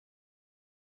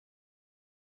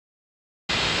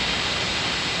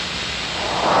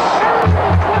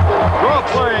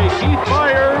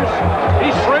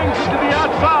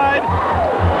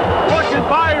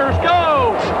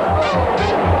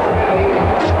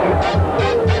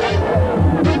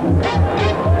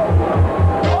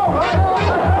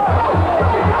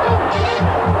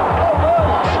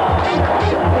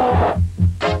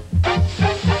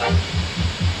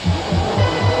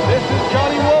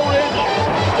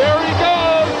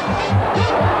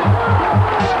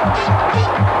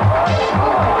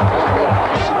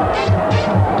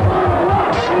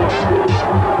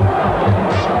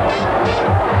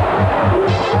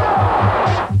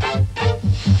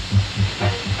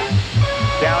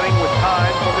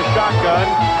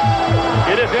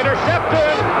shotgun. It is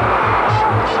intercepted.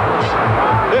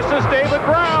 This is David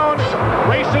Brown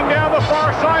racing down the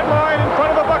far sideline in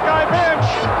front of the Buckeye bench.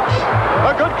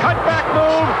 A good cutback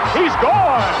move. He's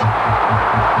gone.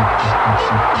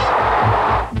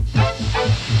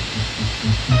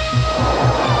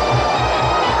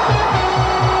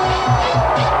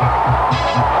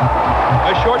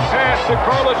 A short pass to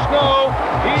Carlos Snow.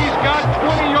 He's got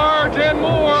 20 yards and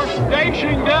more.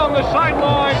 Dashing down the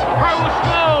sideline. Carlos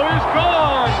Snow is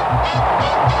gone.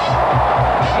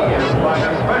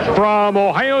 From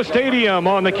Ohio Stadium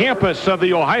on the campus of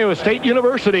the Ohio State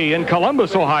University in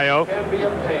Columbus, Ohio,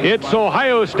 it's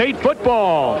Ohio State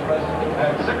football.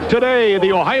 Today,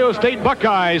 the Ohio State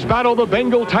Buckeyes battle the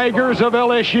Bengal Tigers of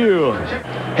LSU.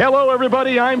 Hello,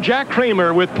 everybody. I'm Jack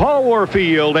Kramer with Paul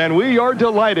Warfield, and we are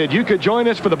delighted you could join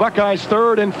us for the Buckeyes'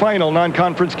 third and final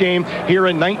non-conference game here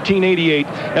in 1988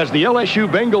 as the LSU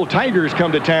Bengal Tigers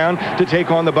come to town to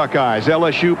take on the Buckeyes.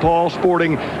 LSU, Paul,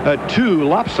 sporting 2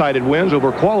 lopsided wins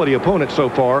over quality opponents so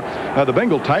far. The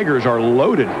Bengal Tigers are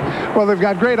loaded. Well, they've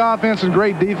got great offense and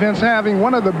great defense, having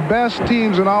one of the best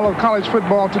teams in all of college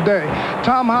football today.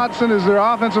 Tom Hodson is their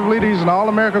offensive leader. He's an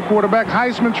All-America quarterback,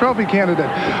 Heisman Trophy candidate.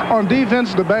 On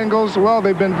defense, the Bengals, well,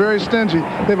 they've been very stingy.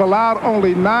 They've allowed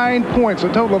only 9 points,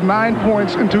 a total of 9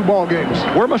 points in 2 ball games.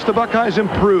 Where must the Buckeyes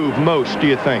improve most, do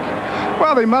you think?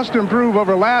 Well, they must improve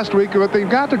over last week, but they've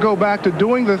got to go back to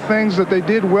doing the things that they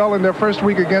did well in their first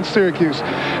week against Syracuse.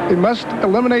 They must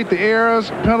eliminate the errors,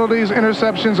 penalties,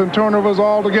 interceptions, and turnovers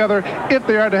altogether if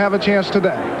they are to have a chance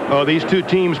today. Oh, these two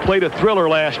teams played a thriller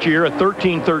last year, a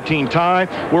 13-13 tie.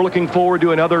 We're looking forward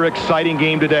to another exciting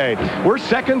game today. We're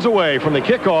seconds away from the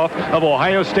kickoff of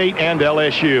Ohio State and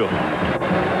LSU.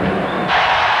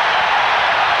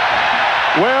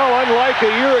 Well, unlike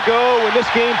a year ago when this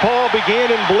game, Paul, began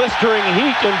in blistering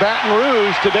heat in Baton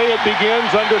Rouge, today it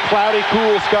begins under cloudy,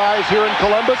 cool skies here in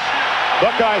Columbus.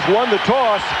 Buckeyes won the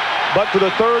toss, but for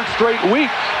the 3rd straight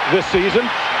week this season,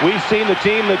 we've seen the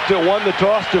team that won the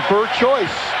toss defer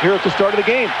choice here at the start of the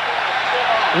game.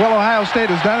 Well, Ohio State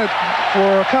has done it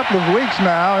for a couple of weeks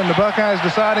now, and the Buckeyes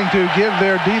deciding to give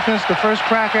their defense the first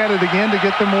crack at it again to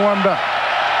get them warmed up.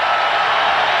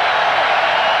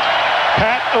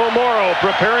 Pat O'Morrow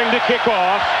preparing to kick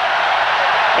off.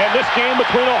 And this game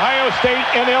between Ohio State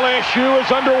and LSU is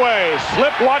underway.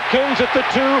 Slip Watkins at the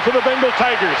 2 for the Bengal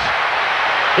Tigers.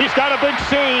 He's got a big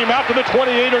seam out to the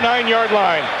 28 or 9 yard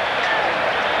line.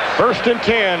 1st and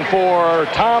 10 for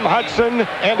Tom Hudson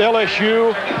and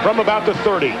LSU from about the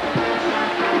 30.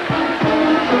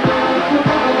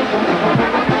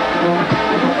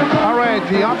 All right,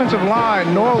 the offensive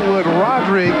line, Norwood,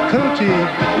 Roderick, Coochie,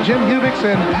 Jim Hubix,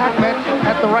 and Packmet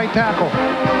at the right tackle.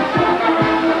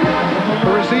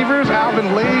 The receivers,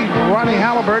 Alvin Lee, Ronnie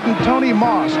Halliburton, Tony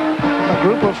Moss, a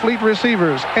group of fleet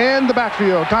receivers. And the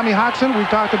backfield, Tommy Hodson, we've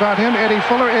talked about him, Eddie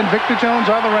Fuller, and Victor Jones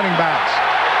are the running backs.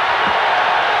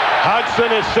 Hodson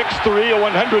is 6'3", a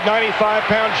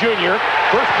 195-pound junior.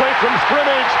 First play from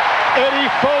scrimmage. Eddie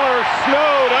Fuller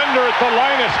snowed under at the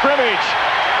line of scrimmage.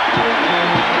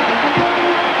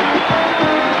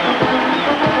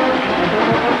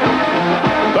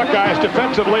 Buckeyes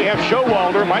defensively have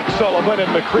Showalter, Mike Sullivan,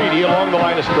 and McCready along the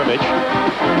line of scrimmage.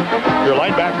 Your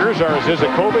linebackers are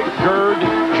Zizakovic, Gerd,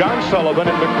 John Sullivan,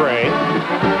 and McRae.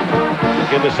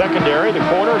 In the secondary, the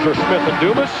corners are Smith and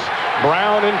Dumas.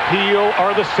 Brown and Peel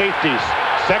are the safeties.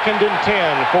 2nd and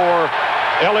 10 for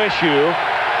LSU.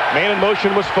 Man in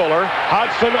motion was Fuller.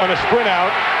 Hodson on a sprint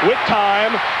out with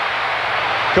time.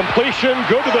 Completion,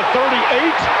 good to the 38.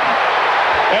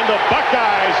 And the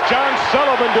Buckeyes, John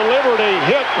Sullivan delivered a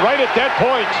hit right at that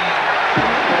point.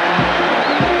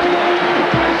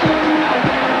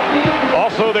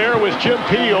 Also there was Jim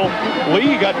Peel.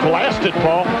 Lee got blasted,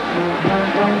 Paul.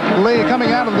 Lee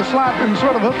coming out of the slot and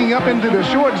sort of hooking up into the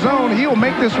short zone. He'll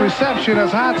make this reception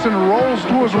as Hodson rolls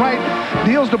to his right,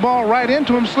 deals the ball right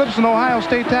into him, slips an Ohio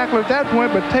State tackler at that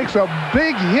point, but takes a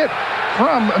big hit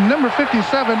from number 57,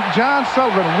 John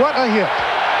Sullivan. What a hit.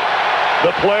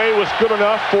 The play was good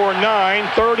enough for 9.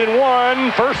 3rd and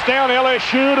 1. First down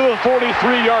LSU to the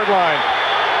 43-yard line.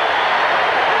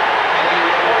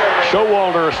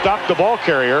 Showalter stopped the ball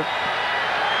carrier.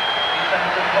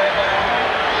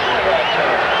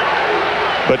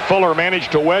 But Fuller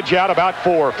managed to wedge out about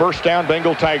 4. First down,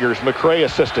 Bengal Tigers. McRae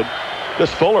assisted. This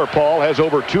Fuller, Paul, has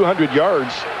over 200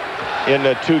 yards in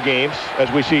 2 games as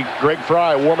we see Greg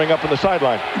Fry warming up on the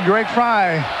sideline. Greg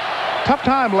Fry, tough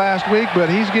time last week, but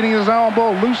he's getting his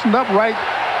elbow loosened up right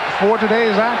for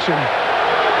today's action.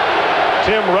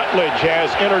 Tim Rutledge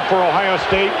has entered for Ohio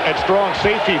State at strong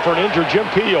safety for an injured Jim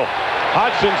Peel.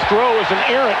 Hodson's throw is an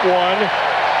errant one.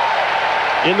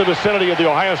 in the vicinity of the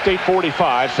Ohio State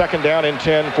 45. Second down and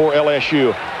 10 for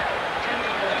LSU.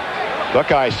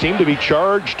 Buckeyes seem to be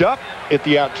charged up at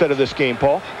the outset of this game,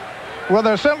 Paul. Well,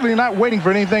 they're certainly not waiting for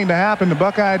anything to happen. The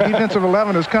Buckeye defensive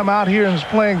 11 has come out here and is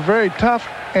playing very tough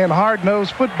and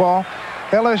hard-nosed football.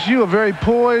 LSU, a very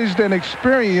poised and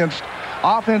experienced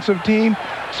offensive team.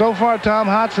 So far, Tom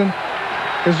Hodson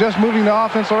is just moving the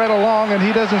offense right along, and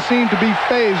he doesn't seem to be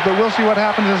phased, but we'll see what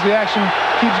happens as the action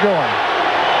keeps going.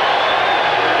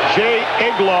 Jay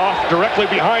Egloff directly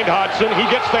behind Hodson. He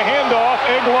gets the handoff.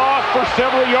 Egloff for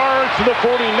several yards to the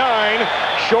 49,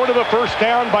 short of the first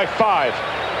down by 5.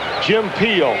 Jim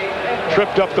Peel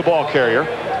tripped up the ball carrier.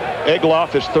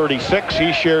 Egloff is 36.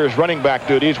 He shares running back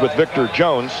duties with Victor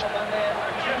Jones.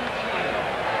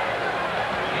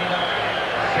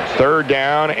 Third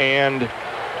down and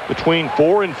between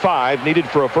 4 and 5 needed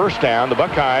for a first down. The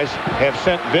Buckeyes have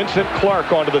sent Vincent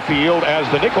Clark onto the field as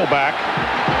the nickelback.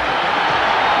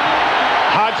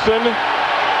 Hodson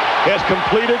has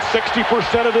completed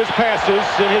 60% of his passes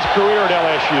in his career at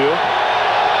LSU.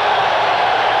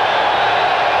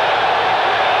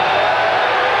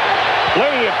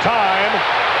 Plenty of time.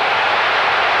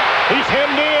 He's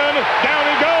hemmed in. Down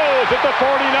he goes at the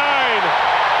 49.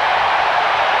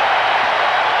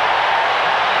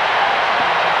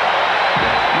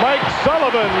 Mike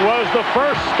Sullivan was the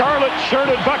first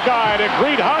scarlet-shirted Buckeye to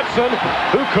greet Hodson,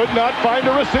 who could not find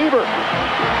a receiver.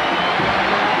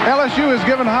 LSU has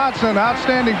given Hodson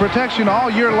outstanding protection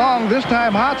all year long. This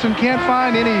time, Hodson can't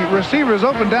find any receivers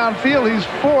open downfield. He's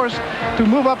forced to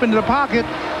move up into the pocket.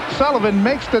 Sullivan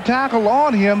makes the tackle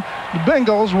on him. The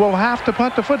Bengals will have to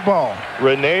punt the football.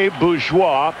 Rene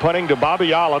Bourgeois punting to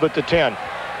Bobby Olive at the 10.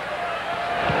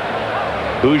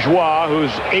 Bourgeois, who's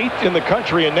 8th in the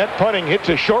country in net punting, hits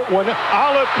a short one.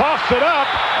 Olive coughs it up.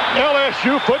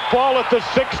 LSU football at the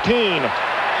 16.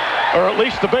 Or at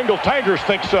least the Bengal Tigers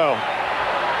think so.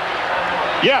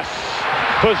 Yes,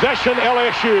 possession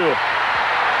LSU.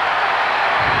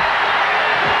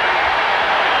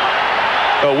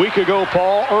 A week ago,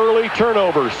 Paul, early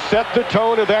turnovers set the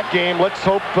tone of that game. Let's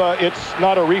hope it's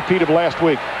not a repeat of last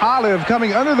week. Olive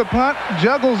coming under the punt,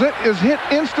 juggles it, is hit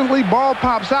instantly, ball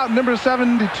pops out. Number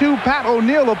 72, Pat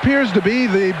O'Neill, appears to be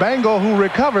the Bengal who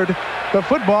recovered the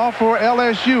football for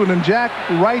LSU. And then Jack,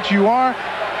 right you are.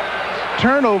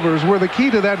 Turnovers were the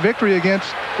key to that victory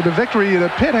against the victory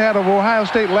that Pitt had of Ohio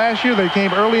State last year. They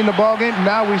came early in the ball game.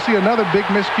 Now we see another big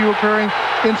miscue occurring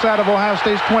inside of Ohio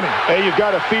State's 20. Hey, you've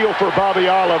got a feel for Bobby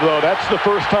Olive, though. That's the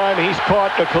first time he's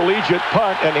caught a collegiate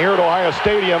punt, and here at Ohio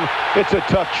Stadium, it's a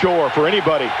tough chore for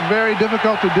anybody. Very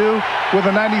difficult to do with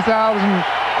a 90,000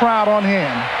 crowd on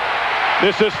hand.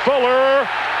 This is Fuller.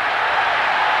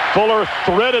 Fuller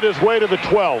threaded his way to the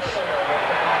 12th.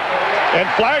 And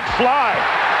flags fly.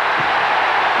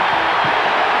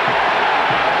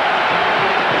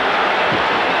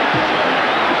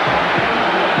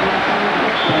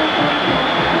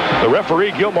 The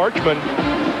referee, Gil Marchman,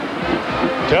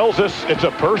 tells us it's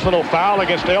a personal foul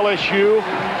against LSU.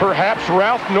 Perhaps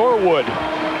Ralph Norwood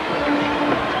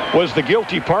was the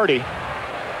guilty party.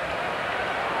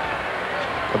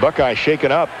 The Buckeyes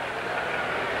shaken up.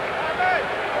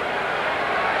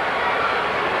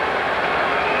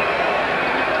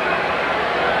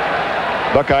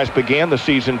 Buckeyes began the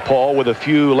season, Paul, with a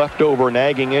few leftover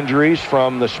nagging injuries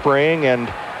from the spring and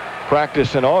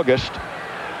practice in August.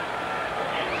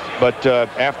 But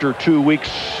after 2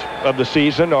 weeks of the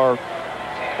season are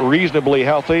reasonably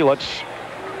healthy. Let's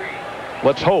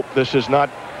hope this is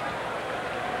not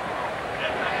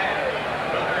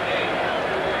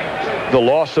the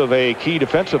loss of a key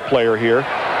defensive player here.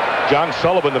 John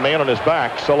Sullivan, the man on his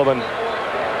back. Sullivan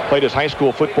played his high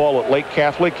school football at Lake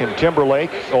Catholic in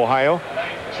Timberlake, Ohio.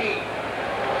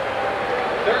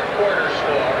 Third quarter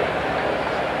score,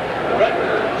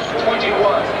 Rutgers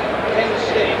 21, Penn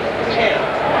State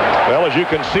 10. Well, as you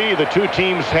can see, the two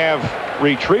teams have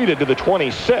retreated to the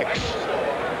 26.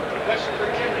 West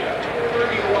Virginia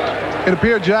 31. It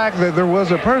appeared, Jack, that there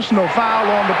was a personal foul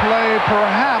on the play.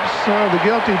 Perhaps the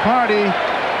guilty party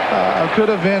could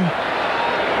have been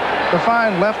the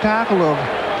fine left tackle of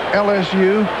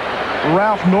LSU,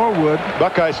 Ralph Norwood.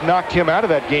 Buckeyes knocked him out of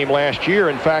that game last year.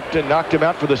 In fact, knocked him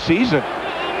out for the season.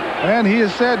 And he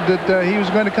has said that he was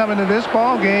going to come into this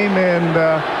ball game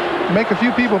and make a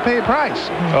few people pay a price.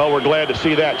 Oh, we're glad to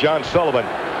see that. John Sullivan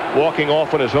walking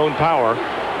off on his own power.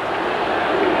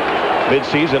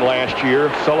 Mid-season last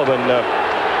year, Sullivan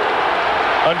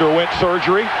underwent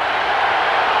surgery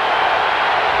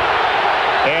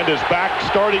and is back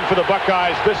starting for the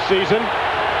Buckeyes this season,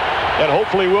 and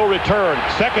hopefully will return.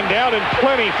 Second down and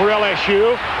plenty for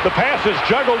LSU. The pass is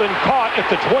juggled and caught at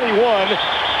the 21.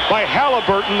 by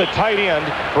Halliburton, the tight end.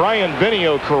 Brian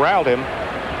Benio corralled him.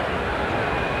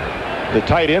 The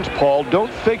tight ends, Paul,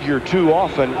 don't figure too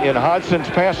often in Hodgson's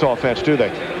pass offense, do they?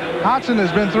 Hodgson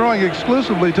has been throwing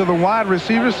exclusively to the wide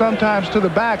receivers, sometimes to the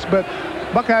backs, but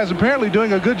Buckeyes apparently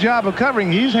doing a good job of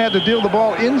covering. He's had to deal the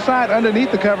ball inside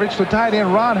underneath the coverage to tight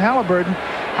end Ron Halliburton.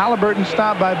 Halliburton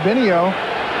stopped by Benio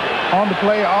on the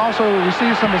play, also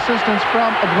received some assistance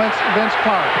from Vince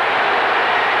Clark.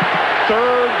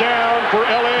 Third down for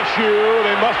LSU.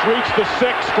 They must reach the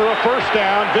 6 for a first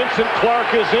down. Vincent Clark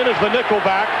is in as the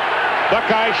nickelback.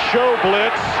 Buckeyes show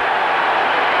blitz,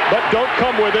 but don't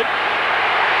come with it.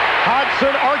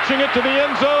 Hodgson arching it to the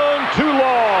end zone, too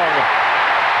long.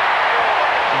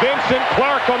 Vincent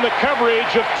Clark on the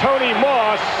coverage of Tony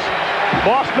Moss.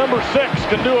 Moss, number 6,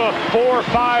 can do a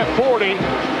 4.5 40.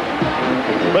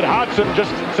 But Hodgson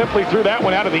just simply threw that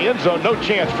one out of the end zone. No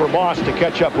chance for Moss to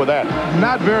catch up with that.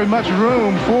 Not very much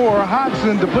room for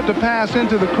Hodgson to put the pass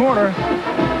into the corner.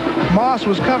 Moss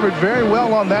was covered very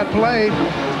well on that play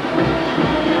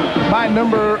by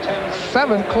number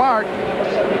 7, Clark.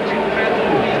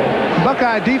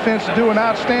 Buckeye defense do an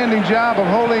outstanding job of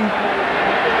holding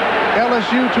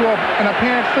LSU to an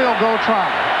apparent field goal try.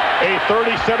 A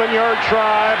 37-yard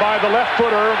try by the left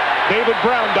footer, David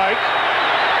Browndyke.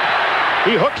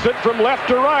 He hooks it from left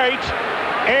to right,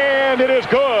 and it is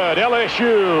good.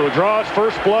 LSU draws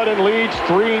first blood and leads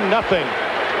 3-0.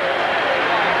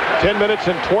 10 minutes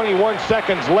and 21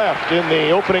 seconds left in the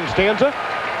opening stanza.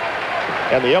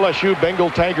 And the LSU Bengal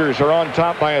Tigers are on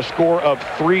top by a score of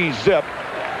 3-0.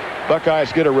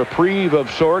 Buckeyes get a reprieve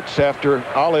of sorts after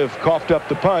Olive coughed up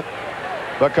the punt.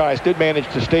 Buckeyes did manage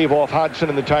to stave off Hodgson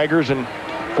and the Tigers and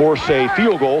force a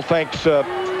field goal thanks to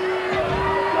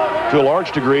a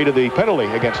large degree to the penalty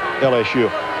against LSU.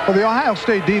 Well, the Ohio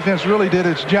State defense really did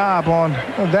its job on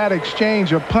that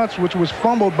exchange of punts, which was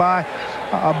fumbled by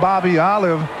Bobby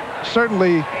Olive.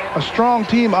 Certainly a strong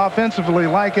team offensively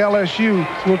like LSU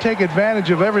will take advantage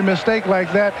of every mistake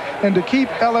like that. And to keep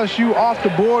LSU off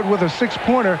the board with a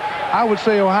 6-pointer, I would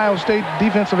say Ohio State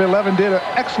defensive 11 did an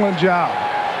excellent job.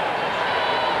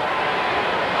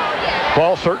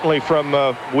 Paul, certainly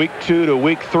from week 2 to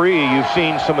week 3, you've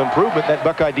seen some improvement in that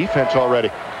Buckeye defense already.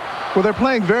 Well, they're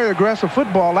playing very aggressive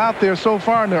football out there so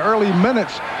far in the early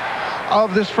minutes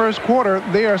of this first quarter.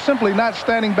 They are simply not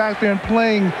standing back there and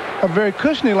playing a very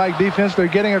cushiony-like defense. They're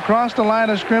getting across the line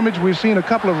of scrimmage. We've seen a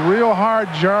couple of real hard,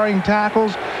 jarring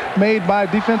tackles made by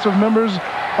defensive members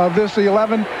of this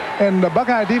 11, and the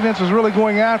Buckeye defense is really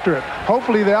going after it.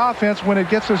 Hopefully the offense, when it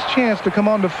gets its chance to come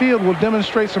on the field, will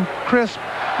demonstrate some crisp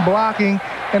blocking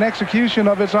and execution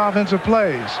of its offensive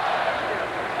plays.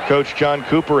 Coach John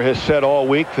Cooper has said all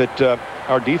week that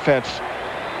our defense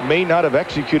may not have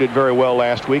executed very well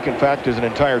last week. In fact, as an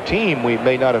entire team, we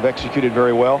may not have executed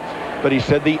very well. But he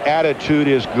said the attitude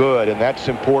is good, and that's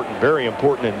important, very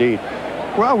important indeed.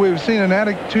 Well, we've seen an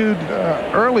attitude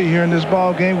early here in this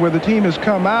ball game where the team has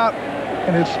come out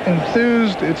and it's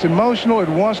enthused, it's emotional, it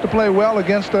wants to play well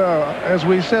against, as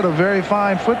we said, a very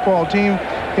fine football team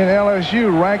in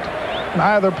LSU, ranked in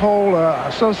either poll,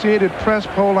 Associated Press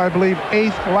poll, I believe,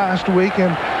 8th last week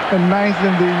and 9th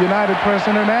in the United Press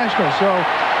International. So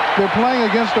they're playing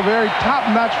against a very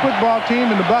top-notch football team,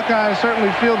 and the Buckeyes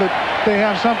certainly feel that they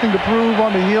have something to prove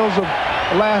on the heels of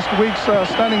last week's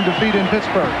stunning defeat in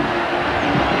Pittsburgh.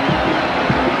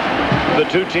 The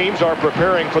two teams are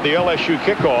preparing for the LSU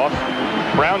kickoff.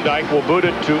 Browndyke will boot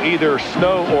it to either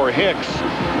Snow or Hicks.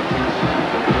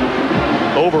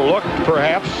 Overlooked,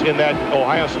 perhaps, in that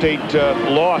Ohio State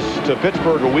loss to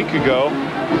Pittsburgh a week ago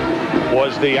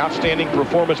was the outstanding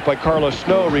performance by Carlos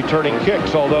Snow returning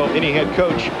kicks, although any head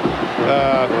coach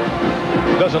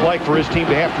doesn't like for his team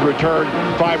to have to return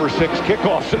 5 or 6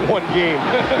 kickoffs in one game.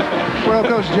 Well,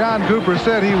 Coach John Cooper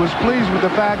said he was pleased with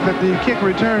the fact that the kick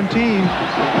return team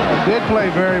did play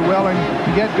very well and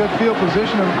get good field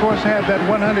position, and of course had that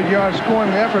 100-yard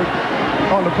scoring effort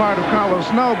on the part of Carlos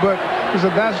Snow. But he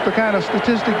said that's the kind of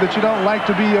statistic that you don't like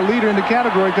to be a leader in the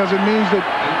category, because it means that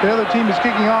the other team is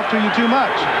kicking off to you too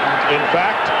much. In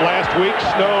fact, last week,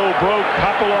 Snow broke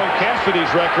Hopalong Cassidy's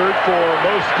record for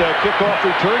most kickoff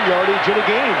return yardage in a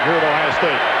game here at Ohio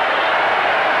State.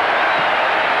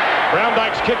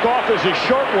 Browndyke's kickoff is a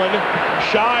short one,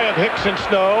 shy of Hicks and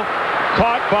Snow.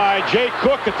 Caught by Jay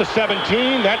Cook at the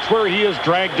 17. That's where he is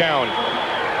dragged down.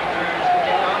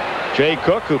 Jay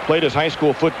Cook, who played his high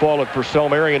school football at Purcell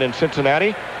Marion in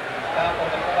Cincinnati.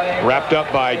 Wrapped up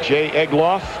by Jay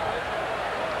Egloff.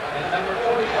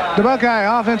 The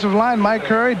Buckeye offensive line, Mike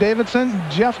Curry, Davidson,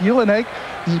 Jeff Ulenake,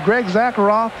 Greg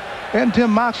Zakharoff, and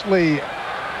Tim Moxley.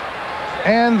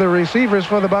 And the receivers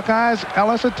for the Buckeyes,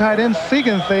 Ellis at tight end,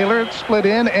 Siegenthaler split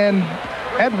in, and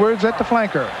Edwards at the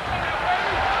flanker.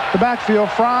 The backfield,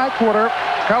 Fry, Quater,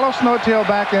 Carlos Snow at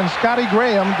tailback, and Scotty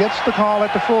Graham gets the call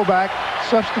at the fullback,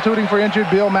 substituting for injured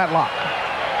Bill Matlock.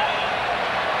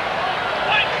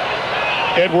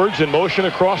 Edwards in motion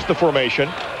across the formation.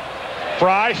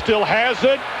 Fry still has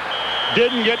it.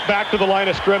 Didn't get back to the line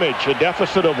of scrimmage. A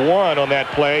deficit of 1 on that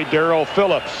play. Darrell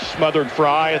Phillips smothered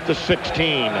Fry at the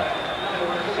 16.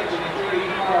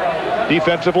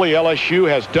 Defensively, LSU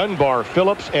has Dunbar,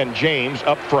 Phillips, and James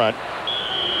up front.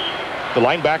 The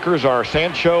linebackers are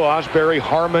Sancho, Osbury,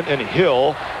 Harmon, and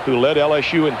Hill, who led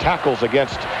LSU in tackles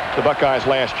against the Buckeyes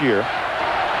last year.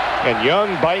 And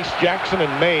Young, Bice, Jackson,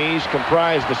 and Mays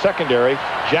comprise the secondary.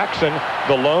 Jackson,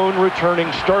 the lone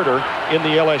returning starter in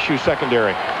the LSU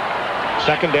secondary.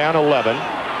 Second down, 11.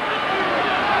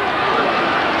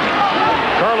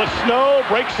 Carlos Snow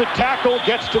breaks the tackle,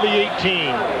 gets to the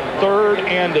 18. Third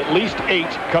and at least 8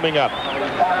 coming up.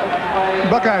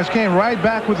 Buckeyes came right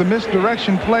back with the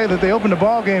misdirection play that they opened the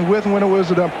ball game with when it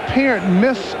was an apparent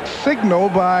miss signal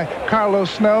by Carlos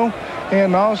Snow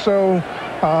and also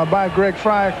by Greg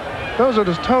Fry. Those are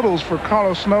the totals for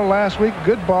Carlos Snow last week.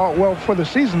 Good ball, well, for the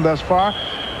season thus far.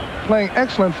 Playing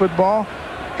excellent football.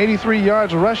 83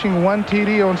 yards rushing, 1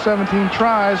 TD on 17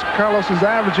 tries. Carlos is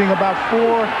averaging about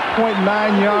 4.9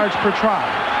 yards per try.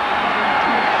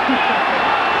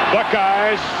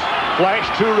 Buckeyes flash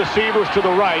 2 receivers to the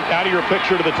right, out of your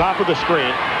picture to the top of the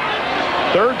screen.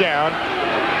 Third down.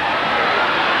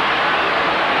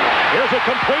 Here's a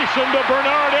completion to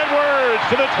Bernard Edwards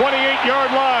to the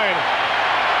 28-yard line.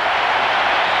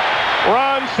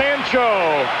 Ron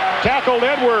Sancho tackled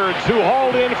Edwards, who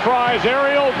hauled in Fry's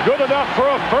aerial. Good enough for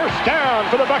a first down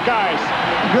for the Buckeyes.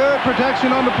 Good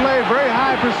protection on the play. Very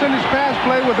high percentage pass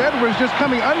play with Edwards just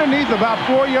coming underneath about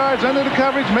 4 yards under the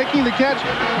coverage, making the catch,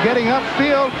 getting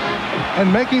upfield,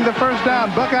 and making the first down.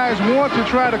 Buckeyes want to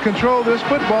try to control this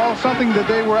football, something that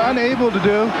they were unable to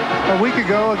do a week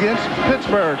ago against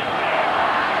Pittsburgh.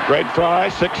 Greg Fry,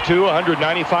 6'2",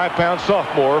 195-pound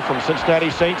sophomore from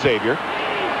Cincinnati St. Xavier.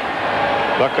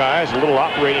 Buckeyes, a little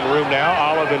operating room now.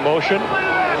 Olive in motion.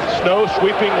 Snow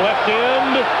sweeping left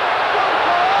end.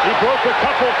 He broke a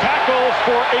couple tackles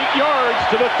for 8 yards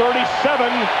to the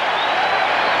 37.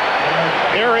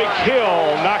 Eric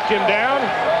Hill knocked him down.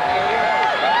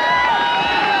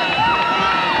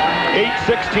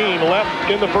 8:16 left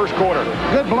in the first quarter.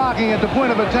 Good blocking at the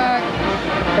point of attack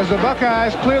as the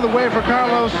Buckeyes clear the way for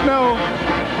Carlos Snow.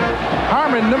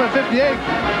 Harmon, number 58,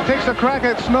 takes a crack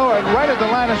at Snow right at the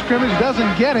line of scrimmage,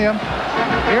 doesn't get him.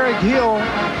 Eric Hill,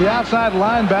 the outside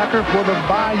linebacker for the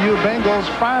Bayou Bengals,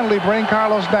 finally bring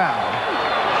Carlos down.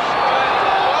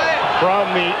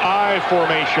 From the I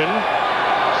formation,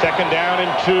 second down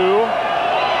and 2.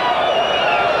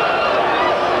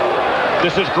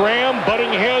 This is Graham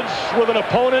butting heads with an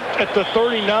opponent at the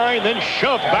 39, then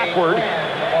shoved backward.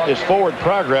 His forward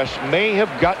progress may have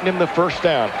gotten him the first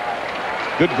down.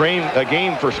 Good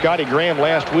game for Scotty Graham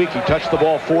last week. He touched the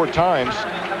ball 4 times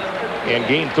and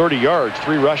gained 30 yards,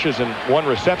 3 rushes and 1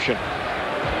 reception.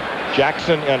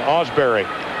 Jackson and Osbury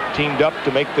teamed up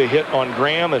to make the hit on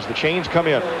Graham as the chains come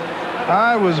in.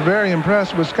 I was very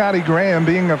impressed with Scotty Graham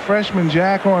being a freshman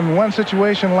jack on one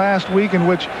situation last week in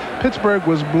which Pittsburgh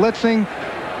was blitzing.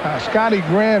 Scotty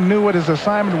Graham knew what his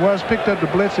assignment was, picked up the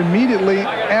blitz immediately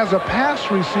as a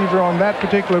pass receiver on that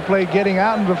particular play, getting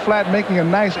out into the flat, making a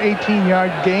nice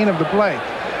 18-yard gain of the play.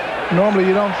 Normally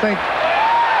you don't think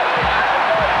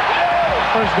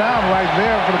first down right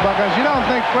there for the Buckeyes. You don't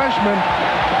think freshmen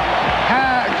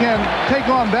can take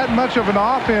on that much of an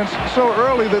offense so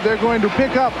early that they're going to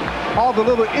pick up all the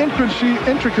little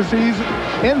intricacies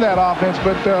in that offense.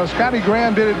 But Scotty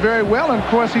Graham did it very well, and of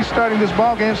course he's starting this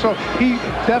ball game, so he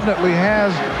definitely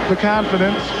has the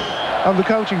confidence of the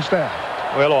coaching staff.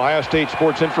 Well, Ohio State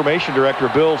Sports Information Director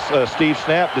Steve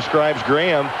Snap describes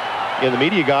Graham in the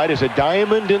media guide as a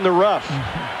diamond in the rough.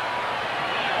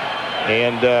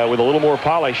 And with a little more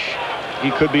polish, he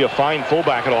could be a fine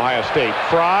fullback at Ohio State.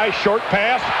 Fry, short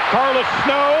pass. Carlos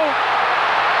Snow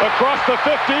across the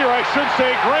 50, or I should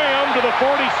say Graham to the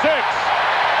 46.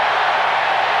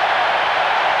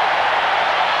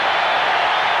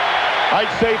 I'd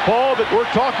say, Paul, that we're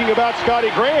talking about Scotty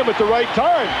Graham at the right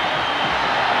time.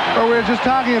 Well, we're just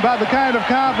talking about the kind of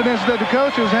confidence that the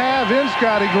coaches have in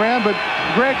Scotty Graham, but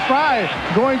Greg Fry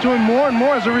going to him more and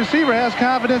more as a receiver has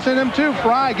confidence in him too.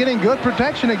 Fry getting good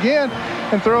protection again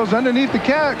and throws underneath the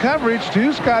coverage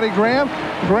to Scotty Graham.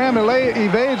 Graham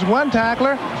evades one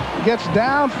tackler, gets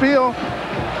downfield,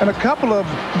 and a couple of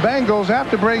Bengals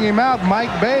after bringing him out.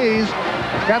 Mike Bays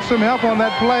got some help on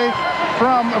that play,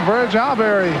 from Verge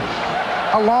Alberry,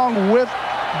 along with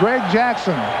Greg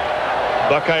Jackson.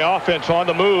 Buckeye offense on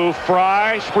the move.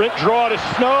 Fry, sprint draw to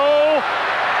Snow.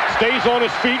 Stays on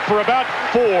his feet for about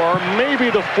 4, maybe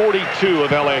the 42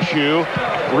 of LSU.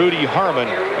 Rudy Harmon,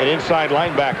 an inside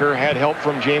linebacker, had help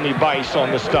from Jamie Bice on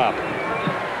the stop.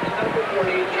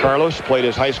 Carlos played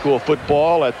his high school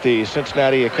football at the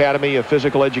Cincinnati Academy of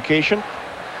Physical Education.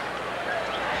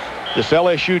 This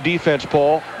LSU defense,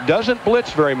 Paul, doesn't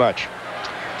blitz very much.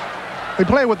 They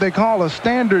play what they call a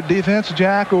standard defense,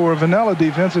 Jack, or a vanilla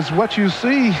defense. It's what you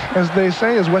see, as they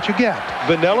say, is what you get.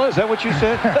 Vanilla, is that what you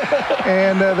said?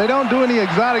 And they don't do any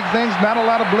exotic things, not a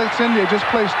lot of blitzing. They just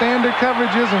play standard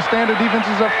coverages and standard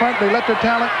defenses up front. They let their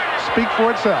talent speak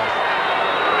for itself.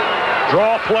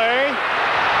 Draw play.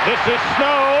 This is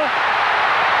Snow.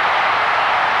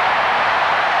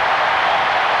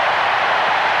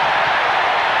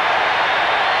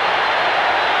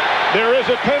 There is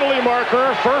a penalty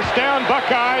marker. First down,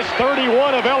 Buckeyes,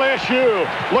 31 of LSU.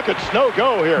 Look at Snow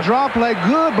go here. Draw play,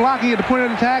 good blocking at the point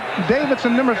of attack.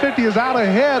 Davidson, number 50, is out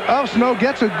ahead of Snow,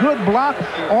 gets a good block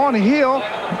on Hill.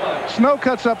 Snow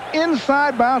cuts up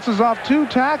inside, bounces off 2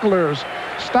 tacklers.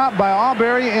 Stopped by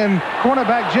Alberry and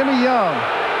cornerback Jimmy Young.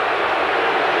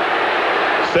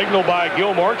 Signal by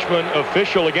Gil Marchman,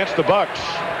 official against the Bucks.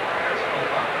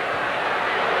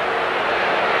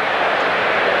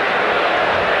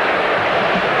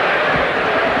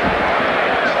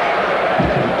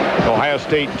 Ohio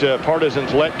State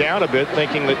partisans let down a bit,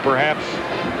 thinking that perhaps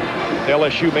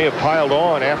LSU may have piled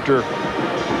on after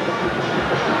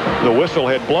the whistle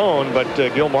had blown, but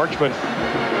Gil Marchman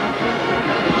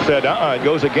said, it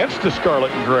goes against the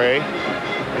scarlet and gray,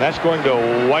 and that's going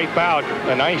to wipe out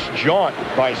a nice jaunt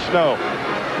by Snow.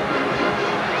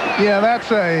 Yeah,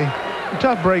 that's a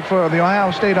tough break for the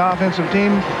Ohio State offensive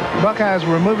team. Buckeyes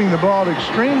were moving the ball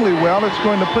extremely well. It's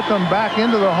going to put them back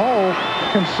into the hole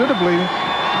considerably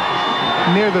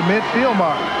near the midfield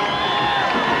mark.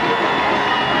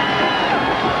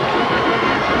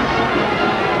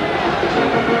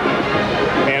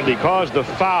 And because the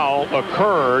foul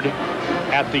occurred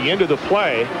at the end of the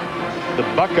play, the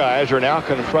Buckeyes are now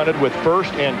confronted with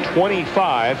 1st and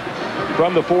 25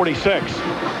 from the 46.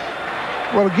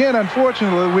 Well, again,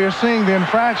 unfortunately, we're seeing the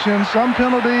infractions, some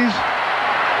penalties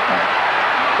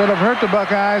that have hurt the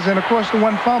Buckeyes, and of course the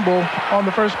one fumble on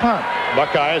the first punt.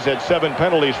 Buckeyes had 7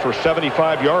 penalties for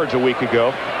 75 yards a week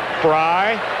ago.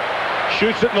 Fry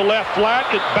shoots it in the left flat.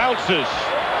 It bounces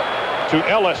to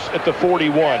Ellis at the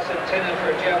 41.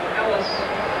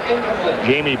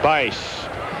 Jamie Bice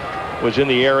was in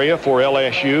the area for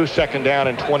LSU. 2nd down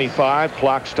and 25.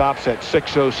 Clock stops at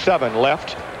 6:07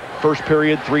 left. First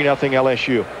period, 3-0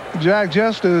 LSU. Jack,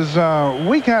 just as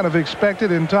we kind of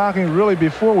expected in talking really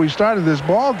before we started this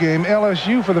ball game,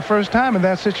 LSU for the first time in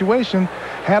that situation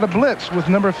had a blitz with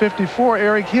number 54,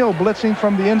 Eric Hill, blitzing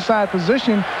from the inside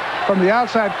position, from the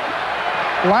outside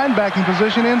linebacking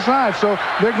position inside. So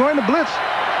they're going to blitz.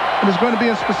 And it's going to be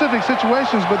in specific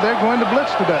situations, but they're going to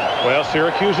blitz today. Well,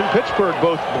 Syracuse and Pittsburgh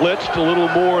both blitzed a little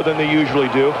more than they usually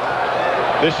do.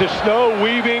 This is Snow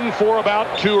weaving for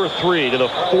about 2 or 3 to the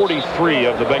 43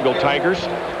 of the Bengal Tigers.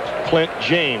 Clint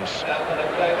James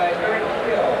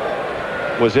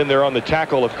was in there on the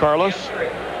tackle of Carlos.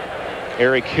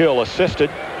 Eric Hill assisted.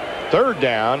 3rd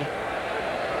down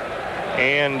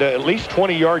and at least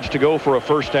 20 yards to go for a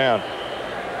first down.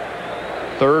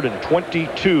 3rd and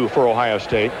 22 for Ohio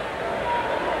State.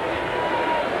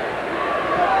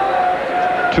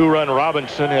 2-run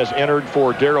Robinson has entered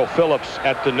for Darrell Phillips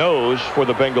at the nose for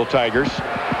the Bengal Tigers.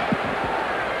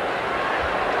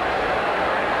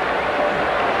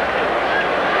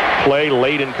 Play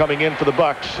late and coming in for the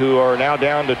Bucks, who are now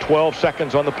down to 12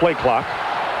 seconds on the play clock.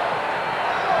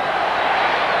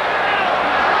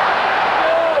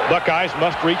 Buckeyes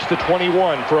must reach the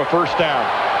 21 for a first down.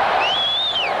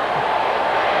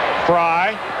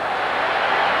 Fry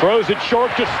throws it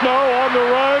short to Snow on the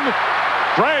run.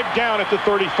 Dragged down at the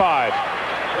 35.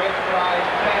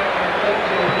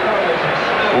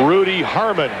 Rudy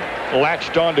Harmon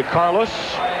latched on to Carlos.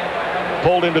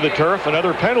 Pulled into the turf.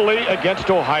 Another penalty against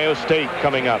Ohio State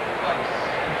coming up.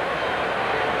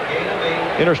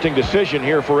 Interesting decision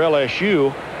here for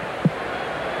LSU.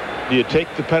 Do you take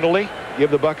the penalty,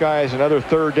 give the Buckeyes another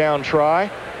 3rd down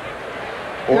try?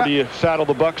 Or do you saddle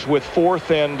the Bucks with 4th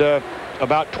and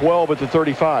about 12 at the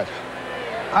 35?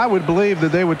 I would believe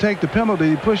that they would take the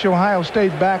penalty, push Ohio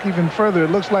State back even further.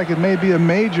 It looks like it may be a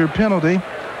major penalty,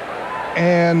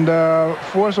 and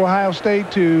force Ohio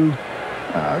State to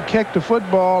kick the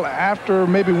football after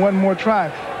maybe one more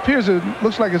try. It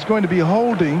looks like it's going to be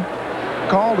holding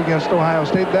called against Ohio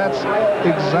State. That's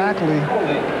exactly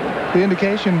the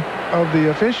indication of the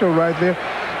official right there.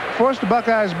 Forced the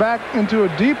Buckeyes back into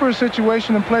a deeper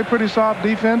situation and play pretty soft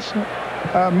defense.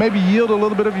 Maybe yield a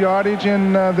little bit of yardage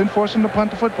and then force them to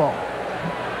punt the football.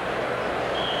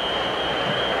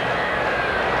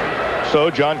 So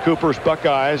John Cooper's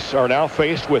Buckeyes are now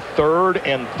faced with 3rd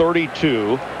and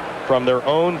 32 from their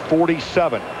own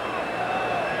 47.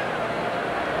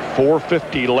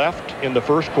 4:50 left in the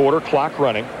first quarter, clock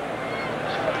running.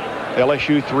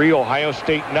 LSU 3, Ohio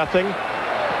State nothing.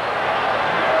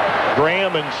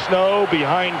 Graham and Snow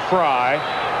behind Fry,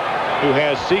 who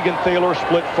has Siegenthaler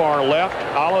split far left.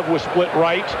 Olive was split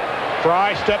right.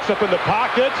 Fry steps up in the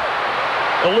pocket,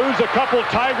 eludes a couple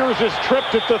Tigers, is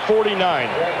tripped at the 49.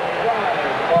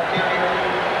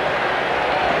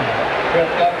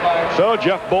 So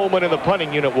Jeff Bowman in the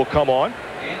punting unit will come on.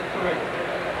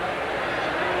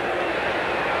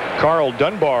 Carl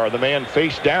Dunbar, the man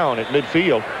face down at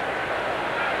midfield.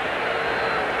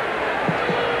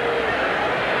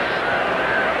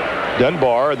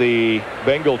 Dunbar, the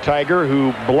Bengal Tiger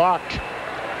who blocked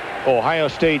Ohio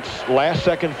State's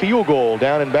last-second field goal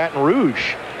down in Baton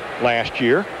Rouge last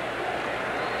year.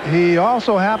 He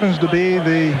also happens to be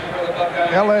the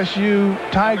LSU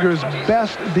Tigers'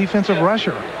 best defensive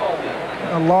rusher.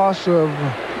 A loss of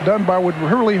Dunbar would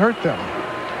really hurt them.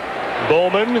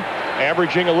 Bowman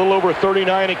averaging a little over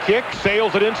 39 a kick,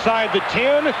 sails it inside the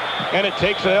 10, and it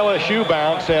takes an LSU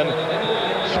bounce and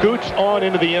scoots on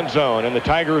into the end zone. And the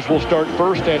Tigers will start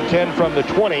 1st and 10 from the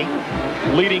 20,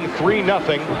 leading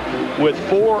 3-0 with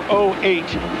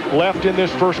 4:08 left in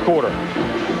this first quarter.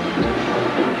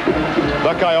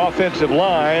 Buckeye offensive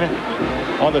line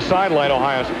on the sideline,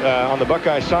 on the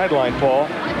Buckeye sideline, Paul.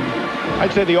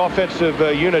 I'd say the offensive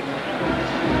unit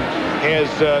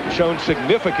has shown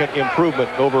significant improvement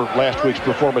over last week's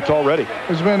performance already.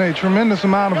 There's been a tremendous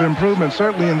amount of improvement,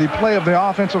 certainly in the play of the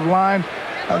offensive line.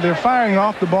 They're firing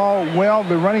off the ball well.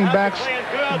 The running backs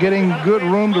getting good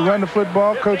room to run the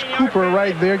football. Coach Cooper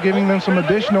right there giving them some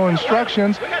additional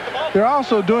instructions. They're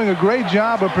also doing a great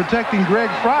job of protecting Greg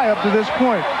Fry up to this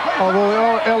point.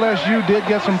 Although LSU did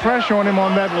get some pressure on him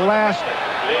on that last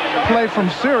play from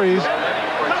series,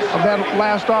 that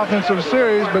last offensive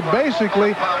series, but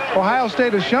basically Ohio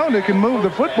State has shown they can move the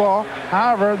football.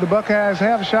 However, the Buckeyes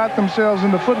have shot themselves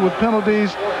in the foot with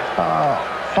penalties,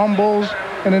 fumbles,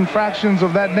 and infractions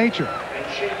of that nature.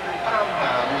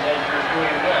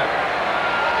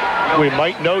 We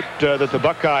might note that the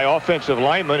Buckeye offensive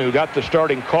lineman who got the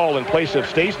starting call in place of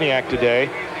Stasiak today,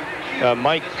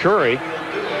 Mike Curry,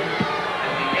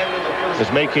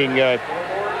 is making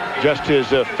just his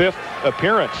 5th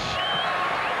appearance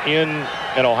in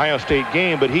an Ohio State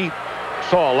game, but he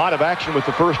saw a lot of action with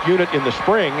the first unit in the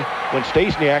spring when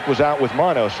Stasiak was out with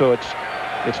mono. So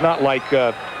it's not like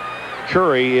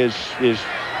Curry is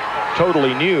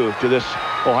totally new to this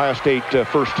Ohio State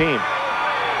first team.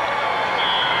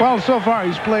 Well, so far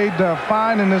he's played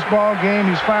fine in this ball game.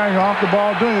 He's firing off the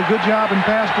ball, doing a good job in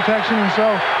pass protection, and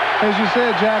so, as you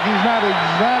said, Jack, he's not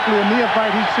exactly a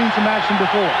neophyte. He's seen some action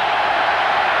before.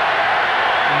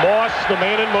 Moss, the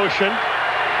man in motion.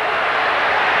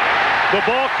 The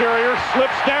ball carrier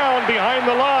slips down behind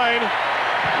the line,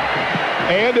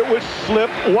 and it was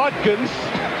Slip Watkins.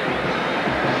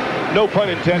 No pun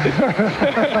intended.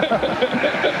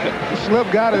 Slip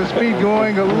got his feet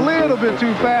going a little bit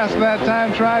too fast that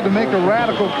time, tried to make a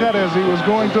radical cut as he was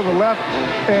going to the left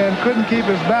and couldn't keep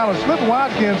his balance. Slip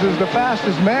Watkins is the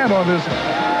fastest man on this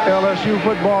LSU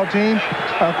football team.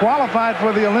 Qualified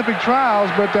for the Olympic trials,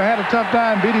 but had a tough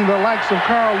time beating the likes of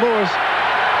Carl Lewis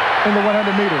in the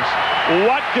 100 meters.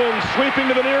 Watkins sweeping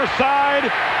to the near side.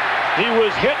 He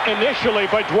was hit initially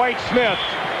by Dwight Smith.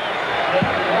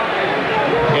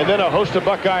 And then a host of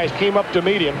Buckeyes came up to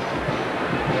meet him.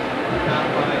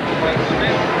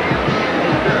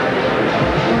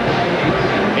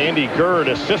 Andy Gerd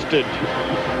assisted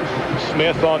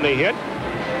Smith on the hit.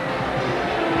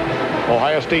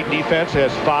 Ohio State defense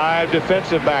has 5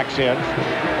 defensive backs in.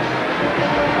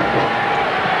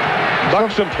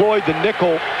 Bucks employed the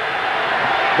nickel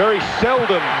very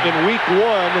seldom in week 1,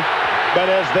 but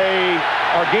as they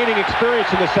are gaining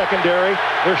experience in the secondary,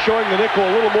 they're showing the nickel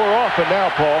a little more often now,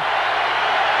 Paul.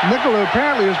 Nickel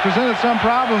apparently has presented some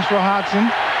problems for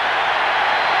Hodson.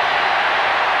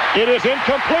 It is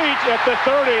incomplete at the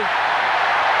 30.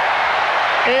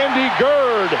 Andy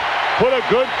Gerd put a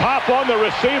good pop on the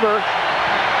receiver.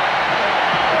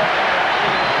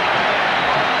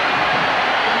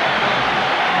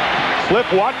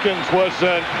 Slip Watkins was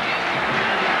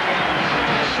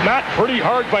smacked pretty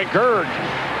hard by Gerd.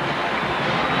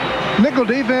 Nickel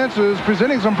defense is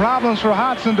presenting some problems for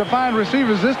Hodson to find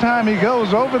receivers. This time he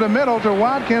goes over the middle to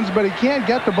Watkins, but he can't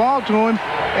get the ball to him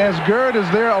as Gerd is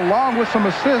there along with some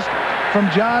assists from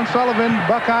John Sullivan.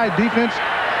 Buckeye defense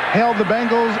held the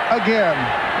Bengals again.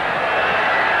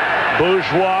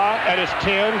 Bourgeois at his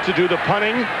 10 to do the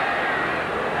punting.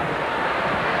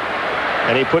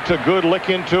 And he puts a good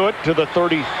lick into it to the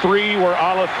 33 where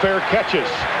Olive Fair catches.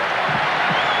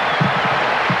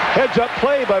 Heads up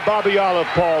play by Bobby Olive,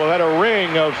 Paul, who had a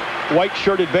ring of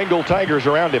white-shirted Bengal Tigers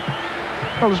around him.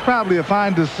 Well, it was probably a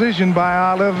fine decision by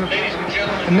Olive.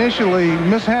 Initially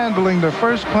mishandling the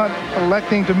first punt,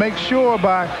 electing to make sure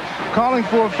by calling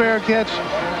for a fair catch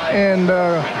and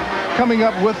coming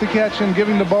up with the catch and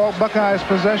giving the ball Buckeyes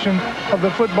possession of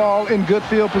the football in good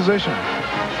field position.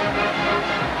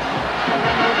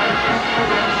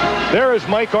 There is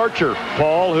Mike Archer,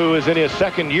 Paul, who is in his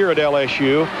second year at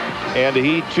LSU, and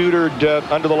he tutored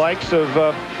under the likes of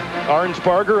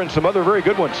Arnsparger and some other very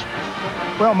good ones.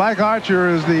 Well, Mike Archer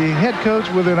is the head coach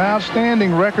with an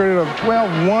outstanding record of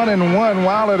 12-1-1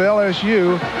 while at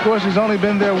LSU. Of course, he's only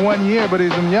been there 1 year, but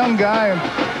he's a young guy,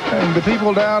 and the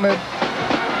people down at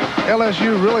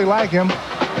LSU really like him.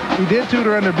 He did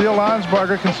tutor under Bill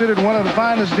Arnsparger, considered one of the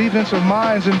finest defensive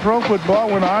minds in pro football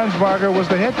when Arnsparger was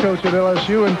the head coach at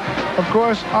LSU. And, of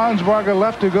course, Arnsparger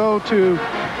left to go to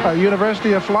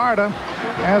University of Florida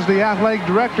as the athletic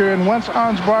director. And once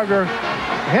Arnsparger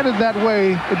headed that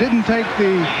way, it didn't take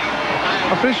the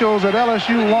officials at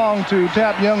LSU long to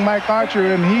tap young Mike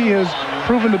Archer, and he has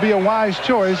proven to be a wise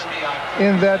choice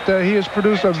in that he has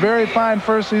produced a very fine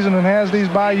first season and has these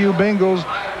Bayou Bengals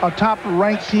a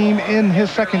top-ranked team in his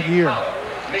second year.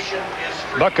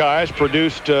 Buckeyes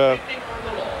produced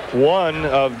one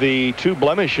of the two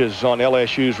blemishes on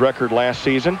LSU's record last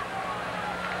season.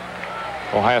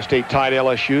 Ohio State tied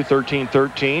LSU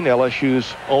 13-13.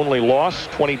 LSU's only loss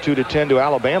 22-10 to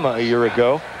Alabama a year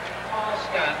ago.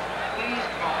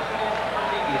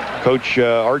 Coach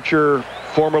Archer,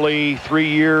 formerly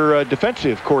 3-year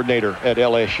defensive coordinator at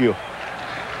LSU.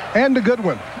 And a good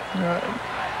one.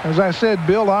 As I said,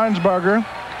 Bill Arnsparger,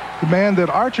 the man that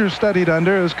Archer studied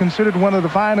under, is considered one of the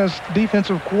finest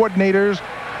defensive coordinators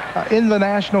in the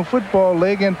National Football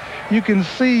League. And you can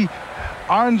see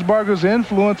Arnsparger's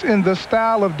influence in the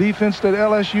style of defense that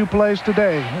LSU plays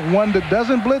today. One that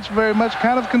doesn't blitz very much,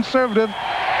 kind of conservative,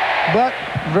 but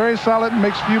very solid and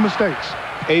makes few mistakes.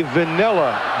 A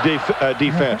vanilla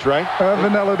defense, right? A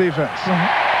vanilla defense.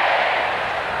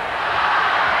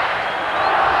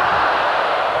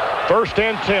 First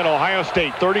and 10, Ohio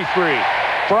State, 33.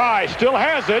 Fry still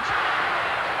has it.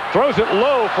 Throws it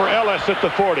low for Ellis at the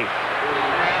 40.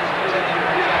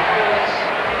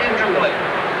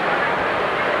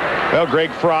 Well,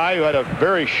 Greg Fry, who had a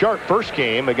very sharp first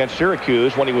game against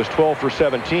Syracuse when he was 12 for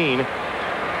 17. A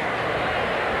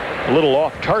little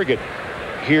off target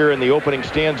here in the opening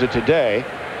stanza today.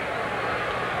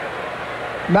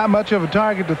 Not much of a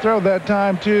target to throw that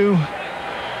time to.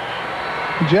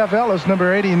 Jeff Ellis,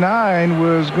 number 89,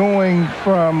 was going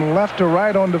from left to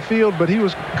right on the field, but he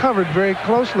was covered very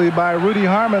closely by Rudy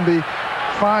Harmon, the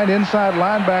fine inside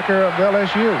linebacker of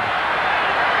LSU.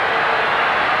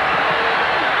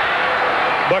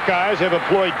 Buckeyes have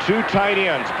employed two tight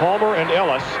ends, Palmer and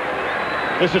Ellis.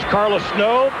 This is Carlos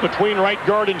Snow between right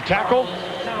guard and tackle,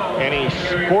 and he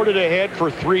sported ahead for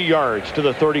 3 yards to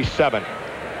the 37.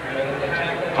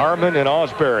 Harmon and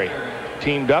Osbury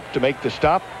teamed up to make the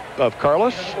stop of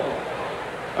Carlos.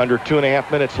 Under 2.5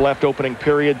 minutes left opening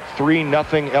period,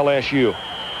 3-0 LSU.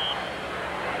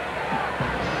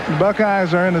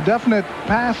 Buckeyes are in a definite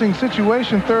passing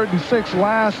situation, 3rd and 6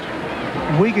 last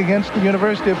week against the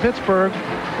University of Pittsburgh.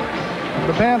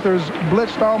 The Panthers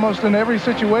blitzed almost in every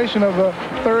situation of a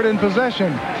 3rd and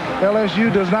possession.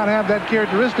 LSU does not have that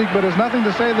characteristic, but there's nothing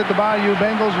to say that the Bayou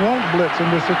Bengals won't blitz in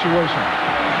this situation.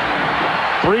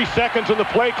 3 seconds on the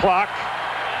play clock.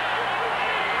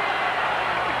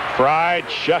 Fry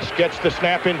just gets the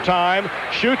snap in time,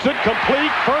 shoots it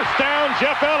complete, first down,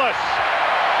 Jeff Ellis.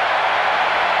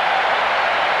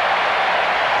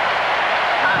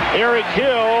 Eric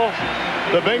Hill,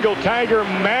 the Bengal Tiger,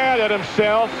 mad at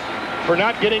himself for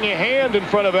not getting a hand in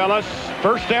front of Ellis.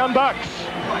 First down, Bucks.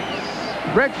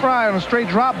 Greg Fry on a straight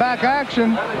drop back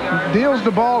action deals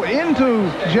the ball into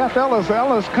Jeff Ellis.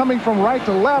 Ellis coming from right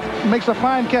to left makes a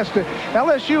fine catch. The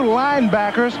LSU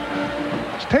linebackers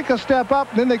take a step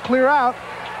up, then they clear out,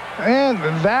 and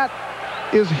that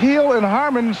is Hill and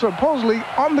Harmon supposedly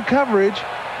on the coverage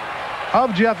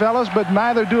of Jeff Ellis, but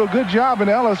neither do a good job, and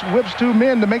Ellis whips 2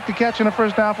 men to make the catch and a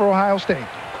first down for Ohio State.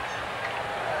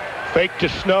 Fake to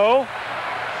Snow.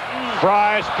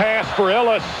 Fry's pass for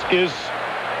Ellis is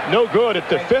No good at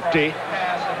the 50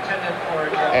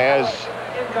 as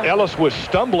Ellis was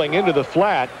stumbling into the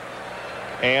flat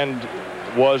and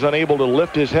was unable to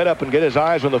lift his head up and get his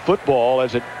eyes on the football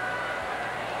as it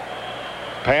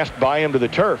passed by him to the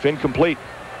turf. Incomplete.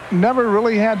 Never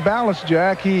really had balance,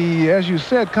 Jack. He, as you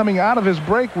said, coming out of his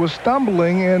break was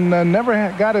stumbling and never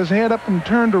got his head up and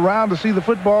turned around to see the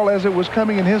football as it was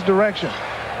coming in his direction.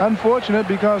 Unfortunate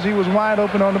because he was wide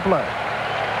open on the play.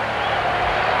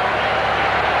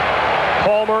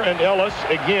 Palmer and Ellis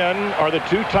again are the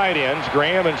two tight ends.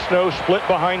 Graham and Snow split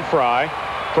behind Fry.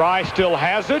 Fry still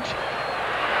has it.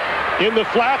 In the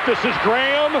flat, this is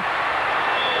Graham.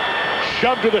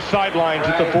 Shoved to the sidelines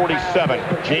at the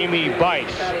 47. Jamie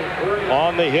Bice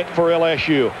on the hit for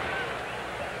LSU.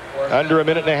 Under a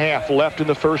minute and a half left in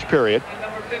the first period.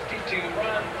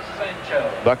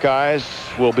 Buckeyes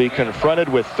will be confronted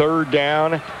with 3rd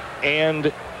down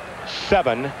and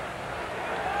 7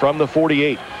 from the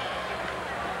 48.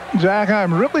 Jack,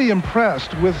 I'm really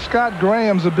impressed with Scott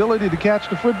Graham's ability to catch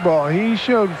the football. He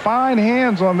showed fine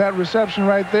hands on that reception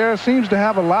right there. Seems to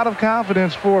have a lot of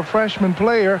confidence for a freshman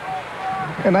player.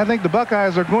 And I think the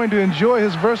Buckeyes are going to enjoy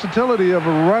his versatility of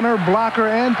a runner, blocker,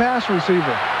 and pass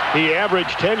receiver. He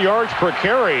averaged 10 yards per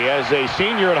carry as a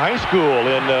senior in high school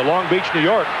in Long Beach, New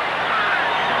York.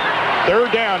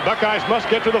 3rd down. Buckeyes must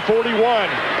get to the 41.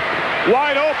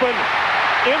 Wide open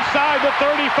inside the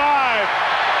 35.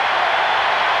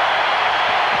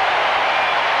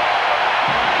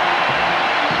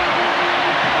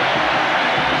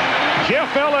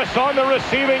 Jeff Ellis on the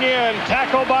receiving end.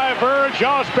 Tackled by Verge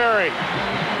Osbury.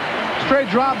 Straight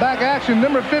drop back action.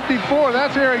 Number 54,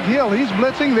 that's Eric Hill. He's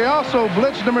blitzing. They also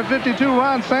blitzed number 52,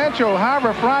 Ron Sancho.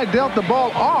 However, Fry dealt the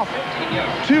ball off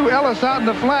to Ellis out in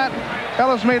the flat.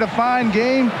 Ellis made a fine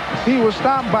game. He was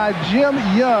stopped by Jim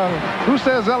Young, who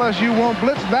says LSU won't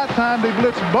blitz. That time they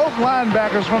blitzed both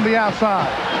linebackers from the outside.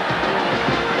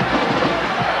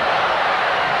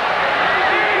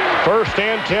 1st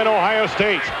and 10, Ohio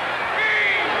State.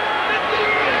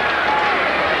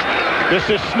 This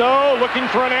is Snow looking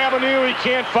for an avenue. He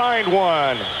can't find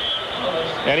one.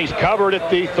 And he's covered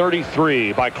at the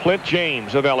 33 by Clint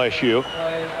James of LSU.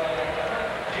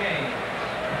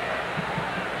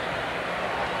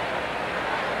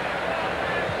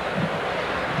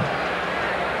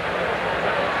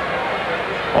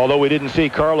 Although we didn't see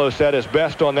Carlos at his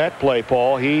best on that play,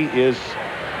 Paul, he is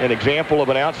an example of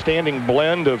an outstanding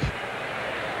blend of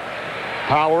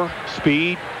power,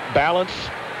 speed, balance.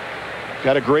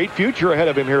 Got a great future ahead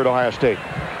of him here at Ohio State.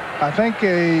 I think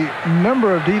a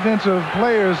number of defensive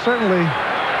players certainly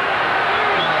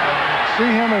see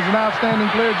him as an outstanding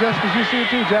player, just as you see it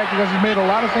too, Jack, because he's made a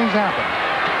lot of things happen.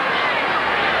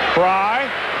 Fry.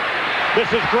 This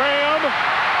is Graham.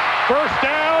 1st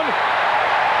down.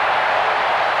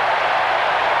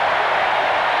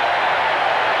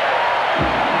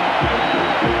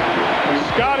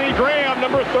 Scotty Graham,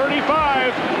 number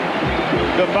 35.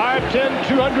 The 5'10",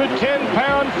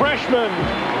 210-pound freshman.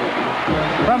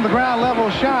 From the ground level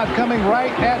shot coming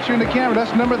right at you in the camera.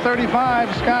 That's number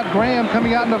 35, Scott Graham,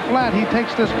 coming out in the flat. He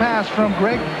takes this pass from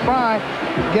Greg Fry,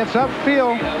 gets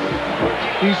upfield.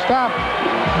 He's stopped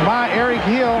by Eric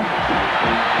Hill,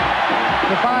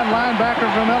 the fine linebacker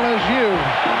from LSU.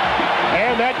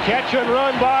 And that catch and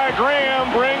run by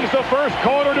Graham brings the first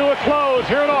quarter to a close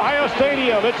here at Ohio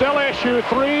Stadium. It's LSU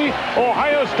 3,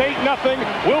 Ohio State nothing.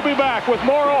 We'll be back with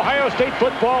more Ohio State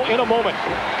football in a moment.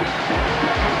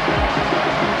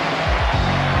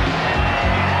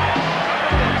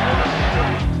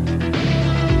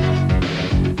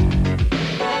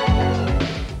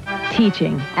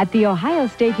 Teaching. At The Ohio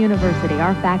State University,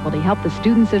 our faculty help the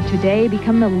students of today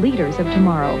become the leaders of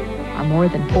tomorrow. Our more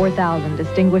than 4,000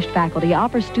 distinguished faculty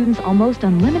offer students almost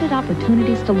unlimited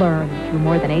opportunities to learn through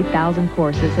more than 8,000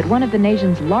 courses at one of the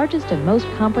nation's largest and most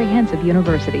comprehensive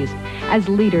universities. As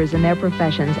leaders in their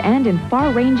professions and in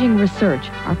far-ranging research,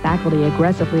 our faculty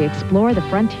aggressively explore the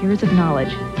frontiers of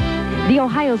knowledge. The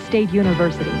Ohio State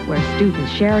University, where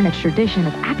students share in its tradition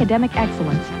of academic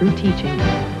excellence through teaching.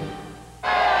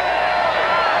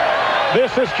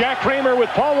 This is Jack Kramer with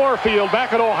Paul Warfield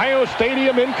back at Ohio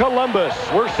Stadium in Columbus.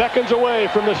 We're seconds away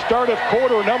from the start of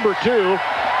quarter number 2.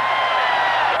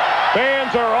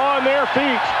 Fans are on their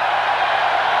feet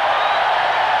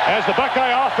as the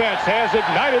Buckeye offense has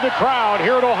ignited the crowd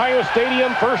here at Ohio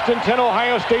Stadium. 1st and 10,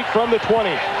 Ohio State from the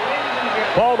 20.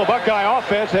 Paul, the Buckeye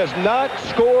offense has not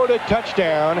scored a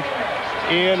touchdown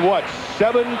in,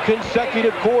 7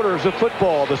 consecutive quarters of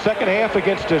football. The second half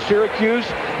against Syracuse,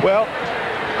 well,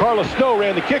 Carlos Snow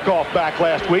ran the kickoff back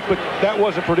last week, but that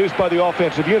wasn't produced by the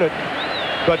offensive unit.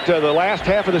 But the last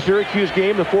half of the Syracuse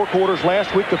game, the 4 quarters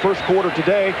last week, the first quarter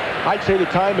today, I'd say the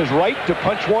time is right to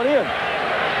punch one in.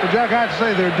 Well, Jack, I'd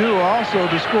say they're due also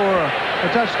to score a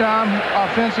touchdown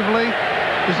offensively.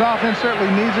 This offense certainly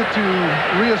needs it to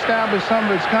reestablish some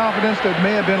of its confidence that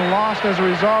may have been lost as a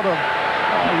result of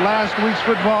last week's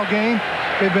football game.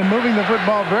 They've been moving the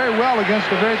football very well against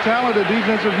a very talented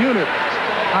defensive unit.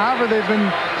 However, they've been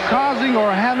causing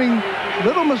or having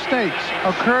little mistakes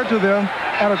occur to them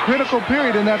at a critical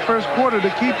period in that first quarter to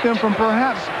keep them from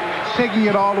perhaps taking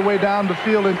it all the way down the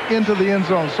field and into the end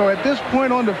zone. So at this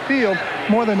point on the field,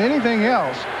 more than anything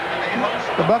else,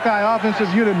 the Buckeye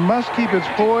offensive unit must keep its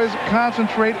poise,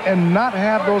 concentrate, and not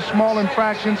have those small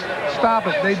infractions stop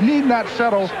it. They need not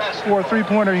settle for a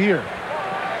three-pointer here.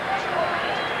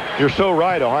 You're so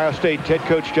right. Ohio State head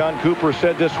coach John Cooper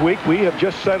said this week, we have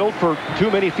just settled for too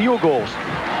many field goals.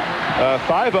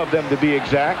 5 of them to be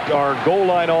exact. Our goal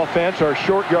line offense, our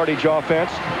short yardage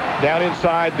offense, down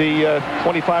inside the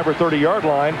 25 or 30 yard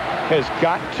line, has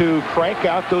got to crank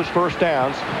out those first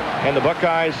downs. And the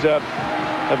Buckeyes have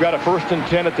got a 1st and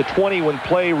 10 at the 20 when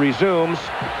play resumes.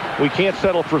 We can't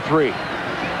settle for 3.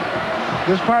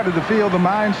 This part of the field, the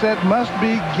mindset must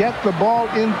be get the ball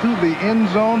into the end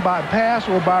zone by pass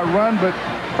or by run, but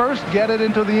first get it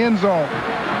into the end zone.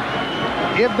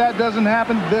 If that doesn't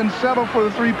happen, then settle for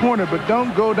the three-pointer, but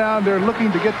don't go down there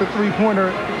looking to get the three-pointer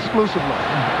exclusively.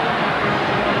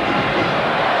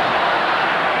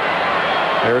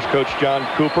 There's Coach John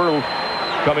Cooper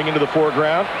coming into the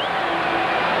foreground.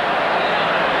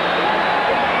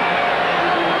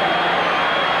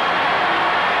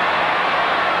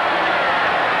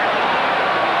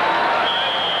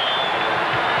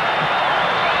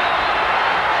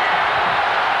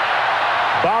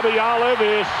 Bobby Olive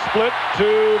is split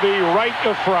to the right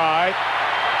of Fry.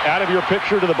 Out of your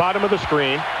picture to the bottom of the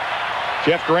screen.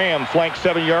 Jeff Graham flanks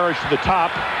 7 yards to the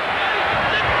top.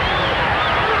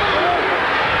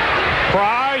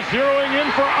 Fry zeroing in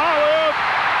for Olive.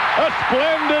 A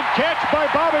splendid catch by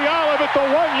Bobby Olive at the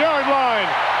 1 yard line.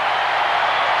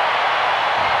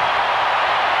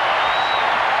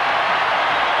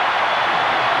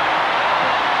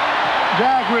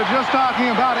 Jack, we're just talking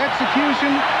about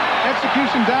execution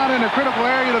down in a critical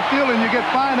area of the field, and you get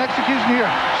fine execution here.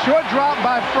 Short drop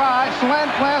by Fry, slant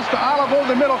pass to Olive over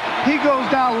the middle. He goes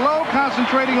down low,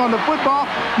 concentrating on the football,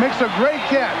 makes a great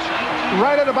catch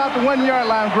right at about the 1 yard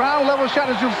line. Ground level shot,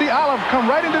 as you'll see Olive come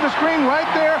right into the screen right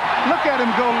there. Look at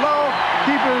him go low,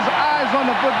 keep his eyes on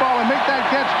the football, and make that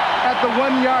catch at the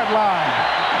 1 yard line.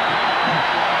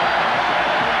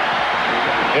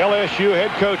 LSU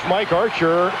head coach Mike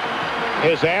Archer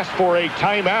has asked for a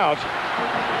timeout.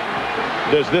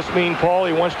 Does this mean, Paul,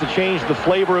 he wants to change the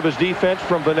flavor of his defense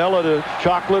from vanilla to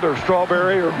chocolate or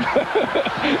strawberry? Or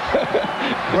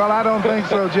Well, I don't think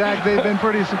so, Jack. They've been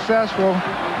pretty successful.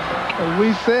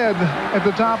 We said at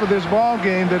the top of this ball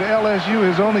game that LSU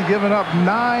has only given up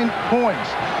 9 points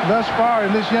thus far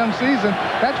in this young season.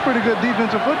 That's pretty good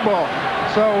defensive football.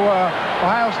 So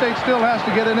Ohio State still has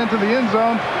to get it into the end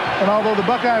zone. And although the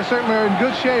Buckeyes certainly are in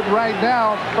good shape right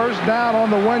now, first down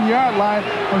on the 1 yard line,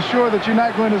 I'm sure that you're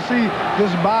not going to see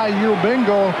this Bayou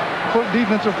Bengal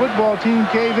defensive football team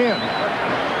cave in,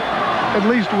 at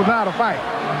least without a fight.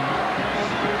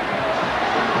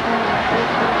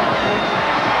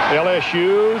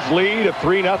 LSU's lead of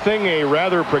 3-0, a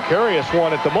rather precarious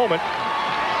one at the moment.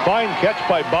 Fine catch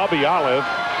by Bobby Olive,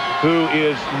 who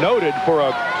is noted for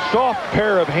a soft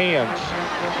pair of hands.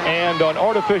 And on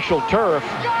artificial turf,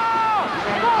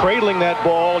 cradling that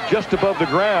ball just above the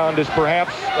ground is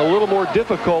perhaps a little more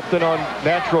difficult than on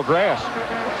natural grass.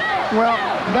 Well,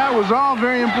 that was all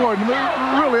very important.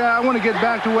 Really, I want to get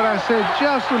back to what I said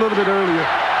just a little bit earlier.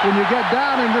 When you get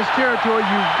down in this territory,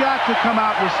 you've got to come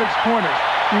out with 6-pointers.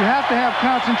 You have to have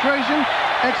concentration,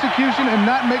 execution, and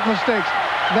not make mistakes.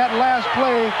 That last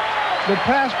play, the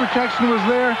pass protection was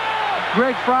there.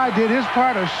 Greg Fry did his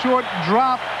part, a short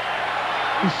drop.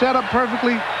 He set up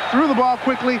perfectly, threw the ball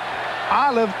quickly.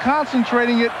 Olive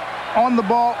concentrating it on the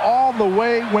ball all the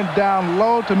way, went down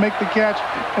low to make the catch,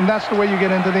 and that's the way you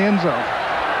get into the end zone.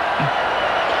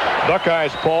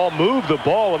 Buckeyes, Paul, moved the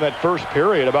ball in that first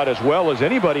period about as well as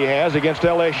anybody has against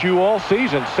LSU all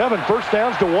season. 7 first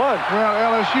downs to 1. Well,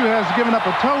 LSU has given up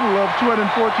a total of 214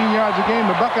 yards a game.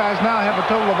 The Buckeyes now have a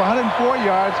total of 104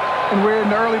 yards, and we're in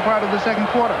the early part of the second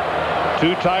quarter.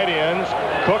 2 tight ends.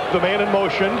 Cook, the man in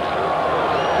motion.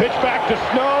 Pitch back to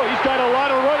Snow. He's got a lot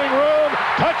of running room.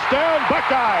 Touchdown,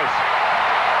 Buckeyes.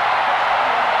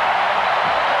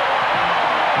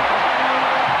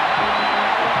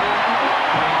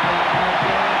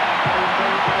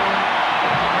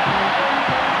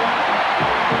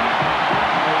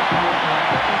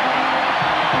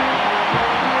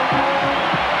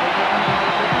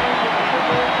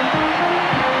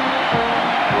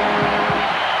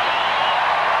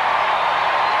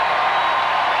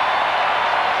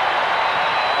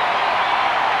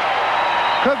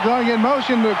 going in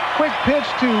motion. The quick pitch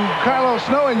to Carlos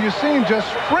Snow, and you see him just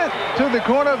sprint to the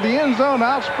corner of the end zone,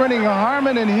 out sprinting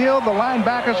Harmon and Hill, the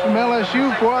linebackers from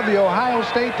LSU, for the Ohio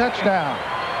State touchdown.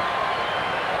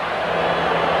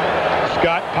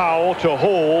 Scott Powell to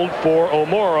hold for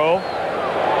O'Moro,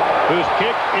 whose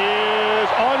kick is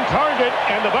on target,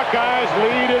 and the Buckeyes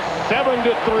lead is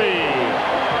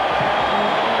 7-3.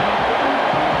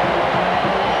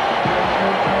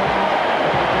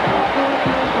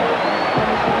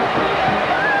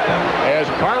 As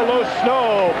Carlos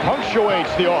Snow punctuates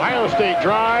the Ohio State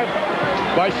drive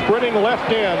by sprinting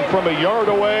left end from a yard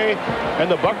away,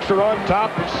 and the Bucks are on top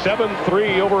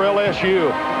 7-3 over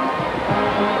LSU.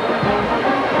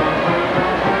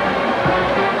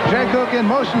 Jay Cook in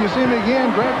motion. You see him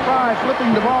again. Greg Fry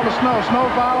flipping the ball to Snow. Snow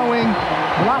following,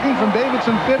 blocking from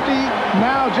Davidson 50.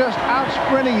 Now just out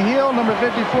sprinting Hill, number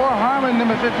 54. Harmon,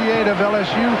 number 58 of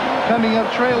LSU, coming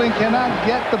up trailing. Cannot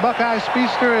get the Buckeye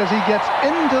speedster as he gets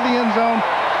into the end zone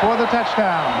for the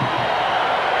touchdown.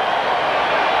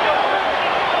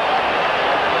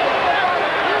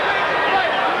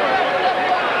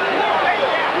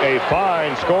 A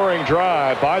fine scoring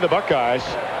drive by the Buckeyes,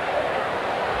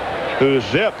 who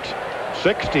zipped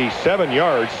 67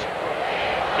 yards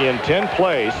in 10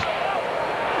 plays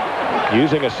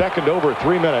using a second over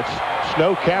 3 minutes.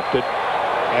 Snow capped it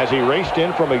as he raced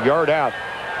in from a yard out.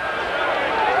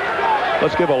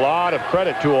 Let's give a lot of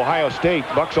credit to Ohio State.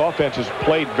 Bucks offense has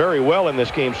played very well in this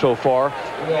game so far.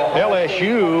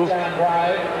 LSU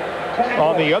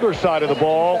on the other side of the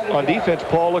ball on defense,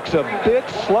 Paul, looks a bit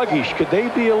sluggish. Could they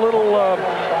be a little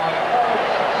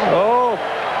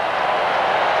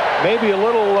maybe a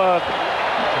little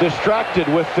distracted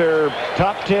with their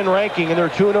top 10 ranking and their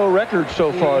 2-0 record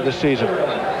so far this season?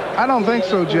 I don't think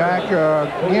so, Jack.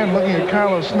 Again, looking at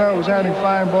Carlos Snow, who's having a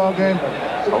fine ball game.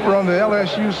 Over on the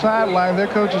LSU sideline, their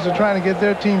coaches are trying to get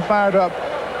their team fired up.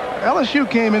 LSU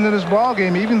came into this ball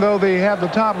game, even though they have the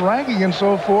top ranking and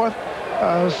so forth,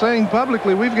 saying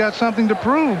publicly, we've got something to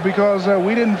prove, because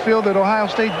we didn't feel that Ohio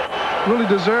State really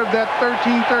deserved that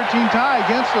 13-13 tie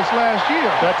against us last year.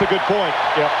 That's a good point.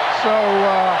 Yep. So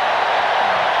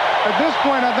at this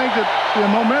point, I think that the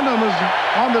momentum is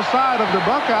on the side of the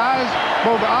Buckeyes,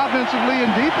 both offensively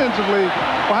and defensively.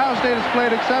 Ohio State has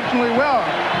played exceptionally well.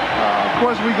 Of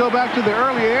course, we go back to the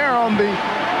early air on the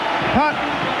punt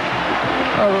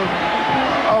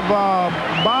of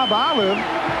Bob Olive,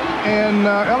 and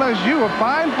LSU, a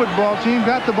fine football team,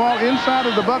 got the ball inside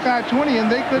of the Buckeye 20,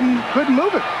 and they couldn't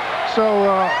move it. So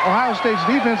Ohio State's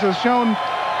defense has shown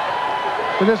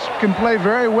that this can play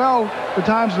very well the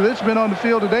times that it's been on the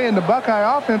field today, and the Buckeye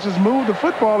offense has moved the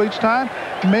football each time.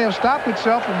 It may have stopped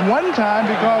itself one time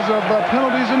because of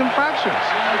penalties and infractions.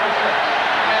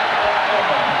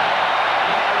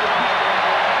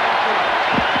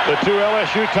 The two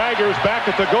LSU Tigers back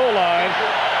at the goal line.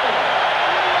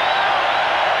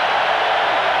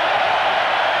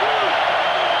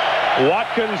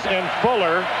 Watkins and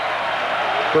Fuller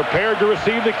prepared to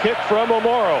receive the kick from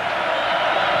O'Moro.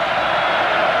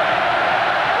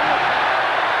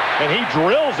 And he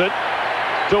drills it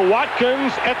to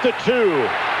Watkins at the 2.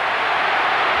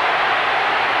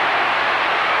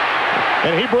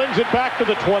 And he brings it back to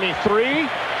the 23.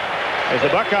 As the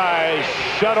Buckeyes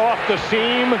shut off the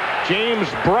seam, James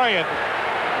Bryant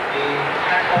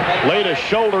laid a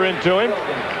shoulder into him.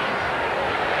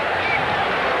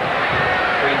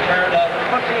 Return of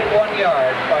 21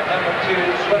 yards by number 2,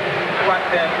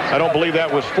 Watkins. I don't believe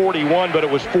that was 41, but it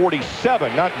was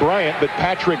 47. Not Bryant, but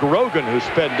Patrick Rogan, who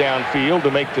sped downfield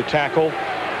to make the tackle.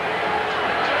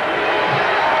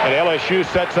 And LSU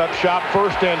sets up shop,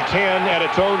 1st and 10 at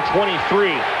its own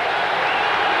 23.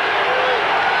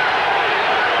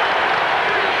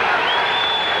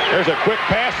 There's a quick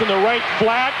pass in the right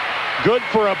flat, good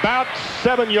for about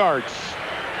 7 yards.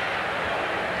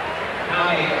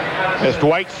 As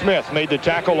Dwight Smith made the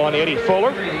tackle on Eddie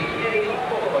Fuller.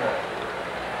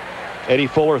 Eddie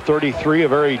Fuller, 33, a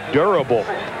very durable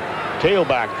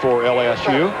tailback for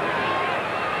LSU.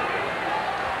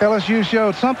 LSU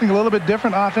showed something a little bit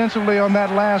different offensively on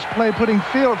that last play, putting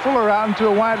Fuller out into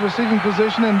a wide receiving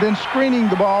position and then screening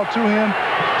the ball to him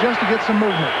just to get some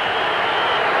movement.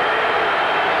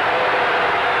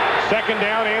 2nd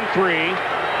down and 3.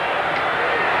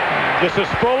 This is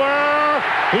Fuller.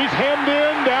 He's hemmed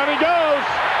in. Down he goes.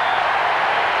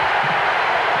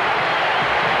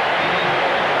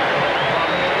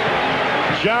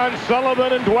 John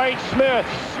Sullivan and Dwight Smith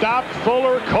stopped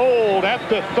Fuller cold at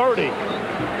the 30.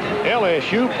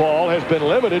 LSU, Paul, has been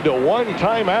limited to 1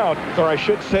 timeout, or I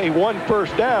should say 1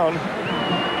 first down.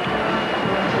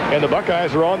 And the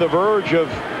Buckeyes are on the verge of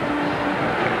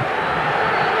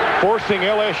forcing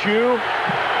LSU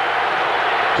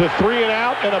to 3 and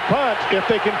out and a punt if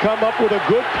they can come up with a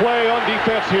good play on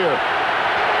defense here.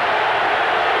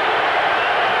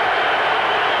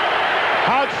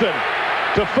 Hodgson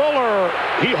to Fuller.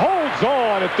 He holds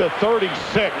on at the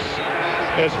 36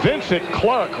 as Vincent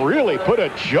Clark really put a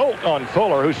jolt on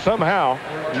Fuller, who somehow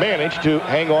managed to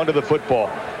hang on to the football.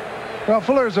 Well,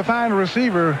 Fuller is a fine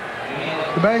receiver.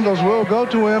 The Bengals will go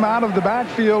to him out of the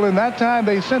backfield, and that time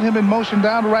they sent him in motion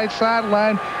down the right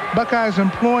sideline. Buckeyes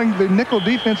employing the nickel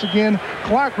defense again.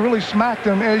 Clark really smacked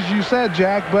him, as you said,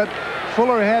 Jack, but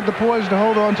Fuller had the poise to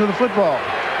hold on to the football.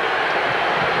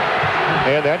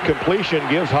 And that completion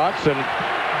gives Hodgson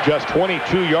just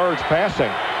 22 yards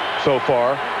passing so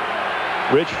far.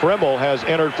 Rich Fremmel has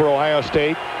entered for Ohio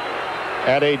State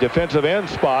at a defensive end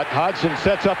spot. Hodgson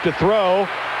sets up to throw.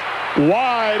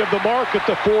 Wide of the mark at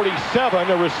the 47.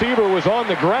 The receiver was on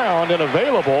the ground and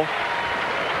available.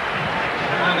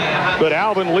 But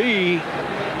Alvin Lee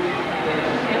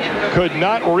could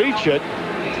not reach it.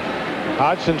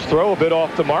 Hodgson's throw a bit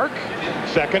off the mark.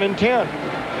 2nd and 10.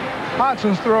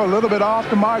 Hodgson's throw a little bit off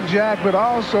the mark, Jack, but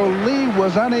also Lee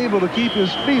was unable to keep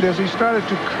his feet as he started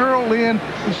to curl in.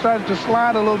 He started to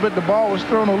slide a little bit. The ball was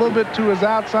thrown a little bit to his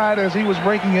outside as he was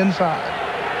breaking inside.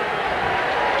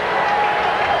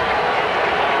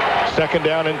 2nd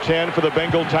down and 10 for the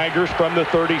Bengal Tigers from the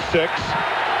 36.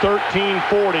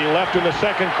 13:40 left in the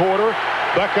second quarter.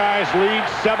 Buckeyes lead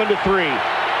 7-3.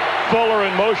 Fuller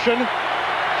in motion.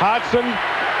 Hodgson.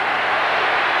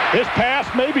 His pass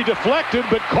may be deflected,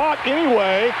 but caught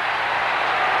anyway.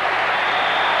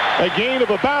 A gain of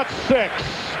about 6,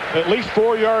 at least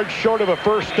 4 yards short of a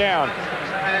first down.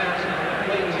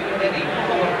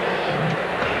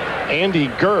 Andy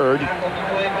Gerd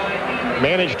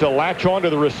managed to latch onto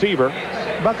the receiver.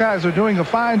 Buckeyes are doing a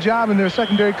fine job in their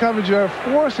secondary coverage. They're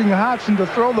forcing Hodgson to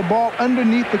throw the ball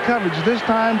underneath the coverage, this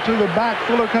time to the back.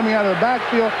 Fuller coming out of the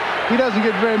backfield. He doesn't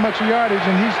get very much yardage,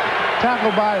 and he's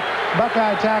tackled by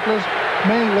Buckeye tacklers,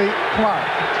 mainly Clark.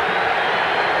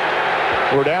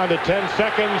 We're down to 10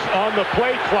 seconds on the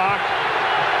play clock.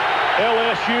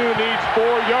 LSU needs 4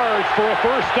 yards for a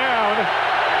first down.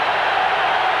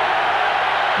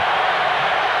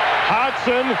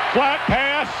 Hodgson, flat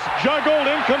pass, juggled,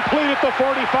 incomplete at the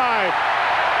 45.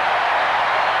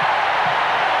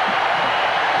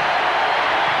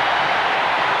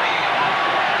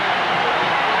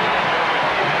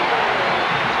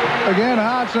 Again,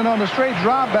 Hodgson on the straight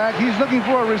drop back. He's looking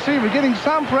for a receiver, getting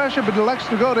some pressure, but elects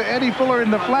to go to Eddie Fuller in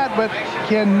the flat, but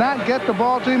cannot get the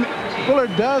ball to him. Fuller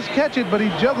does catch it, but he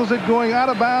juggles it going out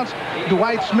of bounds.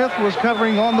 Dwight Smith was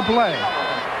covering on the play.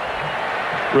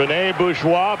 Rene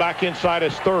Bourgeois back inside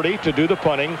his 30 to do the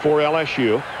punting for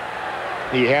LSU.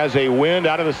 He has a wind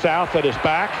out of the south at his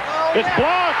back. It's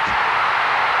blocked.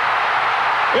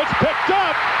 It's picked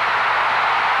up.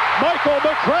 Michael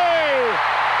McCray.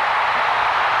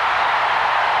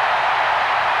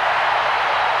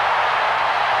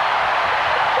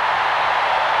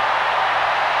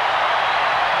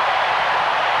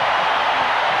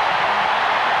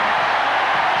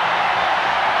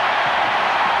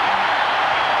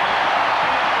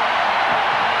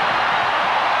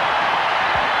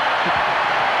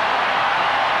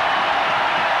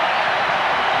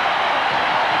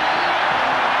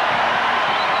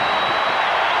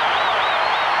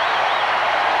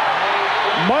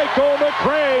 Michael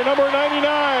McCray, number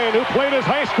 99, who played his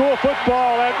high school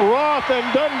football at Roth and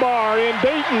Dunbar in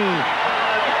Dayton.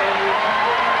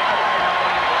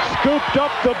 Scooped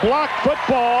up the blocked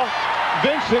football.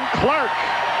 Vincent Clark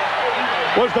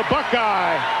was the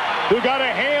Buckeye who got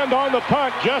a hand on the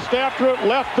punt just after it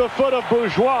left the foot of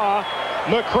Bourgeois.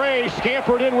 McCray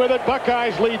scampered in with it.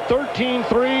 Buckeyes lead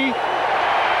 13-3.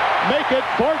 Make it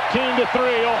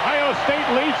 14-3. Ohio State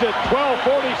leads it.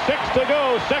 12:46 to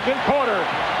go, second quarter.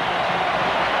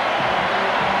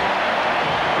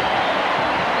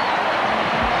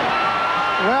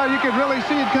 Well, you could really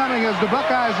see it coming as the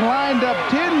Buckeyes lined up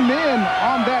 10 men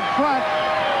on that front,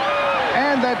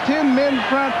 and that 10-men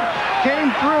front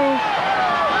came through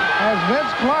as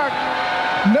Vince Clark,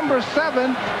 number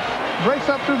 7, breaks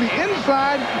up through the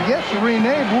inside, gets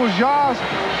Rene Bourgeois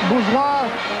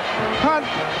punt,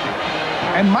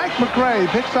 and Mike McCray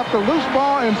picks up the loose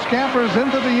ball and scampers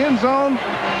into the end zone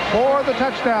for the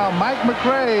touchdown. Mike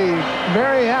McCray,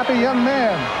 very happy young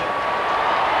man.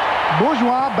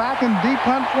 Bourgeois back in deep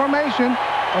punt formation,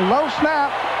 a low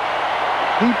snap.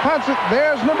 He punts it.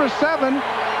 There's number 7,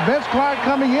 Vince Clark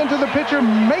coming into the picture,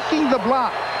 making the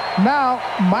block. Now,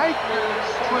 Mike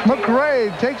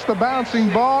McCray takes the bouncing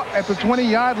ball at the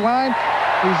 20-yard line.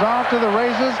 He's off to the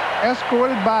races,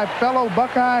 escorted by fellow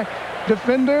Buckeye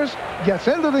defenders, gets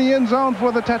into the end zone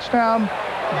for the touchdown.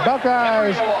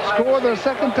 Buckeyes score their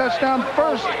second touchdown,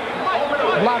 first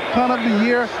block punt of the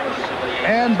year,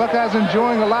 and Buckeyes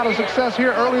enjoying a lot of success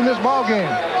here early in this ball game.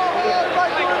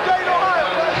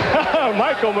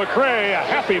 Michael McCray, a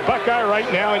happy Buckeye right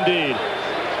now indeed.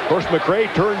 Of course,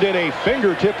 McCray turned in a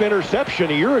fingertip interception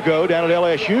a year ago down at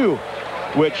LSU,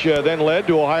 which then led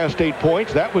to Ohio State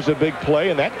points. That was a big play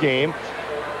in that game.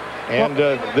 And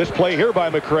this play here by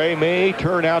McCray may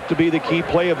turn out to be the key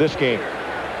play of this game.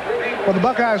 Well, the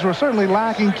Buckeyes were certainly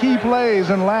lacking key plays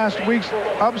in last week's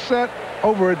upset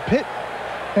over at Pitt.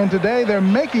 And today they're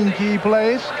making key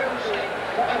plays.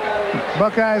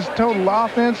 Buckeyes total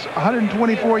offense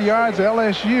 124 yards.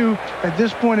 LSU at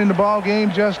this point in the ball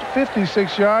game just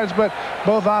 56 yards, but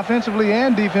both offensively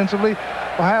and defensively,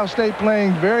 Ohio State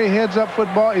playing very heads-up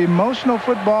football, emotional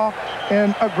football,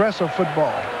 and aggressive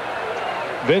football.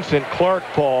 Vincent Clark,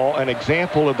 Paul, an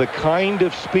example of the kind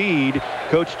of speed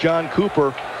Coach John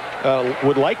Cooper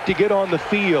would like to get on the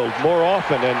field more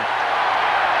often, and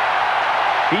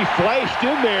he flashed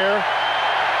in there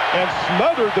and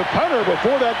smothered the punter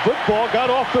before that football got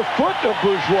off the foot of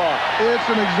Bourgeois. It's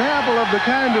an example of the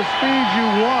kind of speed you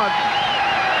want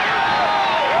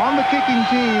on the kicking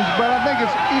teams, but I think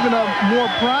it's even a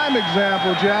more prime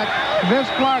example, Jack.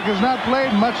 Vince Clark has not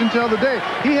played much until today.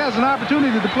 He has an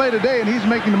opportunity to play today, and he's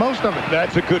making the most of it.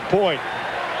 That's a good point.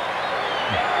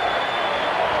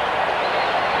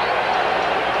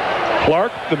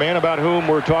 Clark, the man about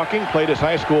whom we're talking, played his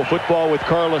high school football with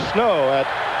Carla Snow at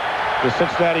the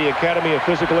Cincinnati Academy of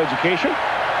Physical Education.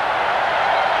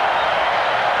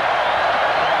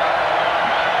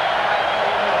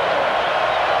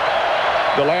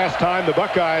 The last time the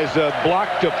Buckeyes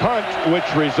blocked a punt, which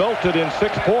resulted in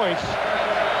 6 points,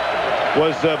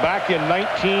 was back in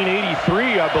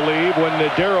 1983, I believe, when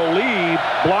Darrell Lee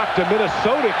blocked a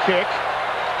Minnesota kick,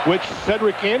 which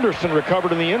Cedric Anderson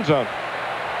recovered in the end zone.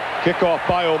 Kickoff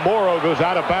by O'Moro goes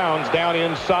out of bounds down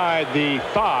inside the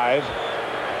 5.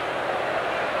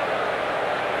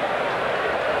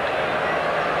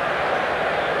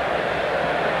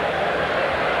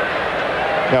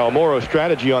 Now, O'Moro's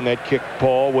strategy on that kick,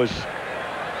 Paul, was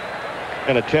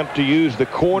an attempt to use the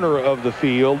corner of the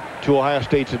field to Ohio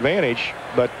State's advantage,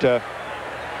 but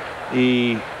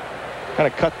he kind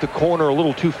of cut the corner a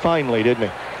little too finely, didn't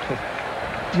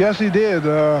he? Yes, he did.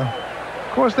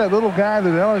 Of course, that little guy that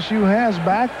LSU has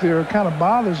back there kind of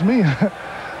bothers me a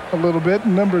little bit.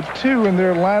 Number 2 in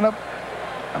their lineup,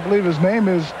 I believe his name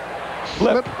is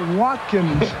Slip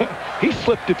Watkins. He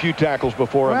slipped a few tackles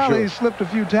before, I'm sure. Well, he slipped a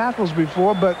few tackles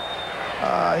before, but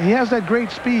he has that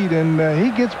great speed, and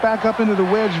he gets back up into the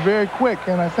wedge very quick.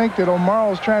 And I think that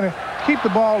O'Moro is trying to keep the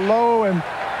ball low and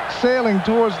sailing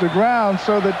towards the ground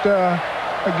so that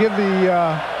give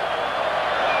the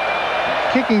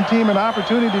kicking team an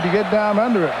opportunity to get down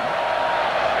under it.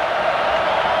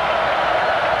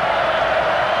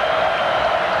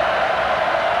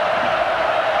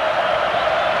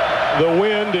 The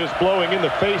wind is blowing in the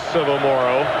face of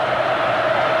O'Moro.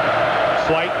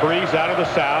 Slight breeze out of the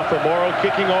south. O'Moro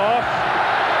kicking off,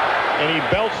 and he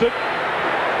belts it.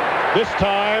 This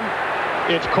time,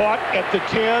 it's caught at the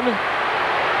 10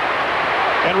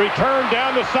 and returned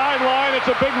down the sideline. It's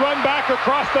a big run back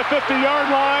across the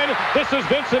 50-yard line. This is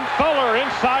Vincent Fuller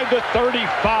inside the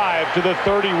 35 to the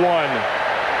 31.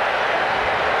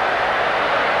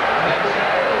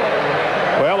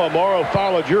 Well, O'Moro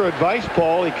followed your advice,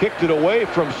 Paul. He kicked it away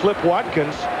from Slip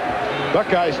Watkins.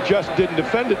 Buckeyes just didn't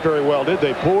defend it very well, did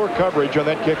they? Poor coverage on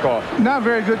that kickoff. Not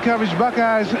very good coverage.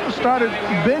 Buckeyes started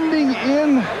bending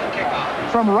in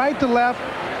from right to left,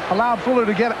 allowed Fuller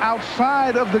to get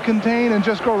outside of the contain and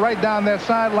just go right down that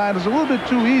sideline. It was a little bit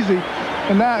too easy.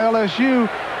 And now LSU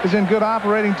is in good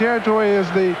operating territory as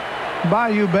the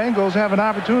Bayou Bengals have an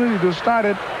opportunity to start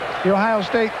at the Ohio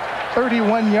State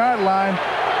 31-yard line.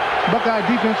 Buckeye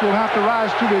defense will have to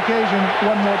rise to the occasion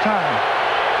one more time.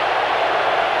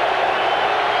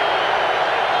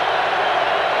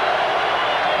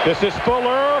 This is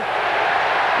Fuller,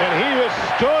 and he has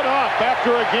stood up after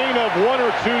a gain of 1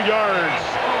 or 2 yards.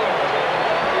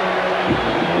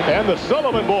 And the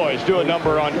Sullivan boys do a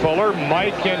number on Fuller.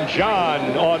 Mike and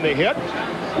John on the hit.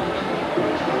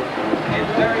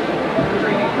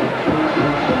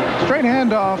 Straight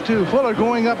handoff to Fuller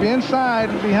going up inside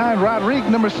behind Rodriguez,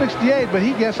 number 68, but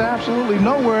he gets absolutely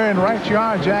nowhere in right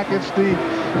yard, Jack. It's the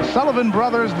Sullivan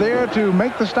brothers there to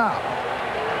make the stop.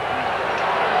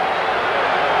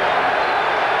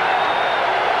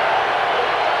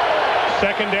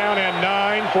 Second down and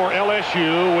 9 for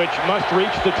LSU, which must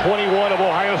reach the 21 of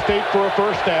Ohio State for a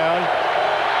first down.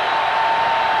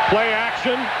 Play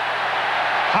action.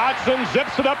 Hodson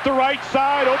zips it up the right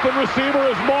side. Open receiver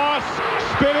is Moss.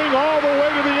 Spinning all the way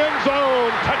to the end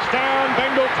zone. Touchdown,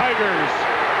 Bengal Tigers.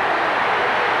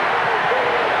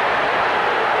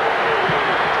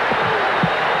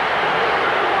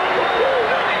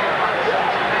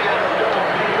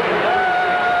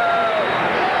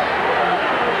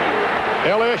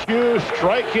 LSU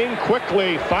striking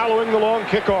quickly following the long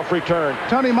kickoff return.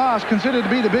 Tony Moss, considered to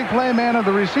be the big play man of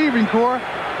the receiving corps,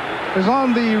 is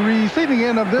on the receiving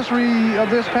end of this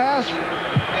pass,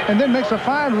 and then makes a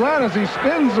fine run as he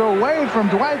spins away from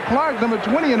Dwight Clark, number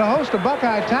 20, and a host of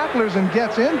Buckeye tacklers, and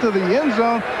gets into the end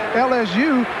zone.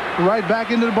 LSU right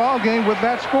back into the ball game with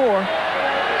that score.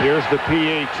 Here's the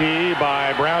PAT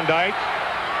by Brown Dyke,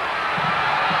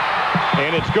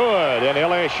 and it's good. And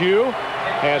LSU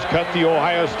has cut the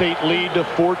Ohio State lead to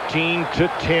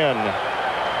 14-10.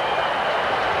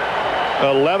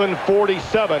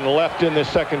 11:47 left in the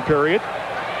second period.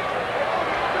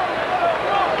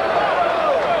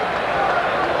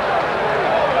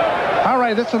 All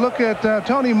right, let's look at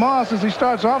Tony Moss as he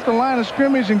starts off the line of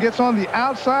scrimmage and gets on the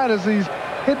outside as he's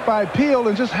hit by Peel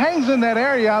and just hangs in that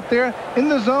area out there in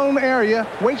the zone area,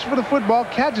 waits for the football,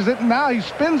 catches it, and now he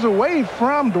spins away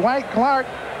from Dwight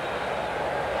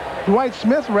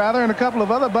Smith, and a couple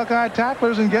of other Buckeye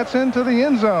tacklers, and gets into the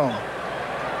end zone.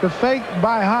 The fake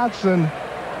by Hodson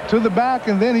to the back,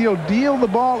 and then he'll deal the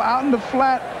ball out in the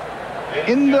flat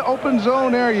in the open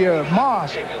zone area.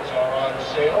 Moss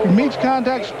meets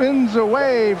contact, spins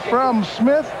away from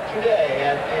Smith,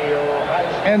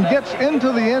 and gets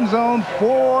into the end zone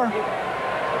for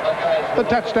the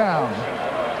touchdown.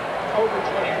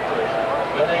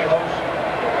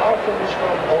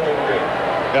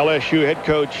 LSU head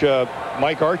coach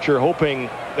Mike Archer hoping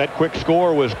that quick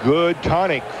score was good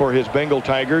tonic for his Bengal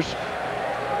Tigers,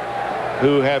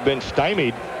 who have been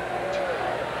stymied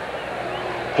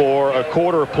for a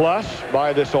quarter plus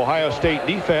by this Ohio State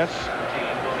defense.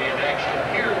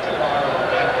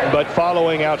 But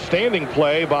following outstanding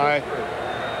play by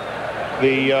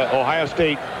the Ohio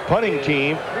State punting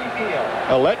team,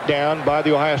 a letdown by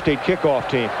the Ohio State kickoff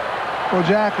team. Well,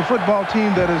 Jack, a football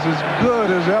team that is as good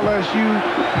as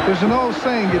LSU, there's an old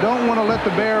saying, you don't want to let the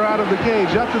bear out of the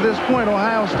cage. Up to this point,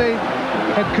 Ohio State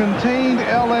had contained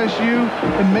LSU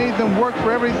and made them work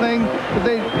for everything that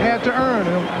they had to earn.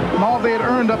 And all they had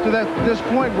earned up to this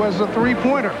point was a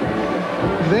three-pointer.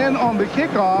 Then on the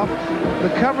kickoff, the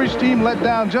coverage team let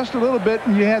down just a little bit,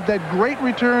 and you had that great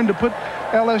return to put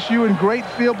LSU in great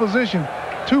field position.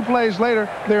 2 plays later,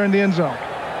 they're in the end zone.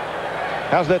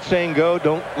 How's that saying go?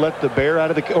 Don't let the bear out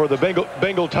of the, or the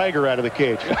Bengal Tiger out of the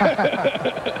cage.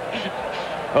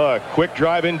 Quick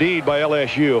drive indeed by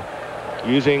LSU.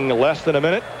 Using less than a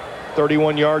minute,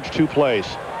 31 yards, 2 plays.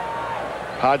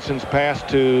 Hodson's pass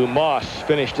to Moss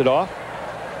finished it off.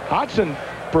 Hodson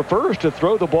prefers to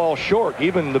throw the ball short.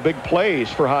 Even the big plays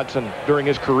for Hodson during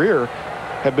his career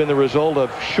have been the result of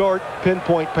short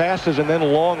pinpoint passes and then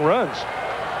long runs.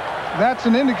 That's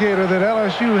an indicator that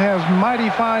LSU has mighty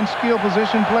fine skill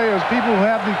position players, people who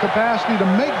have the capacity to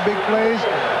make big plays.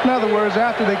 In other words,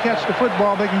 after they catch the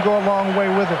football, they can go a long way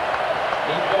with it.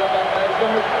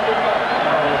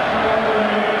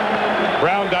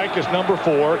 Brown Dyke is number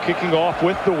 4, kicking off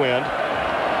with the wind.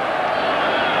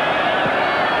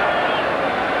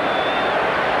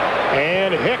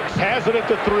 And Hicks has it at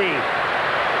the 3.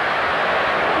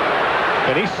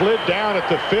 And he slid down at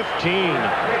the 15.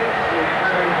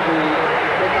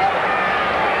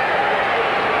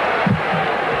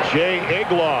 Jay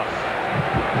Egloff,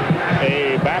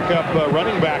 a backup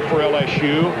running back for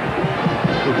LSU,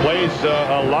 who plays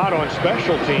a lot on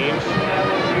special teams,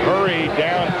 hurried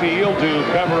downfield to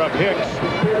cover up Hicks.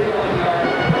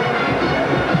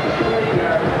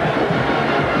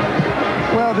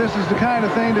 Well, this is the kind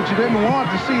of thing that you didn't want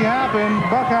to see happen.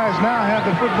 Buckeyes now have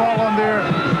the football on their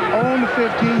own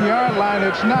 15-yard line.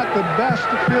 It's not the best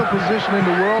field position in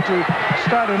the world to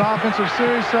start an offensive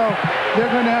series, so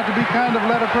they're going to have to be kind of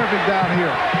letter perfect down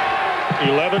here.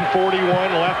 11:41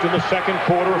 left in the second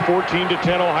quarter,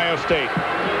 14-10 Ohio State.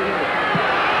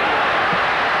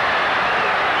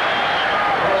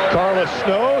 Carlos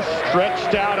Snow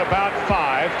stretched out about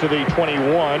 5 to the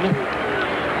 21.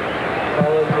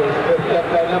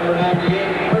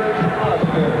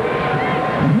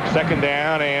 Second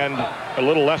down and a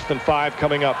little less than 5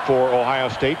 coming up for Ohio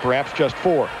State, perhaps just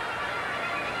 4.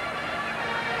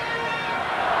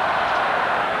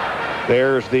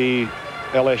 There's the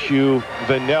LSU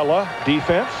vanilla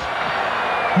defense.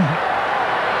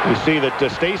 You see that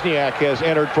Stasiak has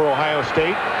entered for Ohio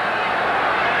State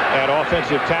at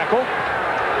offensive tackle.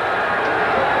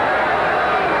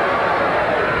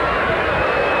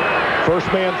 1st First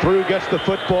man through gets the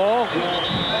football.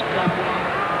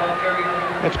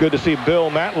 It's good to see Bill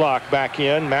Matlock back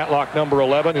in. Matlock, number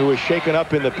 11, who was shaken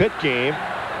up in the Pitt game,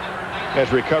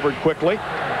 has recovered quickly.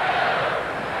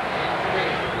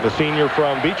 The senior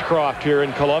from Beechcroft here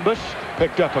in Columbus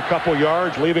picked up a couple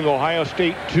yards, leaving Ohio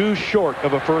State too short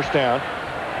of a first down.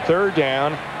 Third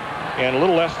down and a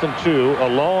little less than 2. A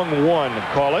long one,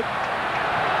 call it.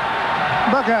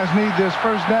 Buckeyes need this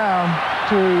first down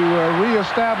to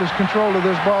reestablish control of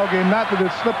this ball game. Not that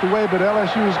it slipped away, but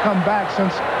LSU has come back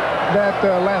since that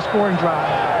last scoring drive.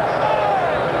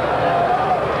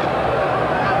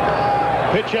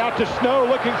 Pitch out to Snow,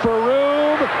 looking for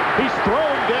room. He's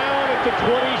thrown down at the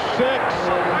 26.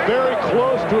 Very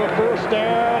close to a first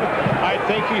down. I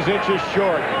think he's inches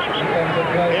short.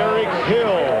 Eric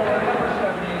Hill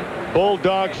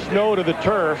bulldogs Snow to the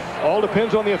turf. All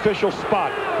depends on the official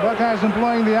spot. Buckeyes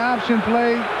employing the option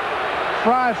play.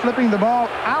 Fry flipping the ball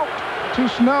out to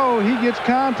Snow. He gets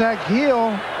contact. Hill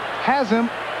has him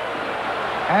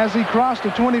as he crossed the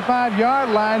 25-yard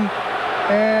line,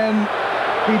 and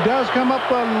he does come up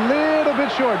a little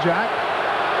bit short, Jack.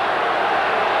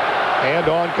 And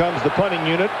on comes the punting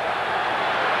unit,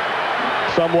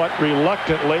 somewhat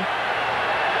reluctantly.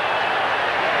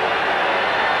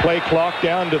 Play clock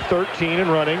down to 13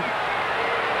 and running.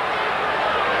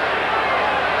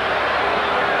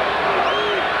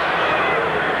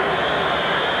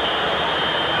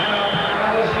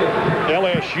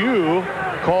 LSU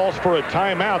calls for a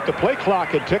timeout. The play clock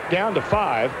had ticked down to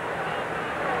 5.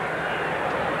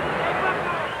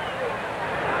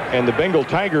 And the Bengal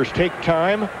Tigers take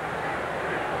time.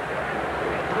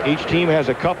 Each team has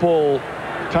a couple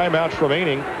timeouts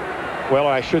remaining. Well,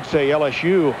 I should say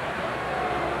LSU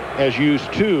has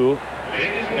used 2,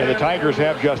 and the Tigers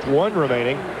have just 1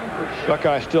 remaining.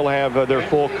 Buckeyes still have their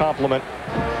full complement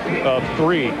of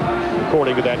 3,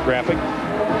 according to that graphic.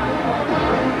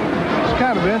 It's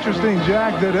kind of interesting,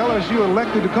 Jack, that LSU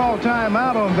elected to call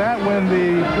timeout on that when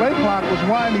the play clock was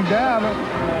winding down.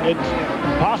 It's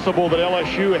possible that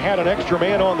LSU had an extra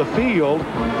man on the field,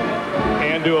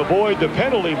 and to avoid the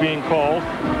penalty being called,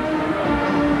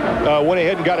 went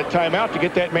ahead and got a timeout to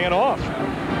get that man off.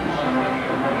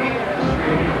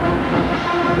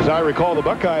 As I recall, the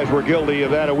Buckeyes were guilty of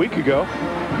that a week ago.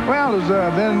 Well, it was,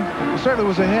 then certainly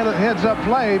was a heads-up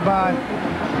play by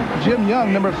Jim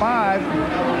Young, number 5,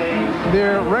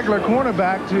 their regular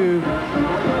cornerback, to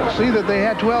see that they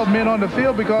had 12 men on the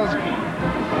field, because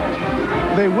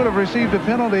they would have received a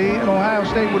penalty and Ohio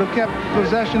State would have kept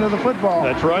possession of the football.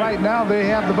 That's right. Right now they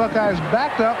have the Buckeyes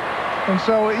backed up, and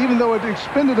so even though it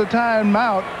expended a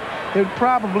timeout, it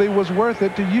probably was worth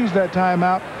it to use that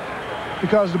timeout,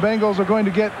 because the Bengals are going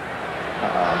to get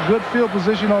good field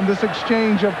position on this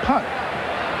exchange of punt.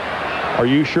 Are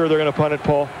you sure they're going to punt it,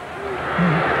 Paul?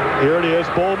 Here it is.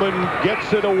 Bowman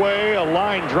gets it away. A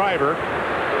line driver.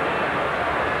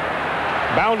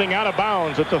 Bounding out of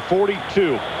bounds at the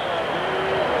 42.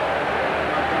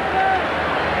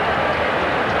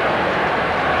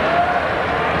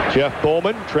 Jeff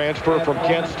Bowman, transfer from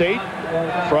Kent State,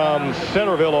 from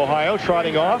Centerville, Ohio,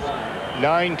 trotting off.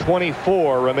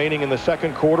 9:24 remaining in the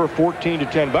second quarter,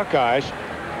 14-10 Buckeyes.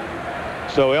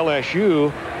 So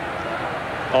LSU,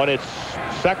 on its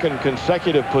second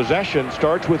consecutive possession,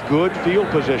 starts with good field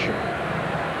position.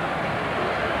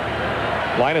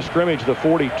 Line of scrimmage, the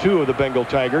 42 of the Bengal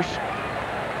Tigers.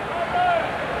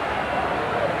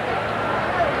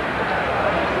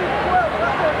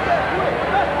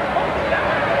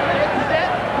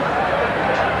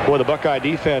 Boy, the Buckeye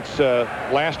defense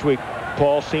last week,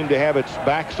 Paul, seemed to have its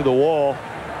backs to the wall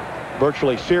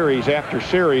virtually series after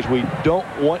series. We don't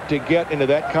want to get into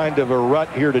that kind of a rut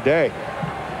here today.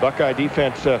 Buckeye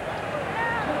defense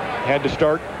had to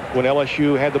start when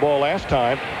LSU had the ball last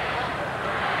time,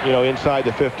 you know, inside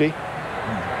the 50.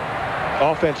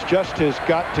 Offense just has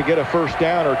got to get a first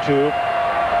down or 2,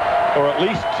 or at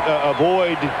least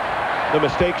avoid the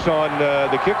mistakes on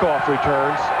the kickoff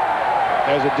returns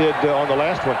as it did on the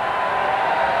last one.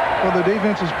 Well, the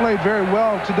defense has played very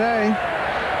well today.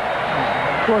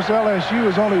 Of course, LSU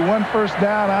is only 1 first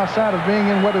down outside of being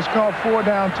in what is called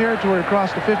 4-down territory across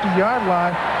the 50-yard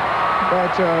line.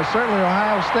 But certainly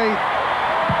Ohio State's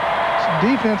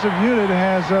defensive unit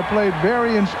has played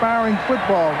very inspiring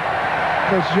football.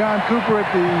 Coach John Cooper at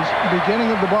the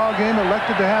beginning of the ball game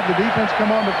elected to have the defense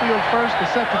come on the field first to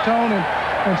set the tone,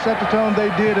 and set the tone they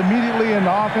did immediately, and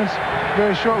the offense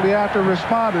very shortly after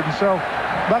responded. And so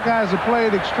Buckeyes have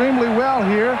played extremely well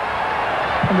here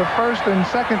in the first and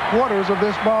second quarters of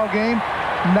this ball game.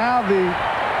 Now the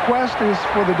quest is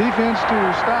for the defense to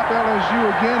stop LSU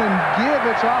again and give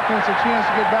its offense a chance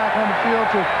to get back on the field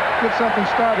to get something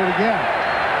started again.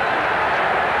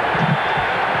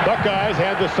 Buckeyes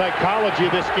had the psychology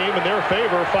of this game in their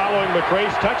favor following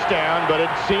McRae's touchdown, but it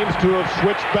seems to have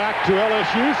switched back to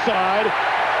LSU's side,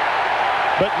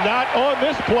 but not on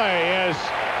this play as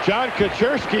John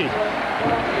Kaczerski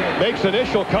makes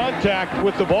initial contact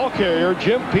with the ball carrier.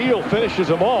 Jim Peel finishes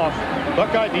him off.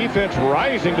 Buckeye defense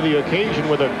rising to the occasion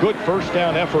with a good first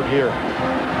down effort here.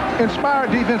 Inspired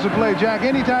defensive play, Jack.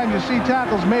 Anytime you see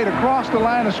tackles made across the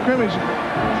line of scrimmage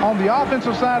on the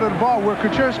offensive side of the ball where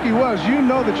Kaczerski was, you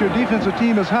know that your defensive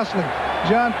team is hustling.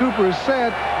 John Cooper has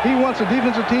said he wants a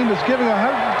defensive team that's giving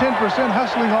 110%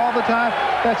 hustling all the time.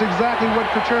 That's exactly what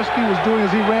Kaczerski was doing as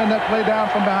he ran that play down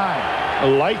from behind.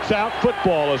 Lights out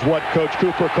football is what Coach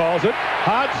Cooper calls it.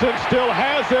 Hodgson still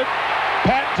has it.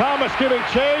 Pat Thomas giving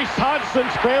chase. Hodgson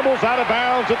scrambles out of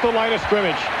bounds at the line of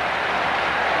scrimmage.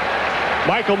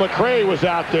 Michael McRae was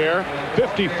out there.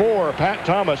 54, Pat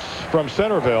Thomas from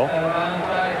Centerville.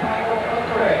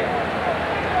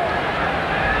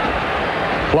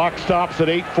 Clock stops at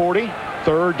 8:40.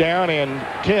 3rd down and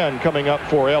 10 coming up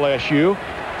for LSU.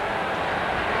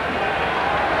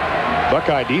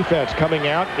 Buckeye defense coming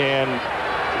out and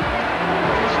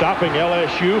stopping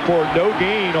LSU for no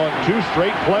gain on 2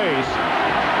 straight plays.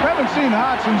 I haven't seen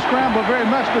Hodgson scramble very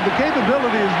much, but the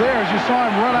capability is there as you saw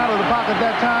him run out of the pocket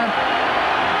that time.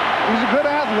 He's a good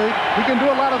athlete. He can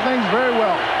do a lot of things very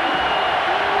well.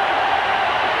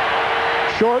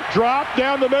 Short drop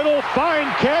down the middle. Fine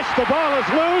catch. The ball is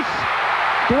loose.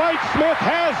 Dwight Smith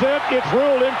has it. It's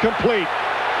ruled incomplete.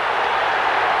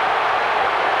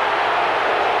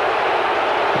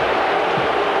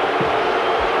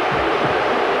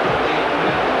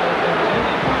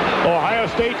 Ohio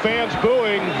State fans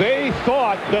booing. They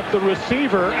thought that the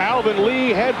receiver, Alvin Lee,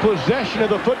 had possession of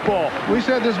the football. We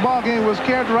said this ball game was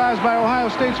characterized by Ohio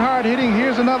State's hard hitting.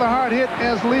 Here's another hard hit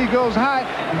as Lee goes high.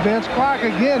 Vince Clark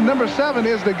again, number 7,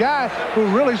 is the guy who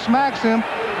really smacks him,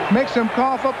 makes him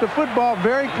cough up the football.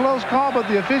 Very close call, but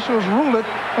the officials rule it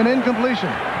an incompletion.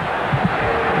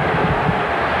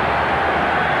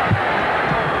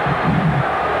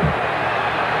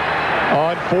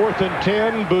 On 4th and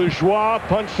 10, Bourgeois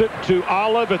punts it to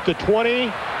Olive at the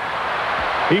 20.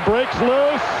 He breaks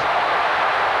loose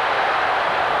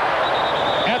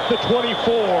at the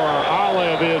 24.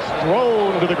 Olive is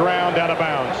thrown to the ground out of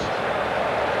bounds.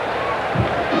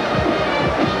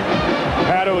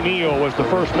 Pat O'Neill was the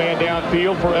first man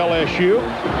downfield for LSU.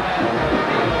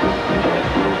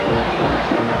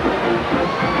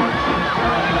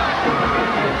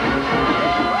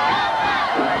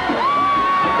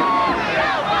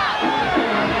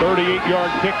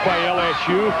 Yard kick by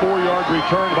LSU, 4-yard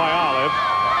return by Olive.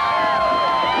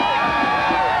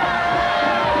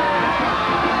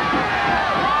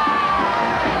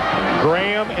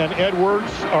 Graham and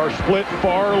Edwards are split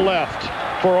far left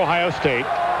for Ohio State.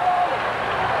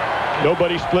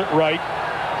 Nobody split right.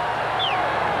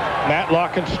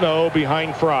 Matlock and Snow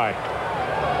behind Fry.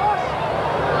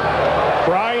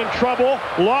 Fry in trouble,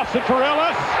 lost it for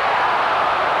Ellis.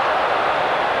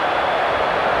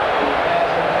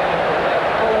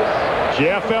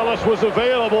 Jeff Ellis was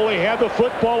available. He had the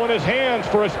football in his hands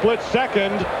for a split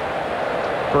second.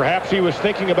 Perhaps he was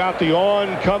thinking about the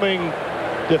oncoming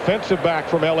defensive back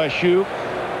from LSU,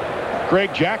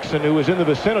 Greg Jackson, who was in the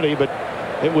vicinity, but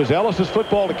it was Ellis's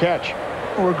football to catch.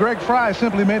 Or Greg Fry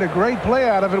simply made a great play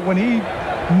out of it when he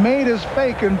made his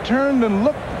fake and turned and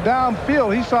looked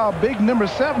downfield. He saw a big number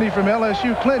 70 from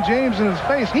LSU, Clint James, in his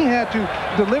face. He had to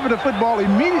deliver the football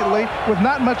immediately with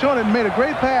not much on it and made a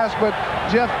great pass, but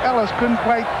Jeff Ellis couldn't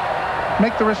quite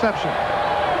make the reception.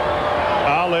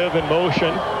 Olive in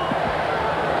motion.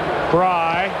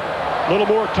 Fry, a little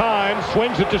more time,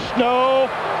 swings it to Snow.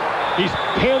 He's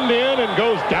pinned in and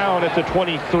goes down at the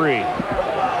 23.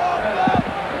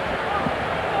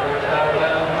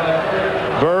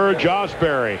 Verge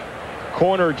Osbury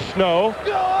cornered Snow.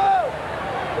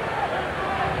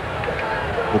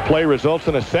 The play results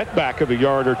in a setback of a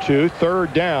yard or two.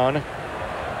 3rd down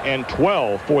and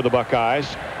 12 for the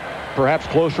Buckeyes, perhaps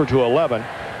closer to 11.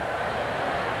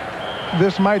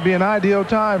 This might be an ideal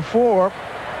time for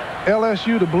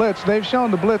LSU to blitz. They've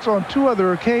shown the blitz on 2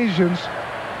 other occasions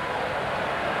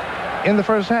in the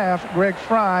first half. Greg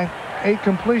Fry, 8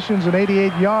 completions and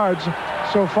 88 yards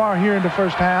so far here in the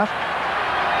first half.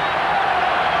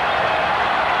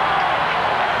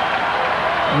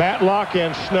 Matlock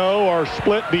and Snow are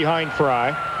split behind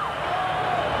Fry.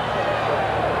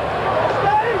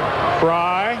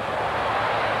 Fry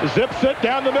zips it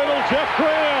down the middle. Jeff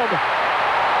Graham.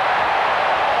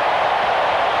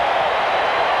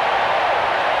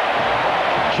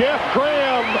 Jeff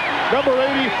Graham number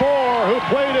 84, who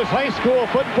played his high school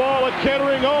football at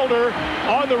Kettering Alder,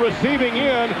 on the receiving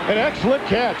end. An excellent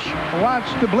catch. Watch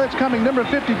the blitz coming. Number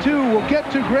 52 will get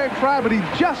to Greg Fry, but he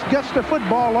just gets the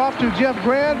football off to Jeff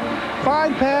Grant.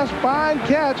 Fine pass, fine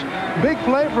catch. Big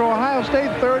play for Ohio State,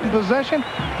 3rd in possession.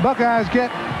 Buckeyes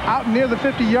get out near the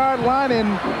 50-yard line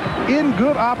and in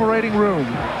good operating room.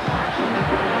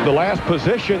 The last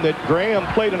position that Graham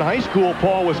played in high school,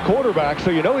 Paul, was quarterback, so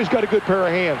you know he's got a good pair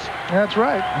of hands. That's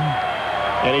right.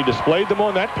 And he displayed them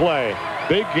on that play.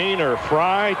 Big gainer,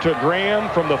 Fry to Graham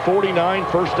from the 49,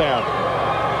 first down.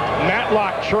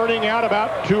 Matlock churning out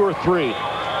about 2 or 3.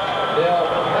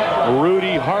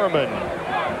 Rudy Harmon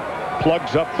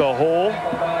plugs up the hole.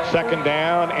 2nd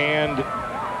down and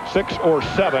 6 or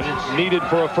 7 needed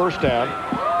for a first down.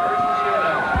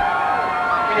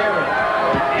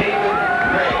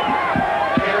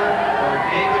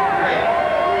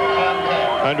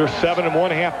 Under 7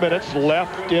 1/2 minutes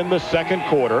left in the 2nd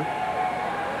quarter.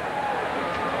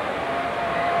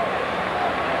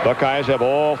 Buckeyes have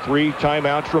all 3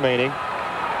 timeouts remaining.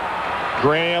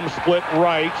 Graham split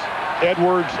right.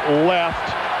 Edwards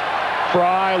left.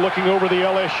 Fry looking over the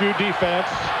LSU defense.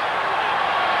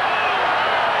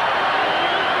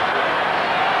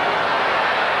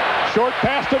 Short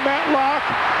pass to Matlock.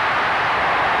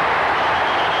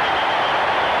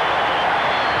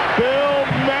 Bill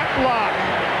Matlock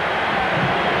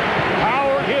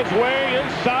powered his way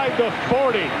inside the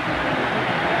 40.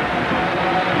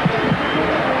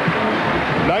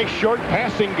 Nice short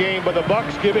passing game by the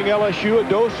Bucks, giving LSU a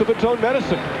dose of its own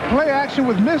medicine. Play action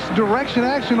with misdirection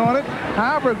action on it.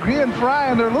 However, Graham Fry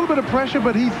under a little bit of pressure,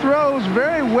 but he throws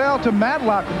very well to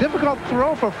Matlock. Difficult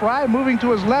throw for Fry, moving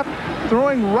to his left,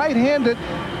 throwing right-handed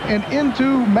and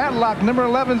into Matlock, number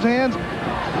 11's hands.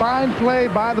 Fine play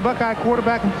by the Buckeye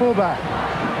quarterback and fullback.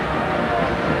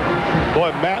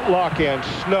 Boy, Matlock and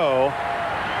Snow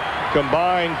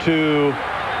combined to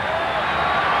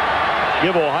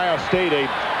give Ohio State a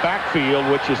backfield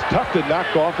which is tough to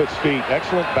knock off its feet.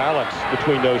 Excellent balance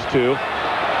between those two.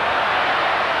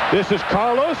 This is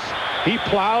Carlos. He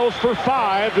plows for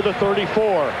 5 to the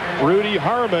 34. Rudy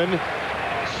Harmon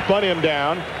spun him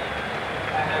down.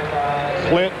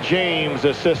 Clint James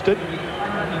assisted.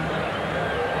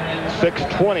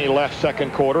 6:20 left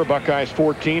 2nd quarter. Buckeyes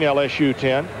 14, LSU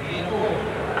 10.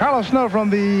 Carlos Snow from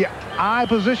the I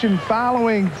position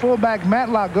following fullback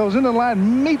Matlock goes into the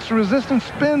line, meets resistance,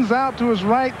 spins out to his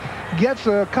right, gets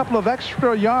a couple of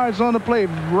extra yards on the play.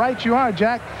 Right you are,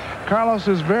 Jack. Carlos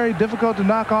is very difficult to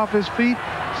knock off his feet.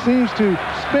 Seems to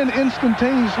spin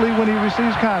instantaneously when he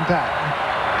receives contact.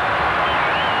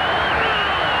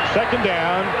 2nd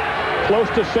down, close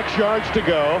to 6 yards to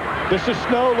go. This is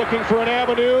Snow looking for an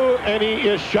avenue, and he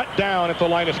is shut down at the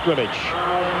line of scrimmage.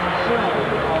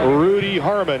 Rudy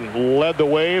Harmon led the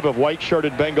wave of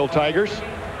white-shirted Bengal Tigers.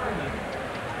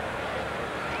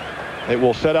 It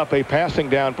will set up a passing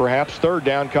down, perhaps. 3rd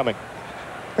down coming.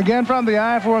 Again from the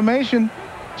I formation.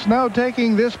 Snow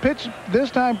taking this pitch, this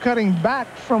time cutting back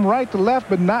from right to left,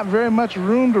 but not very much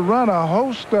room to run. A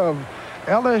host of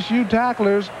LSU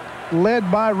tacklers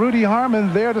led by Rudy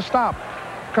Harmon there to stop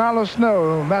Carlos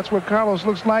Snow. That's what Carlos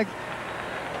looks like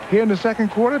here in the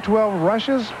 2nd quarter. 12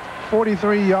 rushes,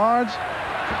 43 yards,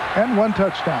 and 1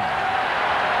 touchdown.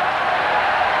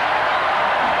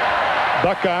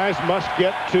 Buckeyes must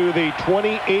get to the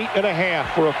 28.5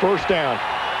 for a first down.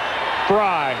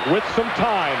 Fry with some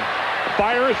time.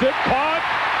 Fires it, caught.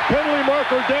 Penalty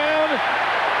marker down.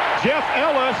 Jeff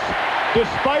Ellis,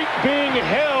 despite being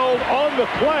held on the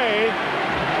play,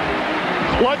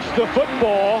 clutched the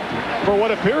football for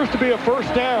what appears to be a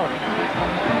first down.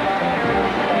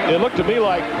 It looked to me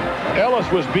like Ellis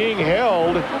was being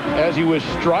held as he was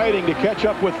striding to catch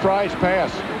up with Fry's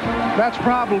pass. That's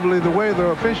probably the way the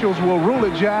officials will rule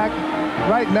it, Jack.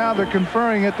 Right now they're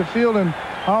conferring at the field and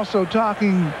also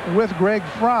talking with Greg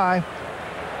Fry.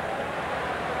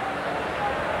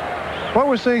 What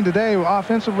we're seeing today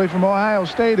offensively from Ohio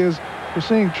State is we're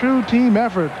seeing true team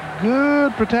effort.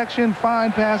 Good protection,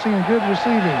 fine passing, and good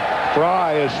receiving.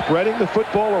 Fry is spreading the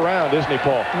football around, isn't he,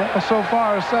 Paul? Yeah, so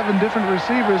far, 7 different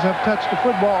receivers have touched the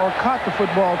football or caught the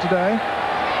football today.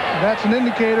 That's an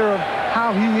indicator of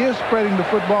how he is spreading the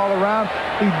football around.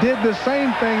 He did the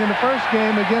same thing in the first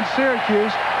game against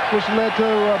Syracuse, which led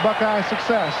to Buckeye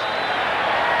success.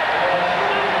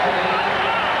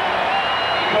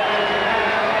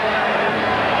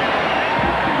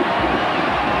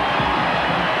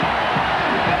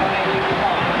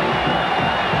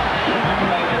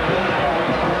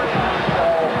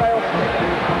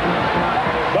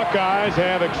 Buckeyes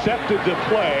have accepted the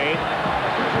play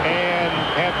and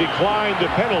have declined the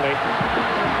penalty.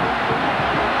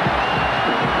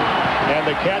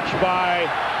 the catch by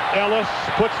Ellis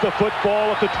puts the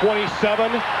football at the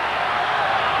 27.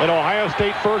 And Ohio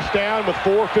State first down with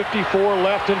 4:54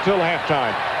 left until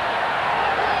halftime.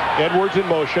 Edwards in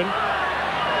motion.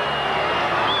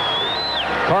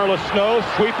 Carlos Snow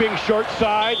sweeping short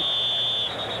side.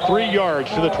 3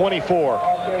 yards to the 24.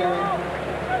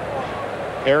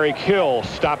 Eric Hill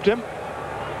stopped him.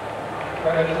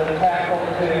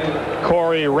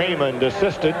 Corey Raymond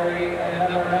assisted.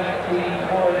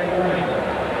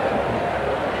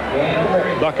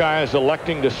 Buckeyes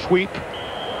electing to sweep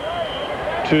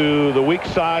to the weak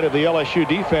side of the LSU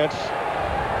defense.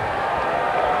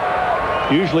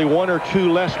 Usually 1 or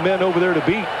 2 less men over there to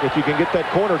beat if you can get that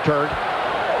corner turned.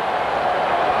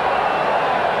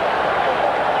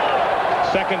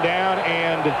 Second down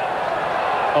and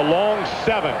a long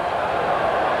 7.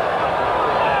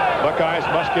 Buckeyes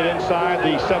must get inside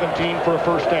the 17 for a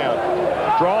first down.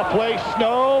 Draw play,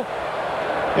 Snow,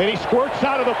 and he squirts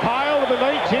out of the pile to the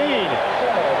 19.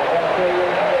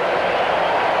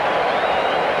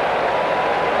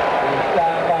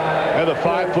 And the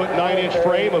 5'9"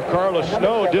 frame of Carlos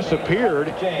Snow disappeared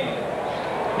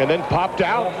and then popped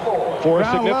out for a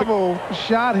significant level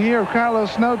shot here of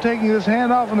Carlos Snow taking his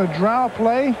hand off in a draw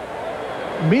play,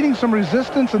 meeting some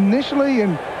resistance initially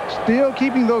and still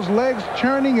keeping those legs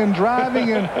churning and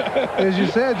driving. And as you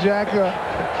said, Jack,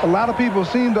 a lot of people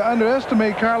seem to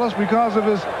underestimate Carlos because of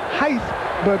his height,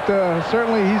 but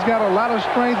certainly he's got a lot of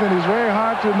strength and he's very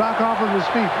hard to knock off of his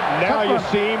feet. Now you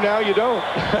see him, now you don't.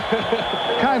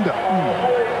 Kind of.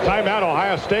 Timeout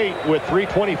Ohio State with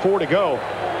 3:24 to go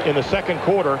in the second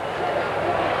quarter.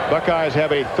 Buckeyes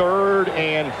have a 3rd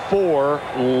and 4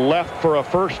 left for a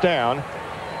first down.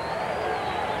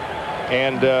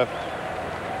 And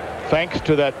thanks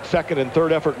to that second and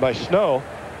third effort by Snow,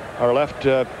 are left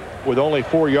with only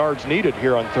 4 yards needed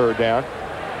here on 3rd down.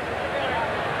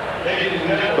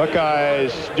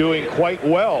 Buckeyes doing quite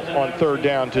well on 3rd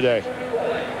down today.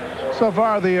 So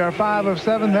far they are 5 of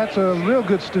 7. That's a real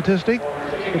good statistic.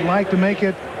 Would like to make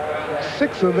it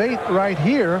 6 of 8 right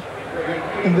here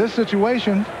in this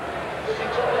situation.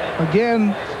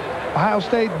 Again, Ohio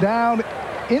State down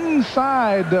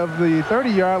inside of the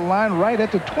 30-yard line, right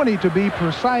at the 20 to be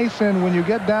precise. And when you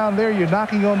get down there, you're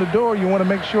knocking on the door. You want to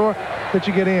make sure that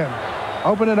you get in.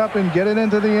 Open it up and get it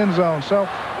into the end zone. So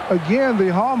again, the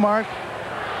hallmark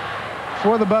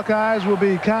for the Buckeyes will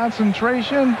be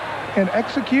concentration and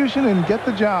execution and get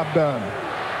the job done.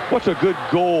 What's a good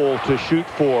goal to shoot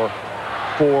for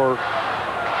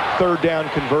 3rd down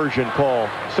conversion, Paul?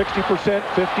 60%,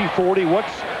 50, 40?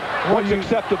 What's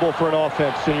acceptable for an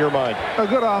offense in your mind? A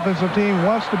good offensive team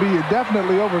wants to be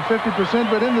definitely over 50%,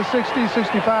 but in the 60,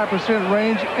 65%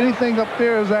 range. Anything up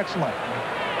there is excellent.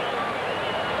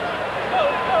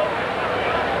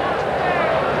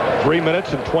 3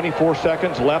 minutes and 24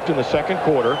 seconds left in the second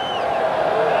quarter.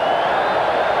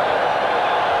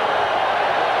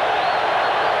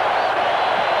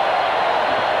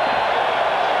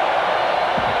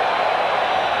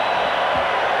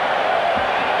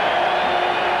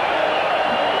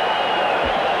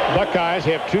 Buckeyes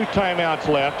have 2 timeouts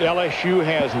left. LSU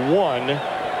has 1.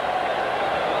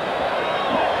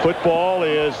 Football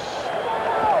is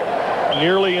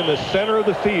nearly in the center of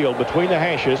the field between the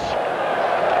hashes.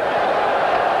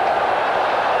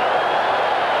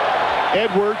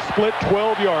 Edwards split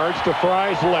 12 yards to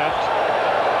Fry's left.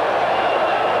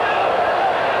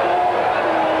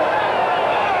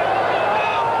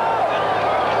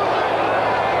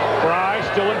 Fry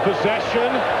still in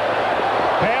possession.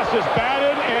 Pass is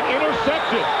batted and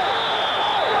intercepted.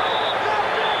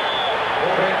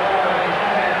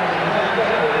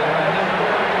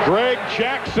 Greg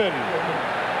Jackson.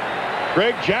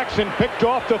 Greg Jackson picked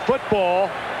off the football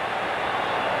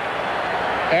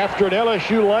after an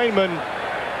LSU lineman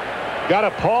got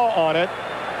a paw on it.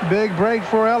 Big break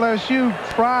for LSU.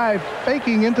 Fry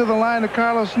faking into the line of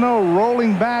Carlos Snow,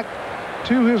 rolling back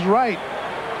to his right,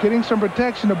 getting some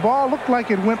protection. The ball looked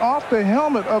like it went off the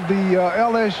helmet of the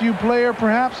LSU player,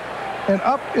 perhaps, and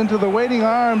up into the waiting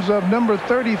arms of number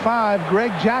 35,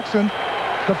 Greg Jackson,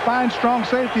 the fine, strong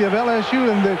safety of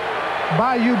LSU. And the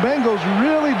Bayou Bengals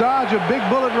really dodge a big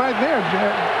bullet right there,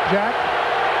 Jack.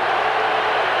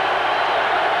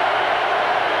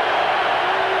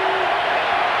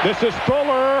 This is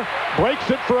Fuller, breaks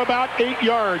it for about 8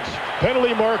 yards.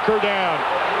 Penalty marker down.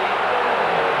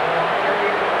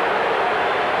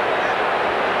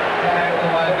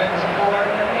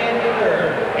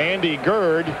 Andy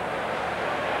Gerd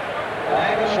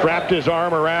strapped his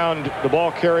arm around the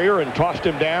ball carrier and tossed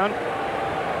him down.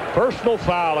 Personal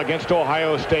foul against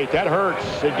Ohio State. That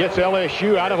hurts. It gets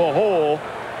LSU out of a hole.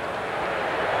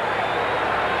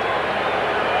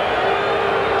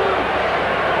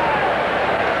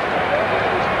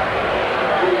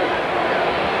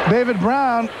 David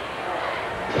Brown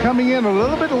coming in a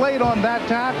little bit late on that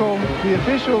tackle. The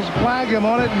officials flag him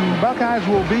on it, and Buckeyes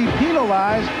will be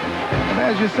penalized. And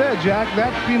as you said, Jack,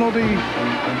 that penalty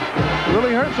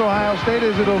really hurts Ohio State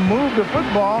as it'll move the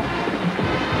football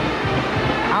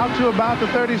out to about the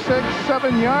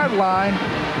 36-7-yard line.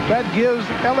 That gives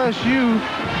LSU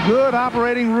good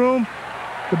operating room.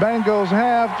 The Bengals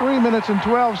have 3 minutes and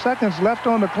 12 seconds left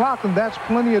on the clock, and that's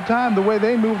plenty of time the way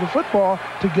they move the football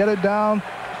to get it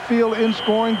downfield in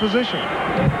scoring position.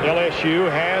 LSU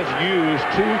has used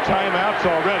 2 timeouts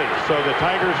already, so the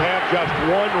Tigers have just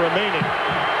 1 remaining.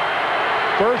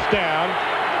 First down,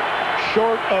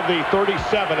 short of the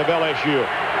 37 of LSU.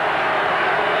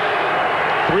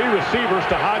 3 receivers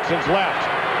to Hodgson's left.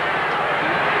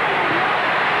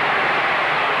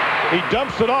 He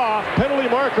dumps it off. Penalty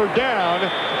marker down.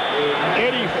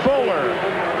 Eddie Fuller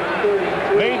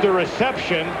made the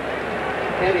reception.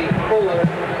 Eddie Fuller.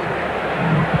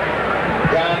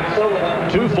 John Sullivan.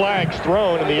 2 flags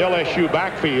thrown in the LSU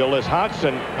backfield as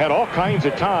Hodgson had all kinds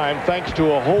of time thanks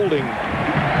to a holding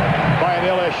by an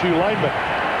LSU lineman.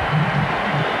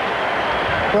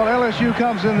 Well, LSU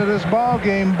comes into this ball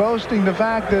game boasting the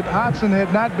fact that Hodgson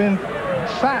had not been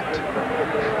sacked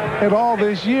at all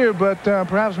this year, but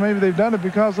perhaps maybe they've done it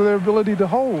because of their ability to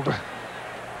hold.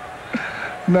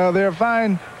 No, they're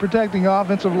fine protecting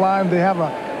offensive line. They have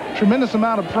a tremendous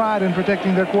amount of pride in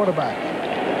protecting their quarterback.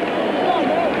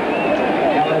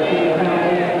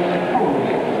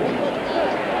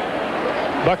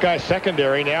 Buckeye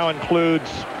secondary now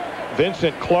includes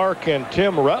Vincent Clark and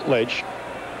Tim Rutledge.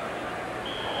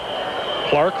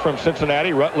 Clark from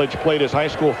Cincinnati. Rutledge played his high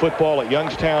school football at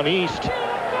Youngstown East.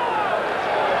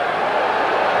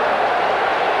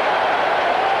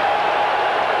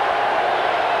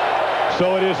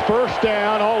 So it is first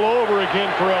down all over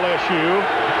again for LSU.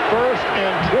 1st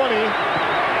and 20.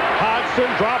 Hodgson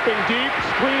dropping deep,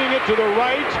 screening it to the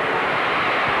right.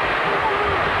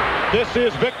 This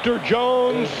is Victor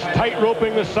Jones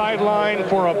tight-roping the sideline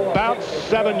for about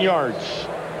 7 yards.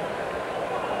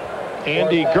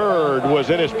 Andy Gerd was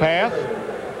in his path.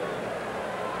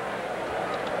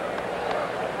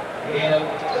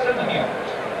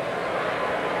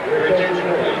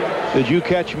 Did you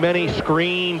catch many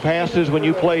screen passes when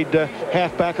you played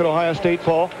halfback at Ohio State,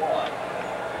 Paul?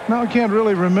 No, I can't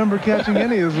really remember catching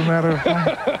any, as a matter of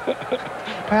fact.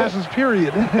 Passes,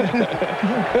 period.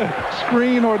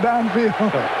 Screen or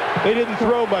downfield. They didn't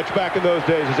throw much back in those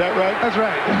days, is that right? That's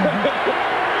right.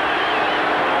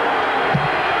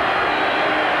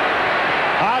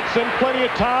 Hodgson, plenty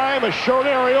of time, a short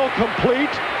aerial,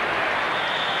 complete.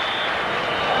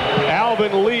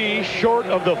 Alvin Lee short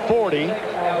of the 40.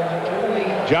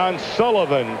 John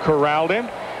Sullivan corralled him.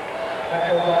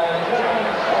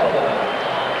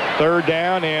 3rd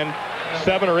down and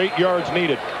 7 or 8 yards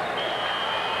needed.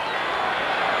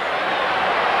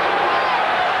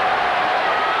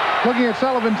 Looking at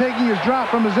Sullivan taking his drop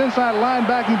from his inside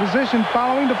linebacking position,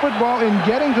 following the football and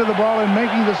getting to the ball and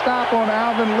making the stop on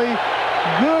Alvin Lee.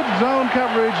 Good zone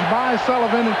coverage by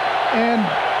Sullivan and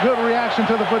good reaction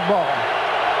to the football.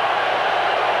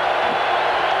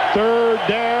 3rd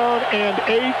down and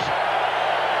 8.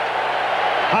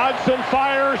 Hodgson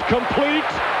fires, complete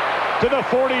to the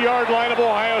 40-yard line of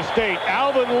Ohio State.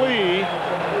 Alvin Lee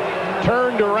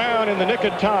turned around in the nick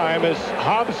of time as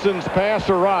Hobson's pass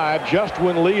arrived just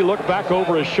when Lee looked back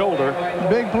over his shoulder.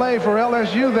 Big play for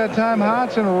LSU that time.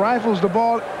 Hodgson rifles the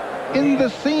ball in the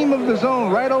seam of the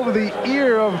zone right over the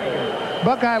ear of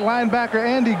Buckeye linebacker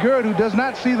Andy Gerd, who does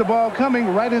not see the ball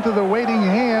coming, right into the waiting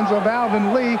hands of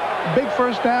Alvin Lee. Big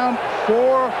first down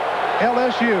for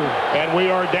LSU. And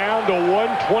we are down to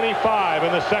 1:25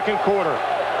 in the 2nd quarter.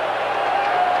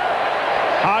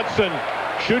 Hodgson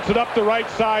shoots it up the right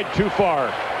side, too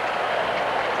far.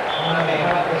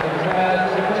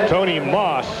 Tony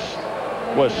Moss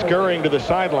was scurrying to the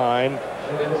sideline,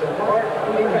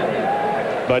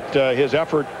 but his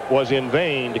effort was in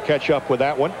vain to catch up with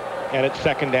that one. And it's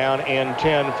 2nd down and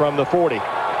 10 from the 40.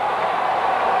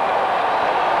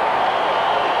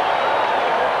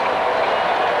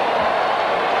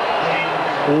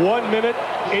 One minute,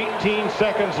 18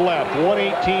 seconds left.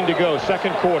 1:18 to go,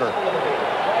 2nd quarter.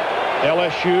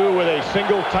 LSU with a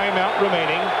single timeout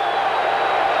remaining.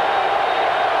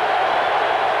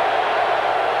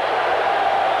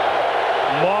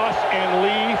 Moss and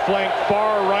Lee flank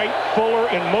far right. Fuller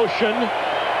in motion.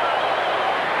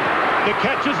 The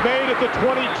catch is made at the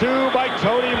 22 by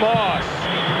Tony Moss.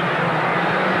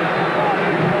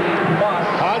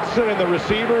 Hodgson and the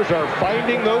receivers are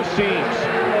finding those seams.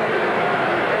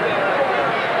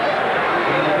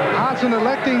 Hodson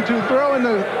electing to throw in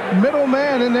the middle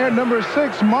man in there, number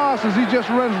 6, Moss, as he just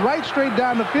runs right straight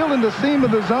down the field in the seam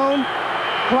of the zone.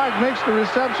 Clark makes the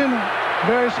reception.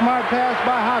 Very smart pass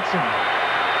by Hodson.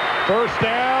 First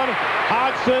down.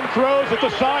 Hodson throws at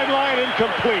the sideline,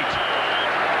 incomplete.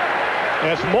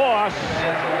 As Moss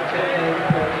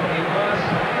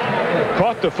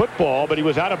caught the football, but he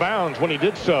was out of bounds when he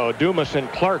did so. Dumas and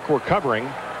Clark were covering,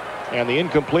 and the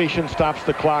incompletion stops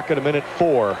the clock at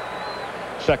 1:04,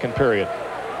 second period.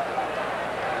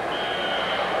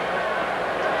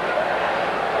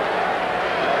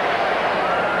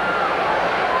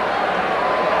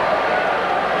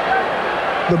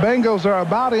 The Bengals are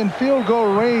about in field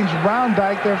goal range.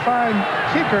 Browndyke, their fine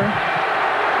kicker,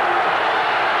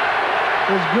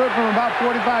 is good from about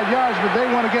 45 yards, but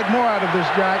they want to get more out of this,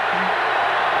 Jack.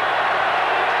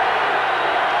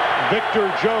 Victor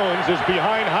Jones is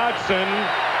behind Hodson.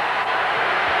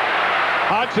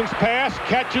 Hodson's pass,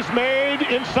 catch is made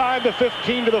inside the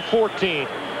 15 to the 14.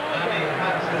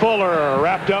 Fuller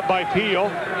wrapped up by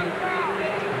Peel.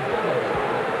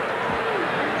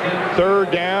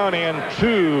 Third down and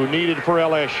 2 needed for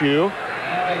LSU.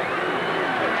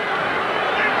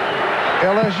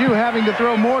 LSU having to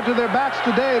throw more to their backs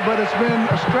today, but it's been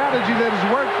a strategy that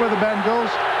has worked for the Bengals.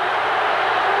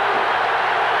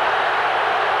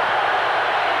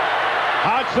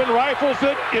 Hodson rifles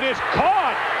it. It is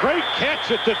caught. Great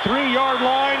catch at the 3-yard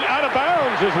line. Out of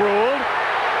bounds is ruled.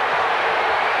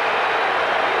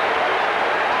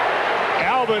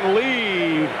 Alvin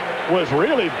Lee was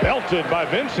really belted by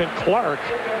Vincent Clark.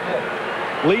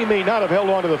 Lee may not have held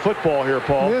on to the football here,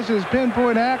 Paul. This is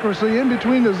pinpoint accuracy in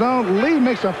between the zone. Lee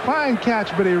makes a fine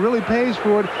catch, but he really pays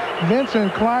for it.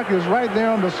 Vincent Clark is right there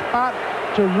on the spot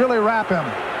to really wrap him.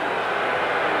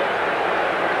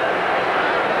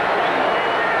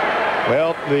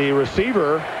 Well, the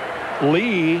receiver,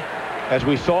 Lee, as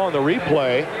we saw in the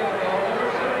replay,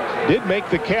 did make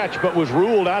the catch, but was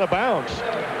ruled out of bounds.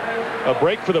 A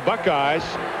break for the Buckeyes.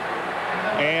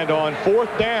 And on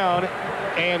 4th down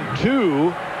and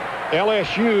 2,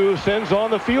 LSU sends on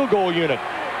the field goal unit.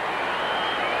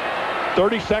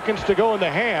 30 seconds to go in the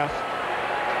half.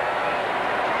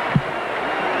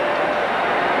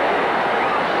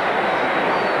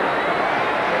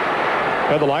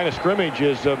 Now the line of scrimmage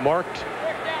is marked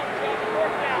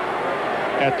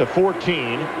at the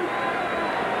 14.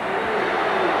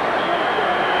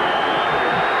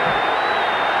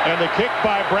 And the kick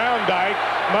by Browndyke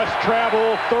must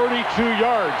travel 32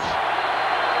 yards.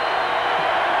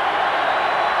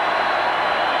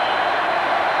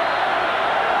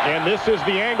 And this is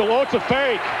the angle. Oh, it's a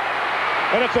fake.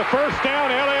 And it's a first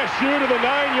down, LSU to the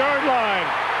 9-yard line.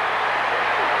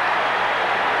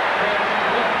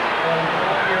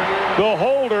 The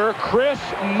holder, Chris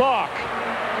Mock,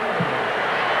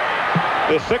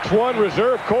 the 6'1"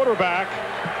 reserve quarterback,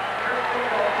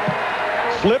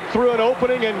 slipped through an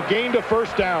opening and gained a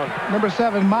first down. Number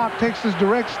 7, Mock takes his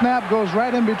direct snap, goes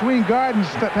right in between guard and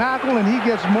tackle, and he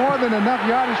gets more than enough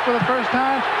yardage for the first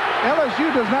time.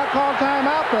 LSU does not call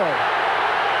timeout, though.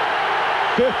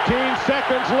 15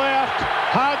 seconds left.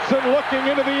 Hodson looking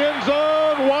into the end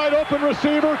zone. Wide open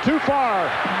receiver, too far.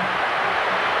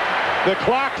 The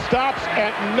clock stops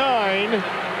at 9.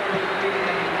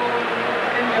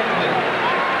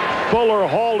 Fuller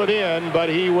hauled it in, but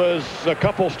he was a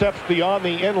couple steps beyond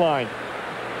the end line.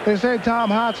 They say Tom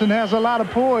Hodson has a lot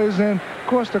of poise, and of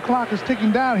course the clock is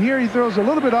ticking down. Here he throws a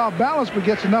little bit off balance, but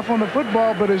gets enough on the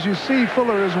football. But as you see,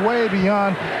 Fuller is way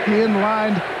beyond the end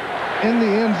line in the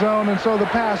end zone, and so the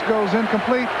pass goes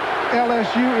incomplete.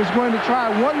 LSU is going to try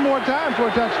one more time for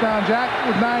a touchdown, Jack,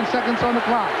 with 9 seconds on the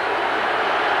clock.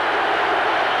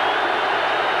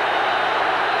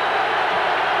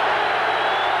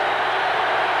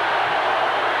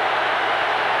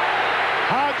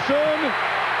 Hodson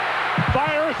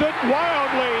fires it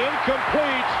wildly,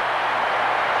 incomplete.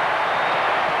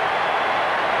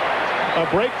 A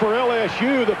break for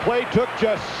LSU. The play took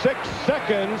just 6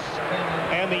 seconds,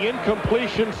 and the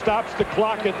incompletion stops the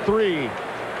clock at 3.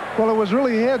 Well, it was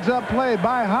really heads-up play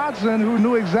by Hodson, who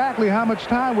knew exactly how much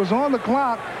time was on the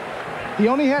clock. He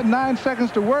only had 9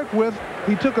 seconds to work with.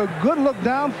 He took a good look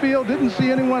downfield, didn't see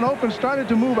anyone open, started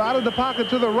to move out of the pocket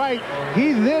to the right.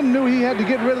 He then knew he had to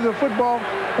get rid of the football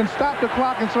and stop the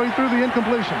clock, and so he threw the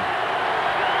incompletion.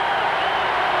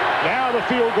 Now the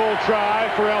field goal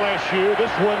try for LSU.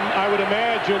 This one, I would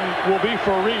imagine, will be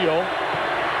for real.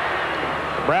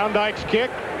 Browndyke's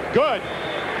kick, good.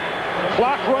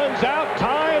 Clock runs out,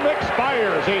 time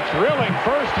expires. A thrilling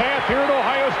first half here at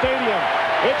Ohio Stadium.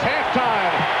 It's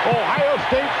halftime. Ohio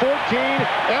State 14,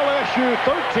 LSU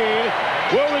 13.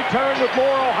 We'll return with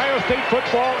more Ohio State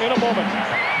football in a moment.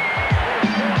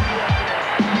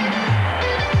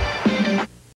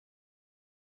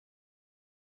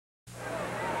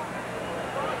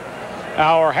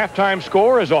 Our halftime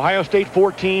score is Ohio State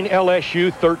 14,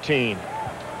 LSU 13.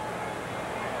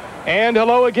 And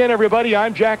hello again, everybody.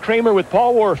 I'm Jack Kramer with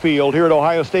Paul Warfield here at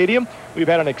Ohio Stadium. We've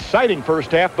had an exciting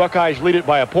first half. Buckeyes lead it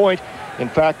by a point. In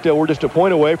fact, we're just a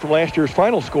point away from last year's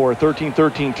final score,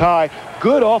 13-13 tie.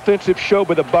 Good offensive show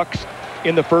by the Bucks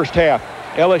in the first half.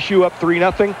 LSU up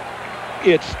 3-0.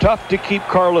 It's tough to keep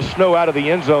Carlos Snow out of the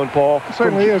end zone, Paul. It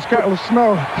certainly is. Carlos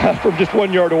Snow. From just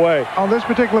 1 yard away. On this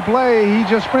particular play, he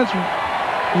just sprints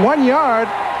 1 yard,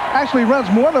 actually runs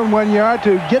more than 1 yard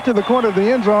to get to the corner of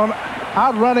the end zone,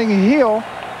 outrunning Hill,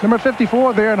 number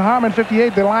 54 there, and Harmon,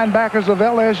 58, the linebackers of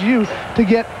LSU, to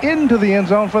get into the end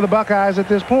zone for the Buckeyes at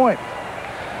this point.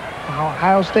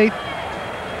 Ohio State,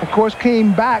 of course,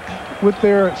 came back with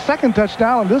their second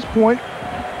touchdown at this point.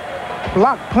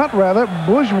 Blocked punt, rather.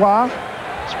 Bourgeois.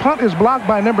 His punt is blocked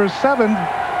by number 7,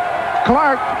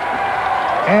 Clark.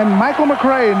 And Michael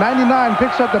McCray, 99,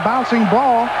 picks up the bouncing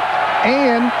ball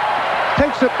and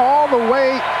takes it all the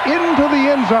way into the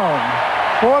end zone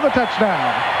for the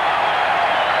touchdown.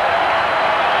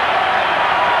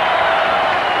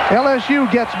 LSU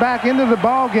gets back into the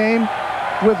ball game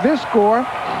with this score.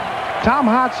 Tom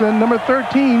Hodson, number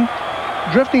 13,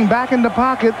 drifting back in the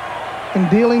pocket and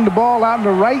dealing the ball out in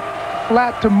the right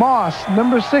flat to Moss,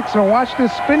 number 6. And watch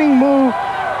this spinning move,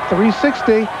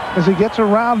 360, as he gets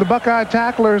around the Buckeye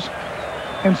tacklers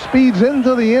and speeds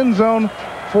into the end zone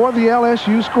for the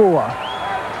LSU score.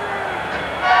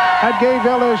 That gave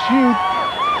LSU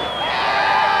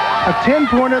a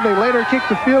 10-pointer. They later kicked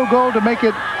the field goal to make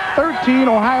it 13,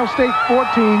 Ohio State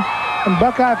 14. And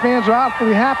Buckeye fans are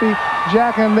awfully happy,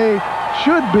 Jack, and they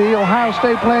should be. Ohio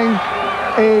State playing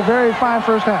a very fine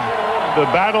first half. The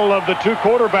battle of the two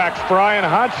quarterbacks, Fry and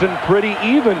Hodson, pretty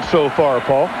even so far,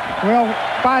 Paul. Well,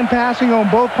 fine passing on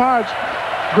both parts.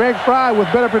 Greg Fry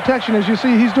with better protection. As you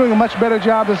see, he's doing a much better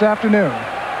job this afternoon.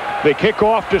 They kick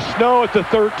off to Snow at the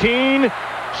 13.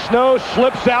 Snow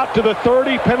slips out to the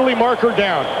 30, penalty marker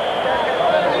down.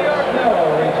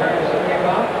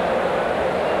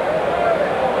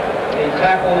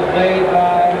 Tackle made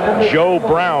by Joe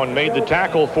Brown made the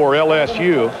tackle for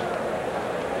LSU.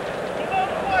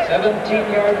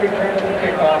 17-yard return to the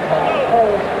kickoff on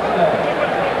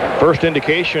Snow. First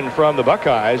indication from the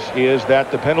Buckeyes is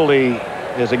that the penalty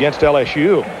is against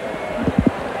LSU.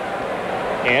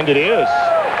 And it is.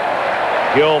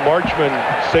 Gil Marchman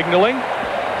signaling.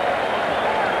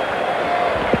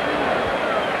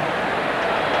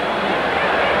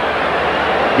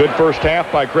 Good first half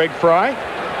by Greg Fry.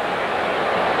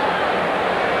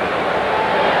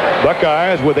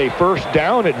 Buckeyes with a first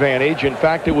down advantage. In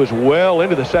fact, it was well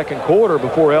into the second quarter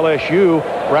before LSU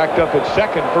racked up its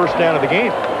second first down of the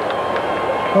game.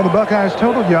 Well, the Buckeyes'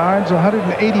 total yards,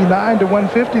 189 to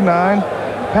 159.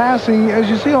 Passing, as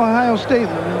you see, Ohio State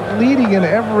leading in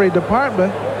every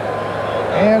department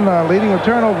and leading with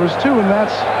turnovers, too, and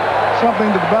that's something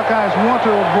that the Buckeyes want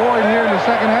to avoid here in the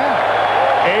second half.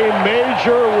 A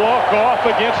major walk-off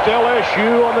against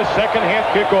LSU on the second half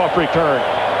kickoff return.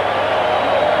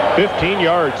 15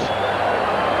 yards.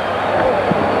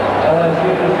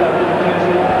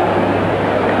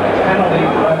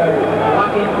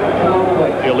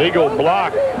 Illegal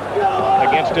block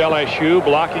against LSU,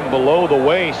 blocking below the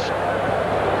waist,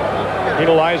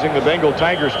 penalizing the Bengal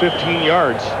Tigers 15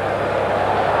 yards.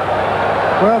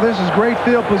 Well, this is great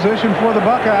field position for the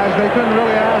Buckeyes. They couldn't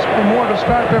really ask for more to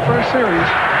start their first series.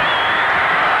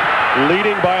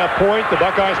 Leading by a point, the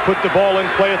Buckeyes put the ball in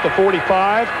play at the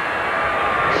 45.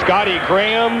 Scotty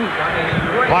Graham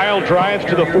pile drives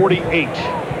to the 48.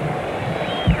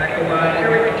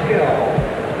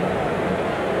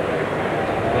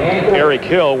 Eric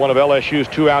Hill, one of LSU's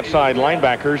two outside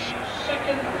linebackers,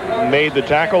 made the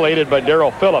tackle, aided by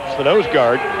Darrell Phillips, the nose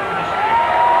guard.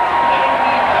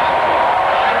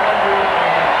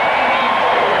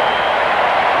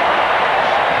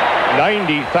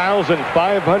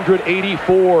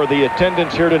 $90,584 the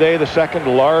attendance here today, the second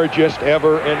largest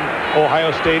ever in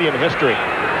Ohio Stadium history.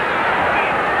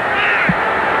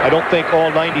 I don't think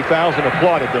all 90,000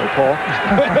 applauded though, Paul.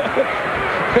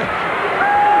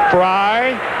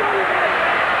 Fry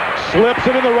slips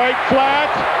it in the right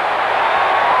flat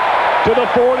to the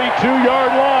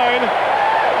 42-yard line.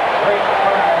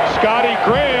 Scotty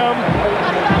Graham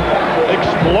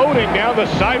exploding down the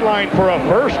sideline for a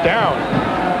first down.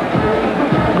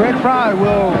 Greg Fry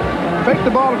will fake the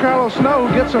ball to Carlos Snow,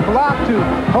 who gets a block to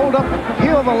hold up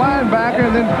Hill, the linebacker,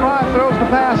 and then Fry throws the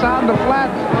pass out in the flat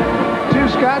to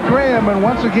Scott Graham. And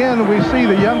once again, we see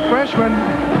the young freshman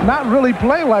not really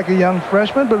play like a young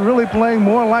freshman, but really playing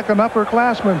more like an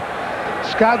upperclassman.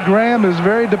 Scott Graham is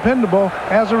very dependable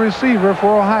as a receiver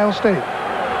for Ohio State.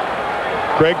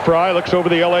 Craig Fry looks over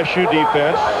the LSU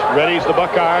defense, readies the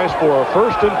Buckeyes for a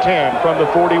 1st and 10 from the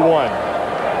 41.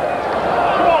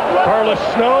 Carlos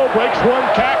Snow breaks one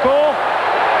tackle.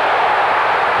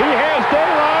 He has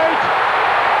daylight.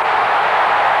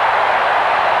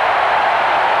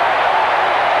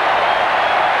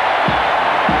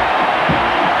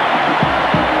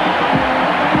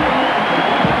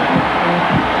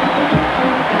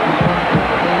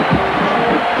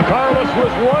 Carlos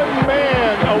was one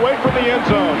man away from the end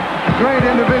zone. Great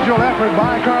individual effort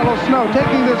by Carlos Snow,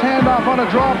 taking this handoff on a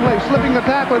draw play, slipping the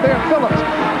tackler there, Phillips.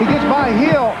 He gets by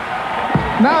Hill.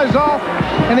 Now he's off,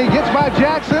 and he gets by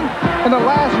Jackson, and the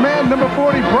last man, number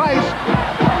 40, Bryce,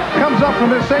 comes up from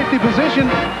his safety position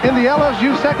in the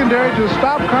LSU secondary to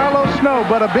stop Carlos Snow.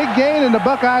 But a big gain, and the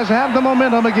Buckeyes have the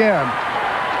momentum again.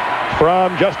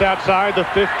 From just outside the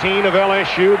 15 of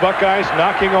LSU, Buckeyes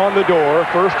knocking on the door,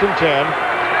 1st and 10.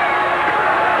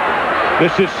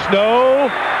 This is Snow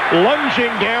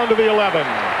lunging down to the 11.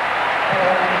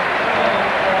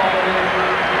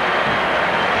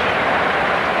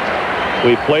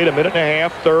 We've played a minute and a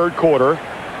half, 3rd quarter.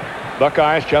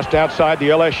 Buckeyes just outside the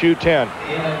LSU 10.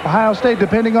 Ohio State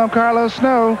depending on Carlos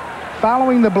Snow.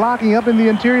 Following the blocking up in the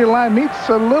interior line, meets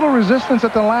a little resistance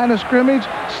at the line of scrimmage,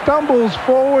 stumbles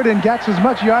forward and gets as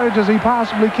much yardage as he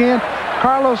possibly can.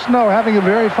 Carlos Snow having a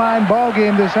very fine ball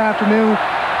game this afternoon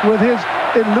with his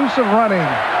elusive running.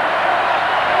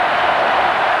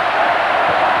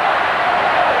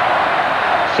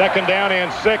 Second down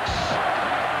and 6.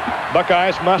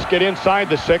 Buckeyes must get inside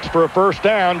the 6 for a 1st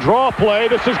down. Draw play.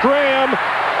 This is Graham.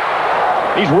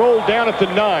 He's rolled down at the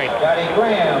 9.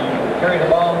 Graham carried the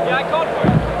ball.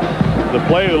 The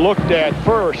play looked at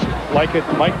first like it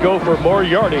might go for more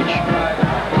yardage,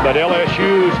 but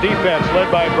LSU's defense, led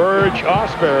by Burge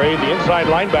Osbury, the inside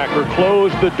linebacker,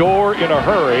 closed the door in a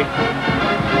hurry.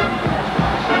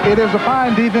 It is a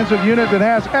fine defensive unit that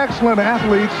has excellent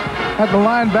athletes at the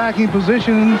linebacking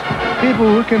positions, people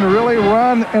who can really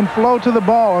run and flow to the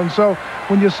ball. And so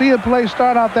when you see a play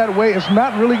start out that way, it's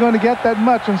not really going to get that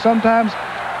much, and sometimes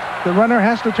the runner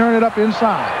has to turn it up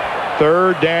inside.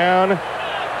 3rd down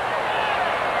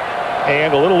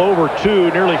and a little over 2,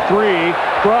 nearly 3.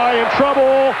 Fry in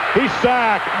trouble. He's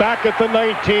sacked back at the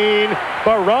 19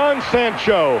 by Ron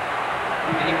Sancho.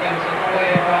 Defensive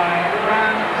play by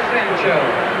Ron Sancho.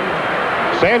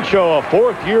 Sancho, a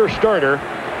 4th-year starter,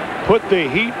 put the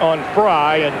heat on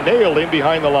Fry and nailed him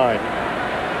behind the line.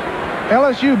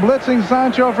 LSU blitzing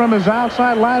Sancho from his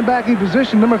outside linebacking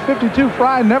position. Number 52,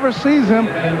 Fry, never sees him.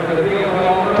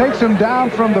 Takes him down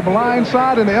from the blind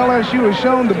side, and LSU has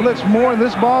shown the blitz more in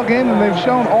this ball game than they've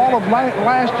shown all of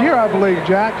last year, I believe,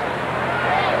 Jack.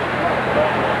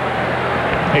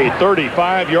 A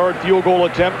 35-yard field goal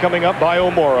attempt coming up by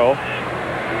O'Moro.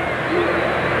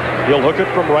 He'll hook it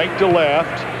from right to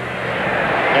left,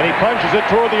 and he punches it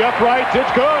toward the uprights.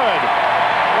 It's good.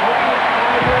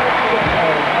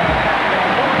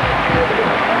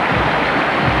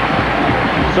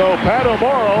 So Pat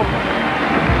O'Moro,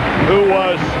 who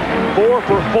was 4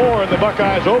 for 4 in the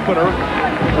Buckeyes opener,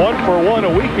 1 for 1 a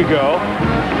week ago,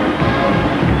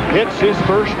 hits his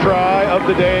first try of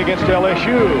the day against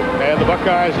LSU, and the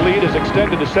Buckeyes lead is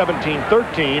extended to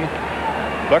 17-13.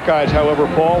 Buckeyes, however,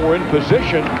 Paul, were in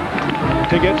position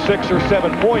to get 6 or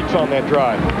 7 points on that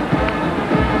drive.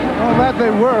 Well, that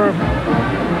they were.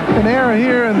 An error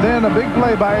here, and then a big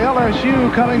play by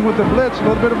LSU coming with the blitz. A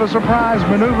little bit of a surprise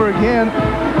maneuver again,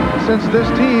 since this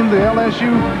team, the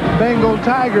LSU Bengal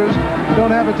Tigers,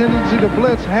 don't have a tendency to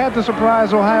blitz. Had to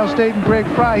surprise Ohio State, and Craig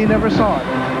Fry, he never saw it.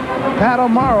 Pat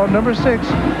O'Moro, number 6,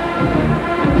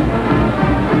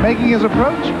 making his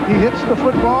approach. He hits the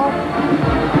football,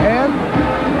 and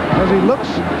as he looks,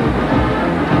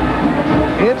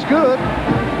 it's good.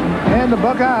 And the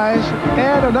Buckeyes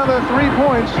add another 3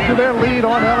 points to their lead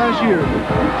on LSU.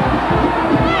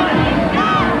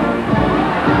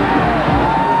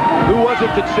 Who was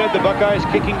it that said the Buckeyes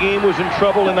kicking game was in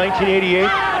trouble in 1988?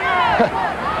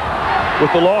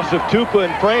 With the loss of Tupa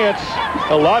in France,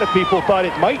 a lot of people thought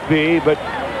it might be, but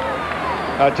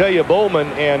I'll tell you,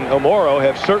 Bowman and O'Moro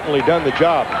have certainly done the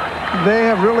job. They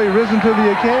have really risen to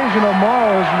the occasion.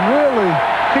 O'Moro has really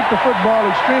kicked the football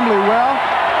extremely well.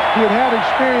 He had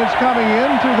experience coming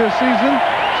into this season,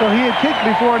 so he had kicked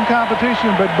before in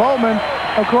competition. But Bowman,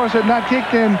 of course, had not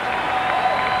kicked in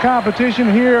competition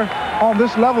here on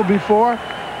this level before,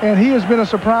 and he has been a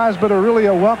surprise, but really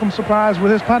a welcome surprise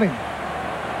with his punting.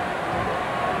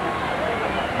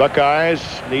 Buckeyes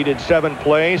needed 7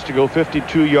 plays to go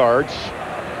 52 yards,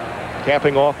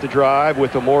 capping off the drive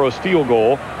with O'Moro's field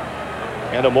goal,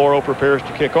 and O'Moro prepares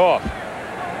to kick off.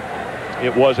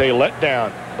 It was a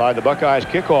letdown. by the Buckeyes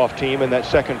kickoff team in that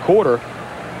second quarter,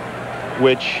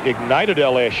 which ignited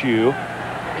LSU,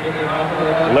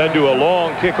 led to a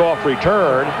long kickoff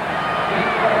return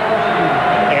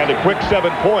and a quick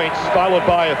 7 points, followed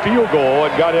by a field goal,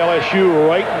 and got LSU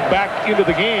right back into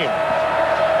the game.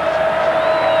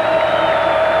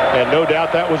 And no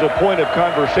doubt that was a point of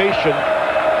conversation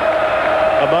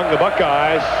among the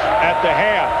Buckeyes at the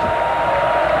half.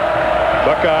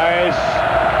 Buckeyes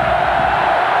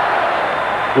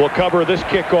will cover this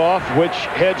kickoff, which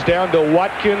heads down to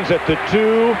Watkins at the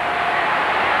 2.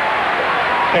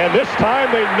 And this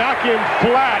time they knock him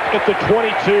flat at the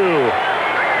 22.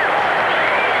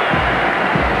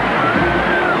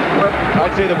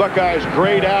 I'd say the Buckeyes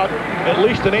grade out at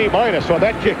least an A- on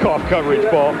that kickoff coverage,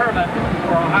 Paul.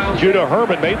 Judah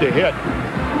Herman made the hit.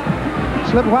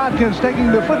 Slip Watkins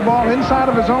taking the football inside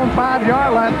of his own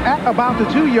 5-yard line at about the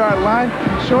 2-yard line,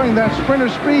 showing that sprinter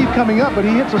speed coming up, but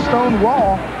he hits a stone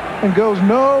wall and goes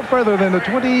no further than the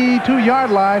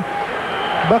 22-yard line.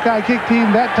 Buckeye kick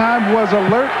team that time was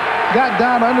alert, got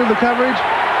down under the coverage,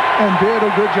 and did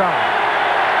a good job.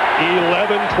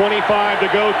 11:25 to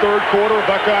go, third quarter.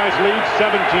 Buckeyes lead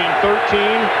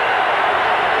 17-13.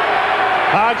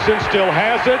 Hodgson still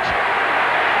has it.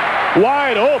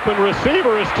 Wide open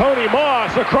receiver is Tony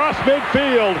Moss across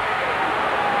midfield.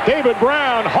 David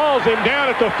Brown hauls him down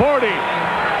at the 40.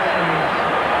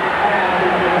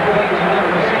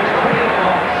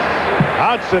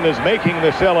 Hodgson is making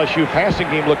this LSU passing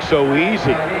game look so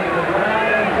easy.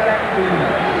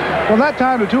 Well, that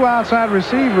time the two outside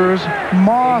receivers,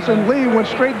 Moss and Lee, went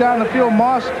straight down the field.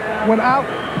 Moss went out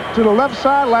to the left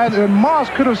sideline, and Moss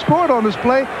could have scored on this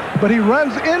play, but he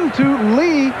runs into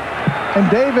Lee, and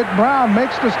David Brown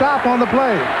makes the stop on the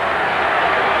play.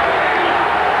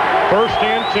 First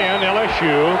and 10,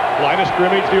 LSU. Line of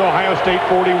scrimmage, the Ohio State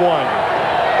 41.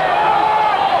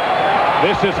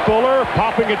 This is Fuller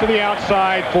popping it to the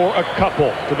outside for a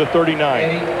couple to the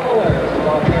 39.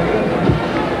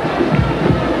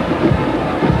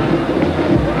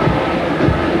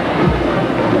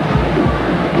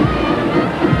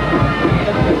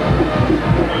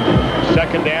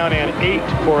 Second down and 8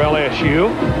 for LSU.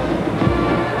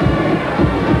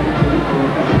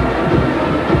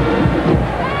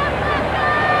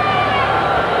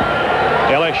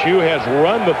 LSU has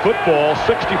run the football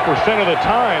 60% of the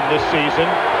time this season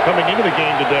coming into the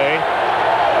game today.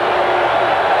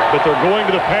 But they're going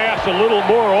to the pass a little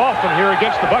more often here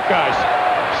against the Buckeyes.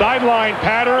 Sideline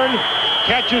pattern,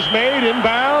 catch is made,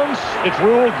 inbounds. It's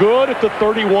ruled good at the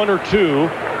 31 or 2.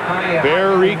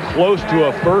 Very close to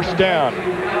a first down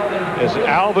as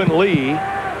Alvin Lee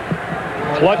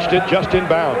clutched it just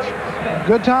inbounds.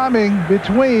 Good timing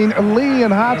between Lee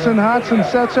and Hodgson. Hodgson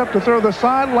sets up to throw the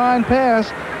sideline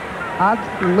pass.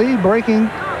 Lee breaking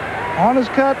on his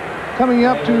cut, coming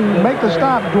up to make the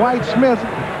stop. Dwight Smith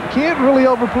can't really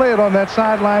overplay it on that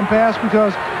sideline pass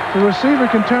because the receiver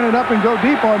can turn it up and go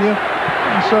deep on you.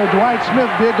 And so Dwight Smith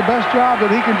did the best job that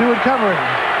he can do at covering.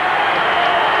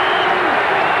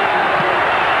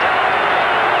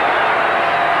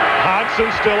 Hodgson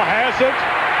still has it.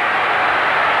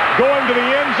 Going to the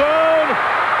end zone.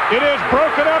 It is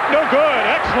broken up, no good.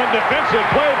 Excellent defensive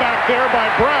play back there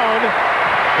by Brown.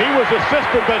 He was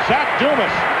assisted by Zach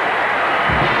Dumas.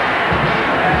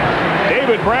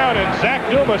 David Brown and Zach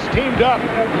Dumas teamed up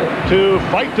to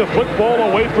fight the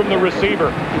football away from the receiver.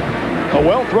 A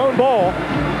well-thrown ball.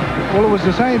 Well, it was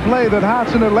the same play that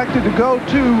Hodgson elected to go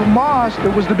to Moss.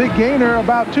 That was the big gainer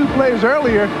about 2 plays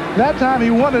earlier. That time he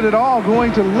wanted it all,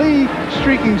 going to Lee,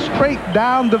 streaking straight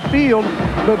down the field.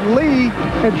 But Lee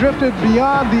had drifted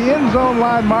beyond the end zone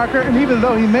line marker, and even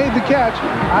though he made the catch,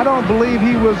 I don't believe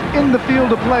he was in the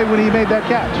field of play when he made that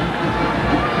catch.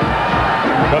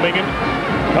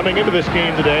 Coming into this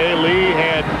game today, Lee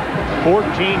had 14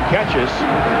 catches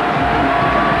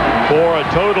for a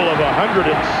total of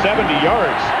 170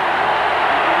 yards.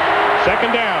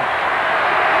 Second down.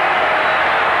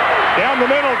 Down the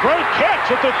middle, great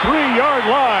catch at the 3-yard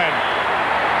line.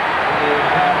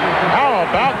 How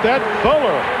about that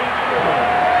Fuller,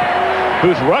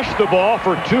 who's rushed the ball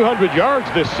for 200 yards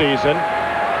this season?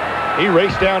 He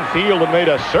raced downfield and made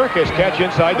a circus catch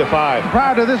inside the 5.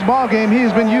 Prior to this ball game, he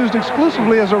has been used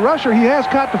exclusively as a rusher. He has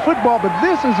caught the football, but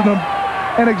this is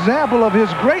an example of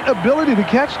his great ability to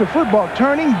catch the football,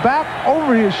 turning back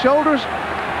over his shoulders,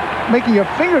 making a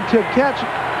fingertip catch,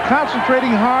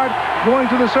 concentrating hard, going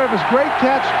to the surface. Great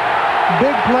catch,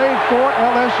 big play for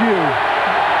LSU.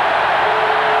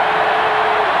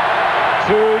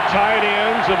 2 tight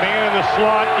ends, a man in the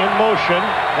slot in motion.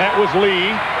 That was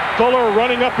Lee. Fuller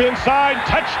running up inside.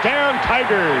 Touchdown,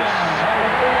 Tigers.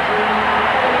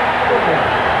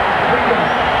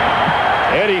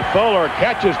 Eddie Fuller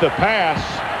catches the pass,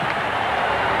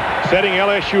 setting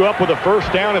LSU up with a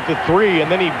first down at the 3,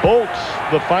 and then he bolts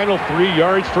the final 3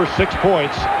 yards for 6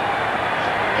 points.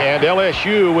 And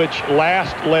LSU, which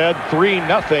last led 3-0,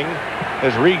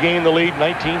 has regained the lead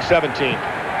 19-17.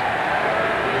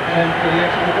 And for the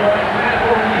extra point, Matt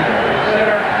O'Neill,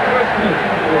 center,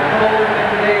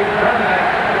 Brown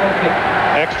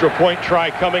Dyke. Extra point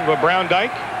try coming with Brown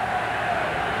Dyke.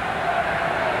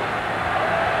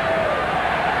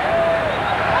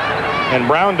 And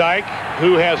Brown Dyke,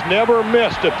 who has never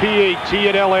missed a PAT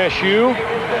at LSU,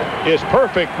 is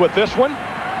perfect with this one.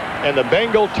 And the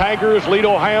Bengal Tigers lead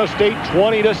Ohio State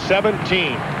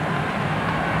 20-17.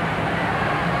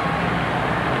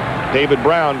 David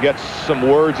Brown gets some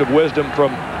words of wisdom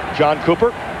from John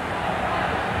Cooper.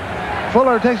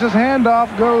 Fuller takes his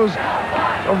handoff, goes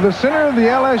of the center of the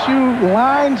LSU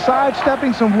line,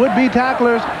 sidestepping some would-be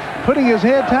tacklers, putting his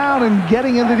head down and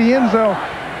getting into the end zone.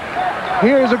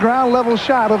 Here's a ground level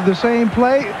shot of the same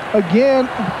play. Again,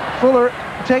 Fuller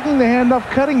taking the handoff,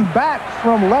 cutting back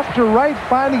from left to right,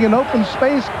 finding an open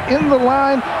space in the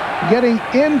line, getting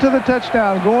into the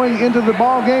touchdown, going into the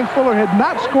ball game. Fuller had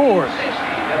not scored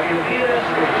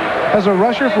as a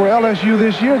rusher for LSU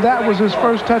this year. That was his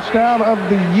first touchdown of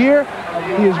the year.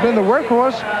 He has been the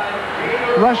workhorse,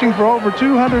 rushing for over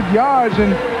 200 yards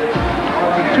in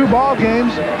 2 ball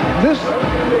games. This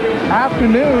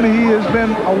afternoon, he has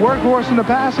been a workhorse in the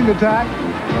passing attack,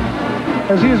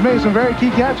 as he has made some very key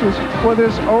catches for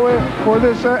this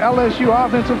LSU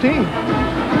offensive team.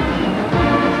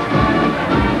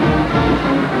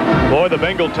 Boy, the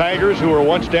Bengal Tigers, who were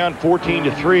once down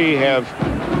 14-3, have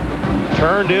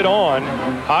turned it on.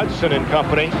 Hodgson and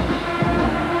company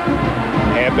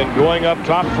have been going up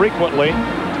top frequently.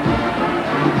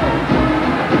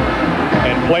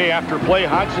 And play after play,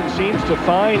 Hodgson seems to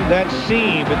find that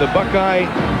seam in the Buckeye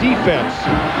defense.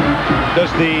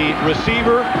 Does the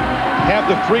receiver have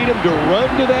the freedom to run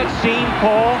to that seam,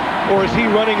 Paul, or is he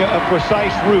running a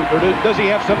precise route, or does he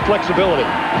have some flexibility?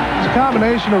 It's a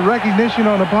combination of recognition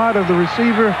on the part of the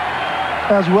receiver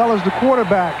as well as the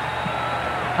quarterback.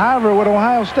 However, what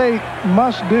Ohio State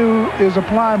must do is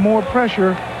apply more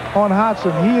pressure on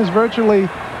Hodgson. He has virtually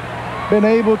been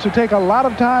able to take a lot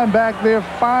of time back there,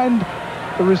 find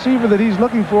the receiver that he's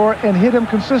looking for, and hit him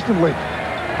consistently.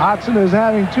 Hodgson is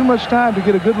having too much time to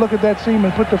get a good look at that seam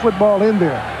and put the football in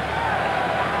there.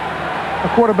 A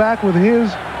quarterback with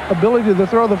his ability to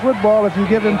throw the football, if you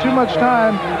give him too much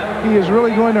time, he is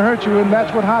really going to hurt you, and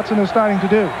that's what Hodgson is starting to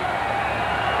do.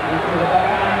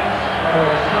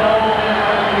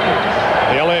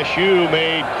 LSU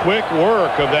made quick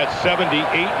work of that 78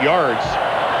 yards.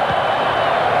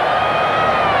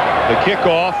 The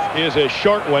kickoff is a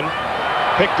short one.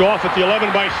 Picked off at the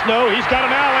 11 by Snow. He's got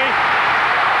an alley.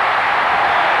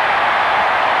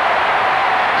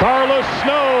 Carlos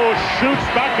Snow shoots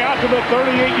back out to the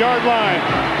 38-yard line.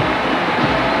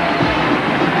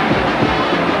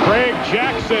 Craig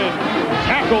Jackson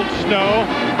tackled Snow.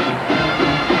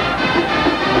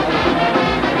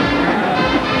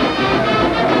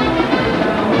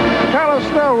 Carlos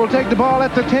Snow will take the ball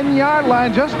at the 10-yard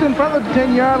line, just in front of the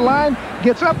 10-yard line,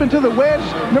 gets up into the wedge.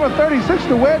 Number 36,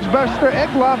 the wedge buster,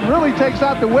 Egloff, really takes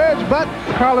out the wedge, but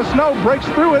Carlos Snow breaks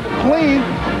through it clean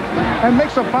and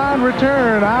makes a fine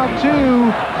return out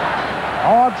to,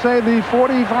 I'd say, the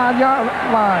 45-yard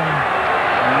line.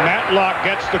 Matlock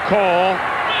gets the call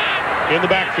in the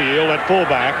backfield at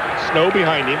fullback. Snow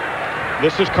behind him.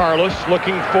 This is Carlos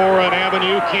looking for an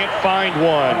avenue, can't find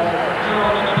one.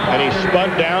 And he spun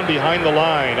down behind the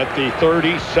line at the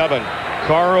 37.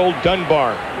 Carl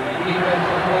Dunbar.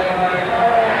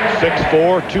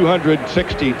 6'4",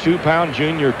 262-pound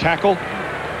junior tackle.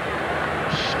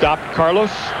 Stopped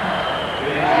Carlos.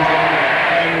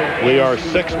 We are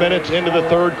 6 minutes into the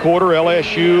third quarter.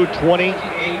 LSU 20,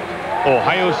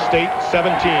 Ohio State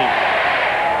 17.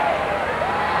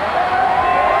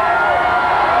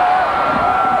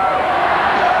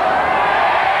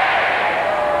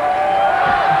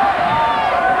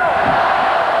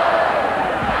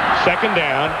 Second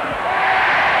down,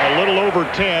 a little over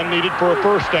 10 needed for a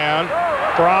first down.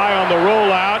 Fry on the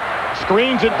rollout,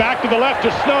 screens it back to the left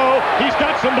to Snow. He's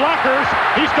got some blockers.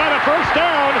 He's got a first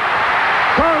down.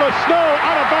 Carlos Snow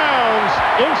out of bounds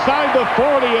inside the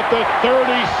 40 at the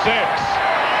 36.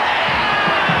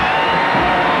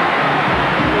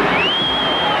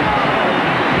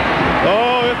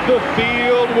 Oh, if the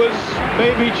field was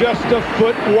maybe just a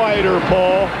foot wider,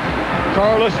 Paul,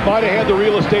 Carlos might have had the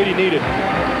real estate he needed.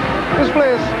 This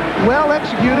play is well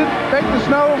executed. Fake the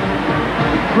Snow.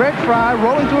 Greg Fry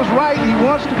rolling to his right. He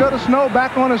wants to go to Snow,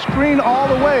 back on a screen all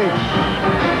the way.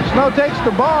 Snow takes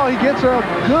the ball. He gets a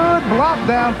good block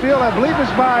downfield. I believe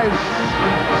it's by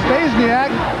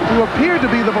Stasiak, who appeared to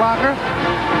be the blocker.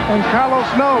 And Carlos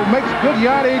Snow makes good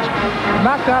yardage,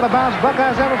 knocked out of bounds.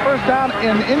 Buckeyes have a first down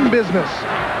and in business.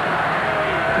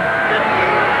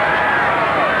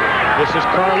 This is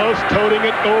Carlos toting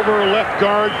it over left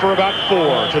guard for about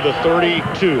 4 to the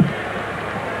 32.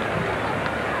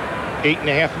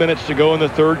 8.5 minutes to go in the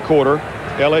third quarter.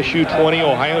 LSU 20,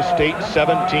 Ohio State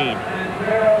 17.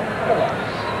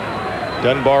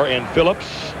 Dunbar and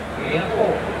Phillips,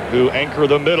 who anchor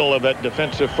the middle of that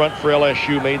defensive front for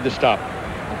LSU, made the stop.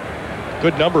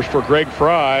 Good numbers for Greg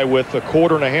Fry with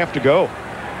 1.25 to go.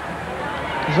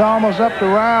 He's almost up to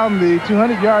around the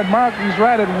 200-yard mark. He's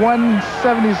right at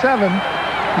 177.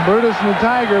 Burtis and the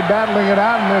Tiger battling it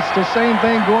out, and it's the same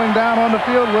thing going down on the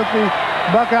field with the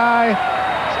Buckeye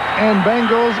and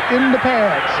Bengals in the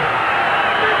pads.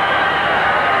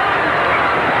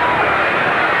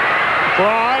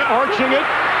 Fry arching it.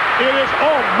 It is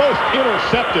almost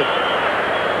intercepted.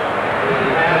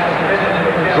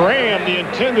 Graham, the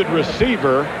intended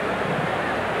receiver.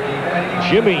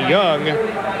 Jimmy Young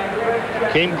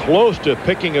came close to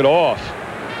picking it off,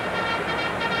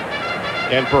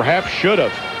 and perhaps should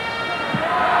have.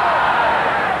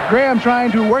 Graham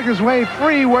trying to work his way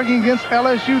free, working against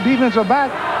LSU defensive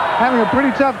back, having a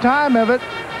pretty tough time of it.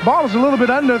 Ball is a little bit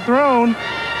underthrown.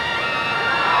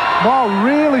 Ball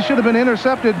really should have been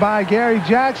intercepted by Gary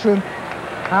Jackson.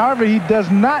 However, he does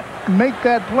not make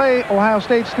that play. Ohio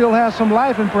State still has some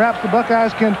life, and perhaps the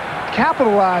Buckeyes can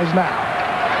capitalize now.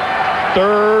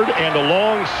 3rd and a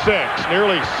long 6,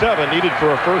 nearly 7 needed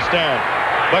for a first down.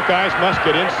 Buckeyes must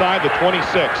get inside the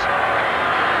 26.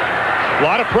 A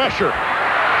lot of pressure.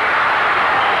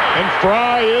 And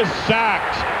Fry is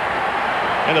sacked.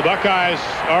 And the Buckeyes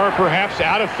are perhaps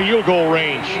out of field goal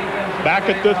range. Back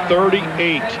at the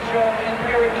 38.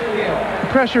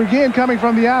 Pressure again coming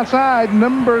from the outside.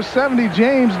 Number 70,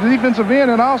 James, the defensive end,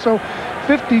 and also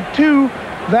 52,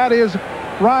 that is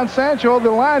Ron Sancho, the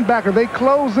linebacker. They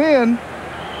close in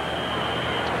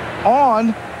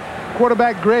on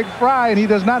quarterback Greg Fry, and he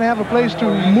does not have a place to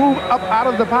move up out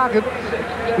of the pocket.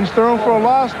 He's thrown for a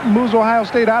loss, moves Ohio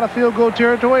State out of field goal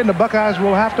territory, and the Buckeyes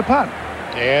will have to punt.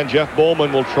 And Jeff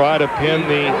Bowman will try to pin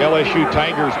the LSU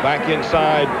Tigers back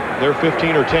inside their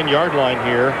 15 or 10 yard line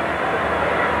here.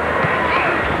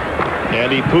 And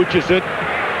he pooches it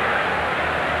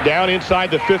down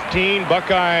inside the 15.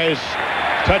 Buckeyes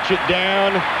touch it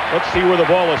down. Let's see where the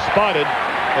ball is spotted.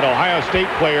 An Ohio State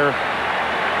player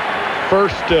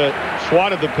first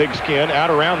swatted the pigskin out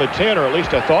around the 10, or at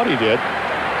least I thought he did.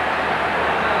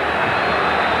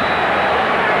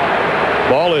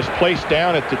 Ball is placed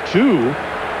down at the 2.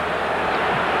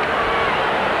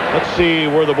 Let's see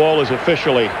where the ball is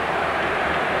officially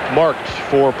marked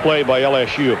for play by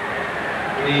LSU.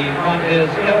 The punt is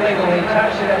illegally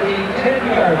touched at the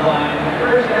 10-yard line.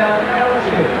 First down,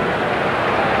 LSU.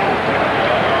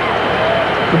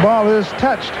 The ball is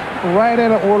touched right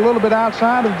at or a little bit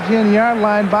outside of the 10-yard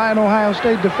line by an Ohio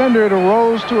State defender. It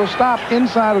arose to a stop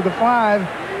inside of the 5.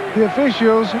 The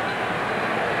officials,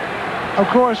 of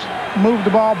course, moved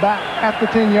the ball back at the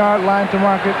 10-yard line to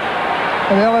mark it,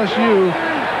 and LSU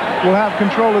will have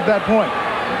control at that point.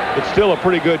 It's still a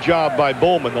pretty good job by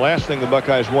Bowman. The last thing the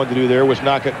Buckeyes wanted to do there was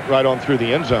knock it right on through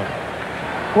the end zone.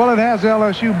 Well, it has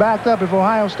LSU backed up. If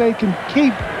Ohio State can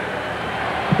keep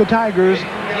the Tigers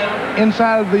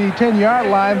inside of the 10-yard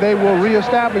line, they will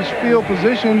reestablish field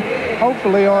position,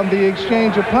 hopefully on the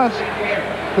exchange of punts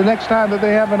the next time that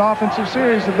they have an offensive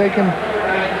series that they can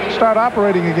start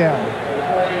operating again.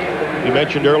 You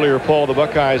mentioned earlier, Paul, the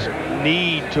Buckeyes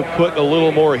need to put a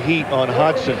little more heat on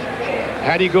Hodson.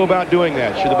 How do you go about doing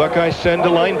that? Should the Buckeyes send a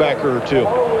linebacker or 2?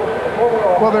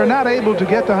 Well, they're not able to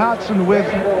get to Hodson with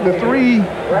the 3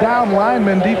 down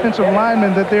linemen, defensive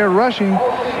linemen that they're rushing,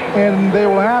 and they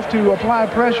will have to apply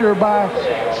pressure by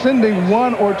sending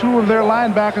 1 or 2 of their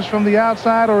linebackers from the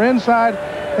outside or inside,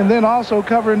 and then also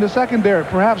covering the secondary.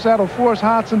 Perhaps that'll force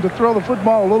Hodson to throw the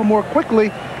football a little more quickly,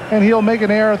 and he'll make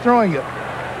an error throwing it.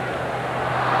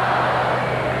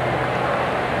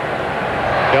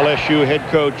 LSU head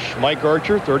coach Mike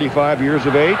Archer, 35 years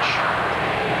of age.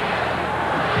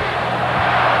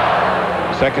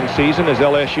 Second season as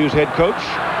LSU's head coach.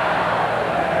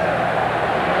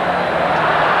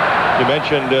 You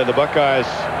mentioned the Buckeyes'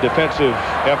 defensive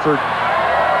effort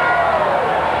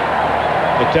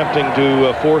attempting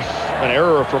to force an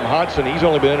error from Hodson. He's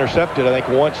only been intercepted, I think,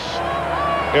 once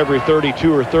every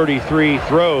 32 or 33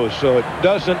 throws, so it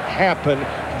doesn't happen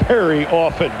very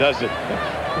often, does it?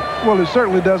 Well, it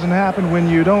certainly doesn't happen when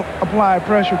you don't apply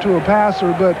pressure to a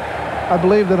passer, but I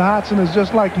believe that Hodson is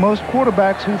just like most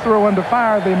quarterbacks who throw under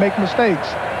fire. They make mistakes.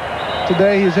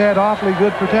 Today he's had awfully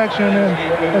good protection and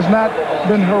has not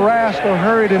been harassed or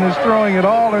hurried in his throwing at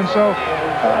all, and so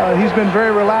he's been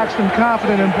very relaxed and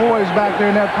confident and poised back there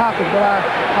in that pocket. But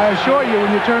I assure you,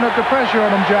 when you turn up the pressure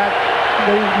on them, Jack,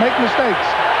 they make mistakes.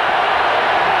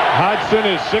 Hodson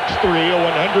is 6'3", a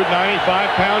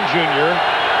 195-pound junior.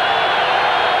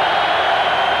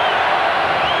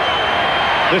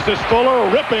 This is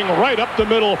Fuller ripping right up the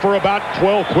middle for about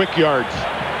 12 quick yards.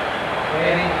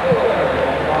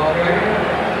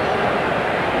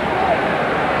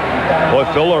 Boy,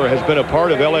 Fuller has been a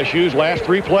part of LSU's last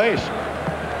 3 plays.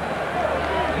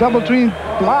 Double team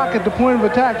block at the point of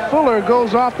attack. Fuller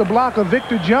goes off the block of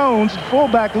Victor Jones,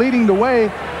 fullback leading the way.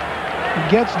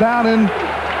 Gets down in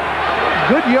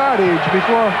good yardage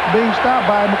before being stopped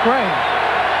by McCray.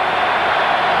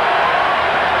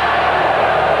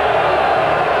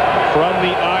 From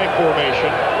the I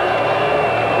formation.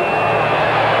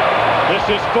 This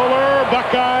is Fuller.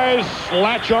 Buckeyes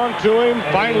latch on to him,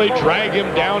 finally drag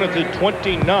him down at the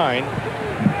 29.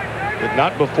 But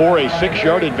not before a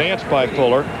 6-yard advance by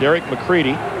Fuller. Derek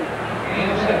McCready,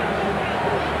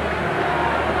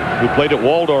 who played at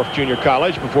Waldorf Junior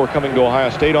College before coming to Ohio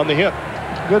State, on the hip.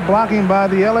 Good blocking by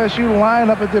the LSU line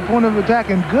up at the point of attack,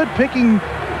 and good picking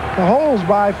the holes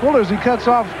by Fuller as he cuts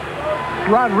off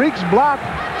Rodriguez's block,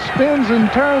 spins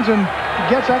and turns and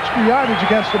gets extra yardage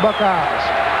against the Buckeyes.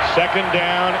 2nd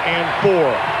down and 4.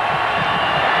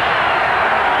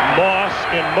 Moss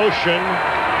in motion.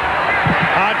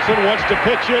 Hodson wants to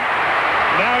pitch it.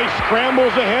 Now he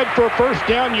scrambles ahead for first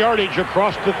down yardage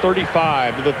across the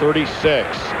 35 to the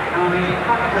 36.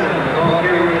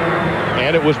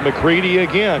 And it was McCready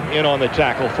again in on the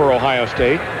tackle for Ohio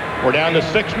State. We're down to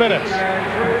 6 minutes.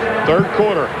 3rd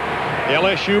quarter.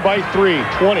 LSU by 3,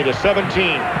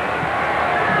 20-17.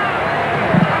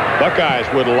 Buckeyes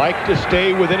would like to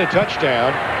stay within a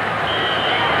touchdown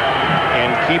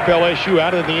and keep LSU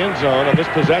out of the end zone on this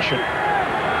possession.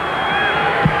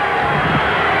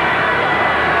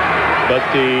 But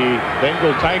the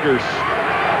Bengal Tigers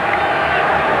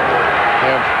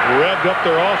have revved up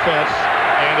their offense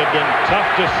and have been tough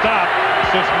to stop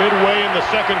since midway in the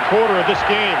 2nd quarter of this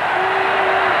game.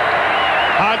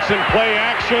 Hodson play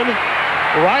action,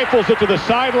 rifles it to the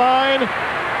sideline.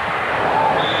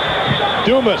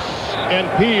 Dumas and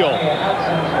Peel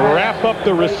wrap up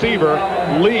the receiver.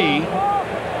 Lee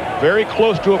very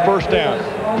close to a first down.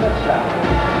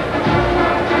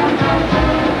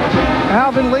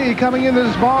 Alvin Lee coming into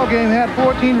this ball game had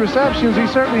 14 receptions. He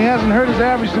certainly hasn't hurt his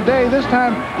average today. This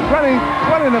time running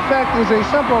what in effect is a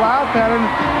simple out pattern.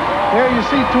 There you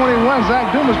see 21,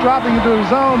 Zach Dumas dropping into the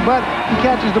zone, but he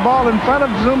catches the ball in front of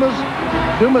Dumas.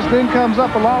 Dumas then comes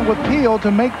up along with Peel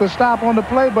to make the stop on the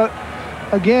play, but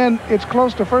again, it's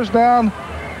close to first down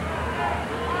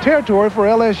territory for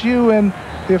LSU, and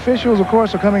the officials, of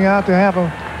course, are coming out to have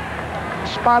a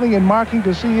spotting and marking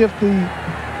to see if the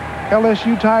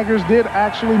LSU Tigers did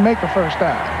actually make a first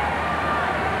down.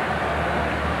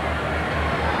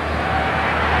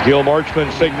 Gil Marchman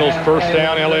signals first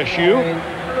down LSU,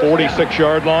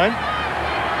 46-yard line.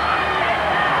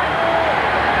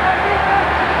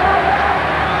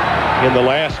 In the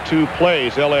last 2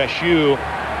 plays, LSU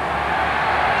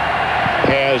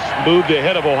has moved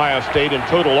ahead of Ohio State in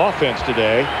total offense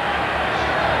today,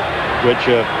 which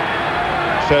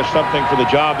says something for the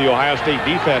job the Ohio State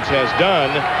defense has done.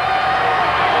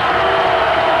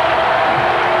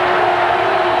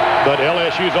 But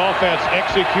LSU's offense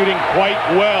executing quite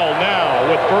well now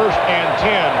with 1st and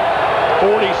 10,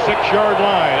 46-yard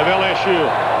line of LSU.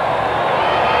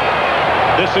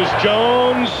 This is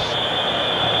Jones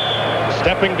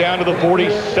stepping down to the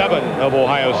 47 of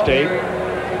Ohio State.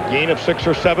 Gain of 6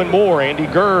 or 7 more. Andy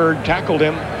Gerd tackled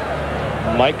him.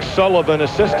 Mike Sullivan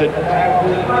assisted.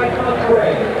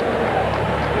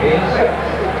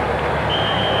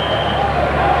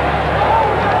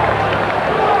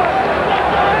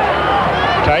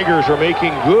 Tigers are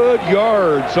making good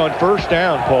yards on first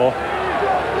down, Paul.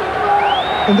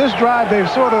 In this drive, they've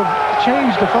sort of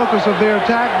changed the focus of their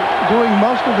attack, doing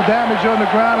most of the damage on the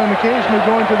ground and occasionally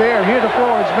going to the air.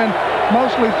 Heretofore, it's been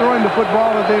mostly throwing the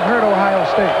football that they've hurt Ohio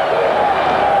State.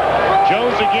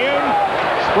 Jones again,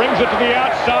 springs it to the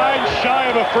outside, shy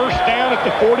of a first down at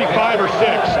the 45 or 6.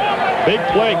 Big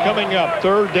play coming up.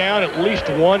 3rd down, at least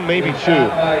 1, maybe 2.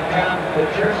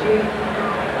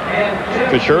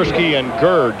 Kaczerski and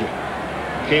Gerd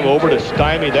came over to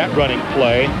stymie that running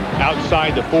play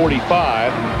outside the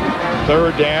 45.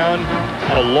 3rd down,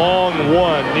 a long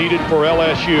one needed for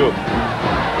LSU.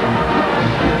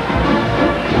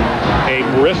 A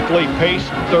briskly paced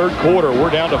third quarter.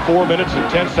 We're down to 4 minutes and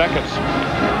 10 seconds.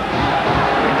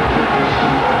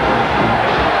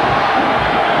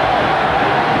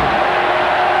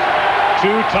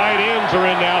 Two tight ends are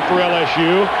in now for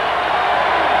LSU.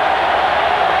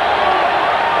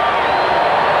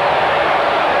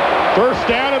 First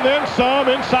down and then some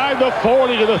inside the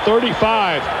 40 to the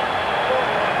 35.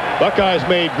 Buckeyes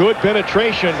made good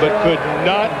penetration but could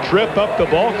not trip up the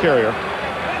ball carrier.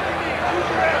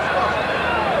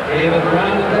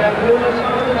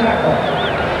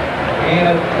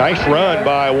 Nice run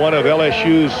by one of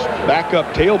LSU's backup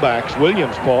tailbacks,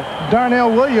 Williams, Paul. Darnell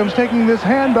Williams taking this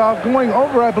handoff, going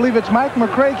over, I believe it's Mike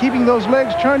McCray, keeping those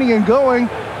legs churning and going,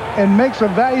 and makes a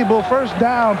valuable first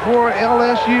down for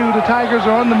LSU. The Tigers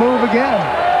are on the move again.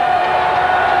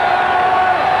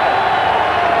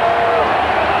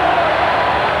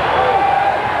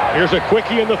 Here's a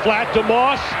quickie in the flat to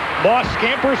Moss. Moss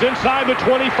scampers inside the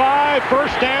 25.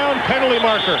 First down, penalty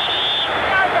marker.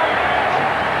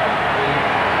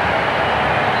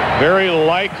 Very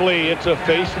likely it's a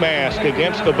face mask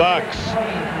against the Bucks.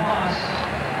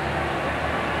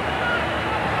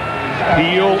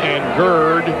 Peel and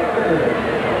Gerd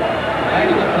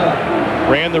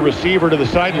ran the receiver to the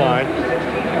sideline.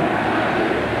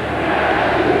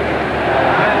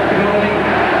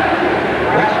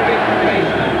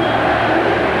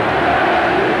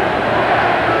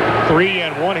 Three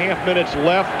and 1/2 minutes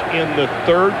left in the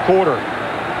third quarter.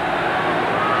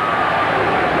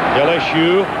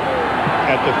 LSU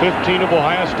at the 15 of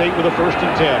Ohio State with a 1st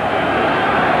and 10.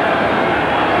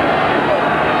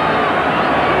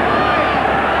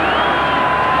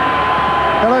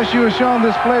 LSU has shown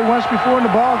this play once before in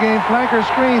the ball game. Flanker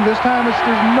screen. This time it's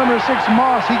the number 6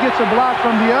 Moss. He gets a block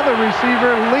from the other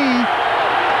receiver, Lee.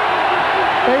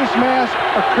 Face mask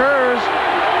occurs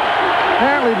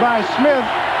apparently by Smith.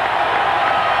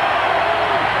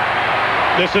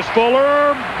 This is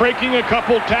Fuller breaking a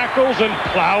couple tackles and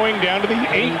plowing down to the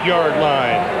 8-yard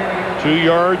line. 2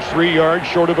 yards, 3 yards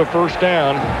short of a first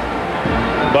down.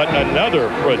 But another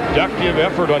productive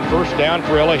effort on first down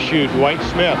for LSU. Dwight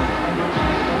Smith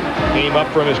came up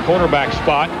from his cornerback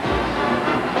spot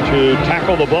to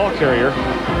tackle the ball carrier.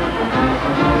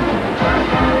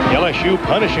 LSU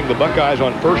punishing the Buckeyes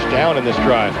on first down in this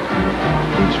drive.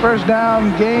 Each first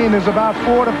down gain is about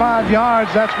 4 to 5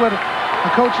 yards. That's what the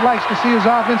coach likes to see his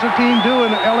offensive team do,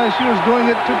 and LSU is doing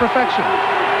it to perfection.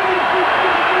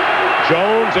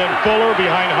 Jones and Fuller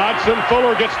behind Hodson.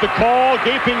 Fuller gets the call,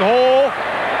 gaping hole.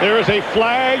 There is a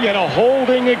flag and a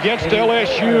holding against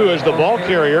LSU as the ball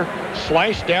carrier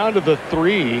sliced down to the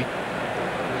 3.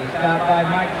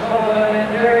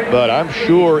 But I'm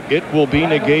sure it will be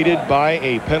negated by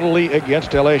a penalty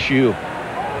against LSU.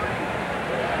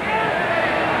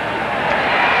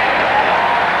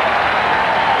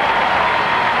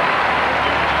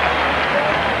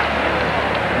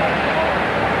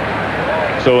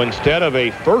 So instead of a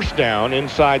first down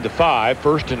inside the 5,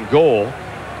 1st and goal,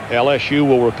 LSU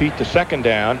will repeat the second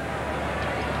down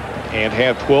and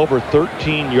have 12 or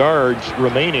 13 yards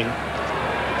remaining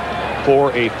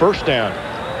for a first down.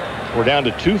 We're down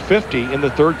to 2:50 in the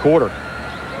third quarter.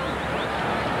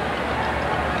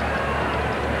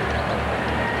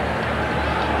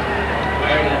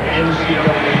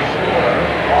 NCAA score,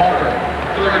 Auburn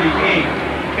 38,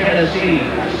 Tennessee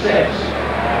 6.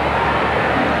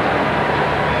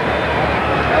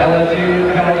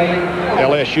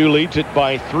 LSU leads it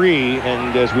by 3,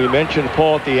 and as we mentioned,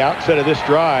 Paul, at the outset of this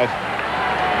drive,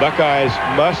 Buckeyes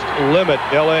must limit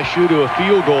LSU to a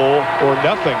field goal or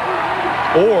nothing,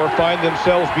 or find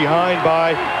themselves behind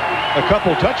by a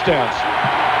couple touchdowns.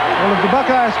 Well, if the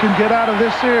Buckeyes can get out of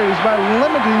this series by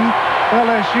limiting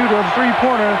LSU to a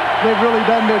 3-pointer, they've really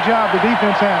done their job. The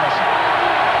defense has.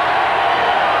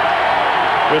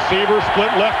 Receivers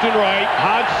split left and right.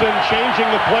 Hodson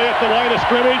changing the play at the line of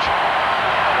scrimmage.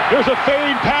 There's a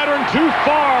fade pattern too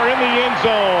far in the end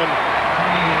zone.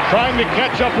 Trying to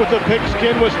catch up with the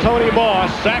pigskin was Tony Moss.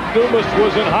 Zach Dumas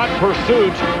was in hot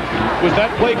pursuit. Was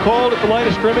that play called at the line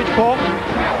of scrimmage, Paul?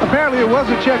 Apparently it was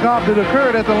a checkoff that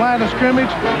occurred at the line of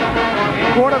scrimmage.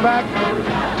 Quarterback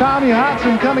Tommy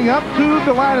Hodson coming up to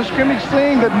the line of scrimmage,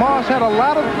 seeing that Moss had a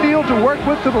lot of field to work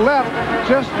with to the left.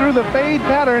 Just through the fade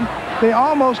pattern, they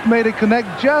almost made it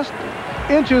connect just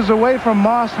inches away from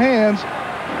Moss' hands.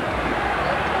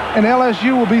 And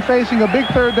LSU will be facing a big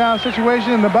third down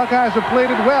situation, and the Buckeyes have played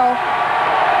it well.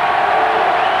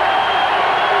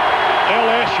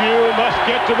 LSU must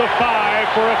get to the 5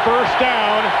 for a first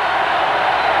down.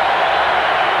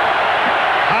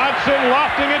 Hodson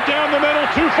lofting it down the middle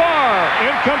too far.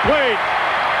 Incomplete.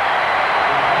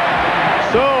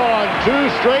 So on 2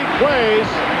 straight plays,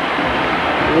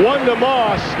 One to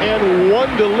Moss and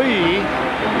one to Lee.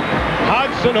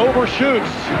 Hodgson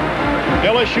overshoots.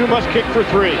 LSU must kick for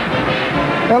 3.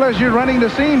 LSU running the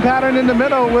seam pattern in the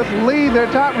middle with Lee,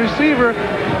 their top receiver.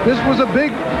 This was a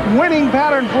big winning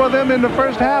pattern for them in the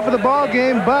first half of the ball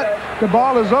game, but the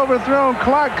ball is overthrown.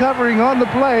 Clark covering on the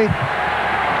play.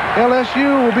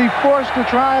 LSU will be forced to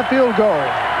try a field goal.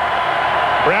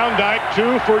 Browndyke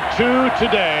 2 for 2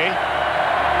 today.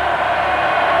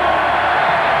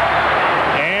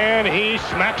 And he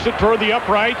smacks it toward the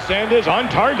uprights and is on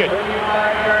target.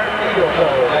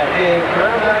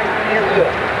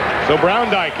 So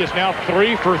Browndyke is now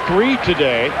 3 for 3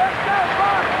 today.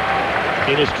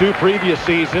 In his 2 previous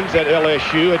seasons at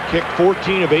LSU, had kicked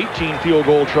 14 of 18 field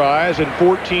goal tries and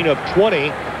 14 of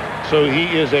 20. So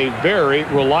he is a very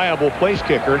reliable place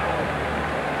kicker.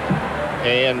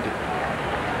 And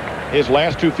his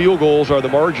last 2 field goals are the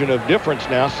margin of difference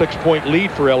now. 6-point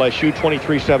lead for LSU,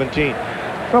 23-17.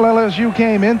 Well, LSU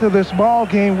came into this ball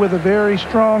game with a very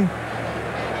strong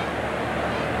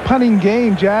punting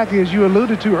game, Jack, as you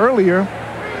alluded to earlier.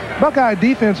 Buckeye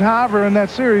defense, however, in that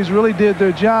series really did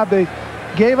their job. They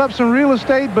gave up some real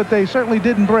estate, but they certainly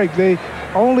didn't break. They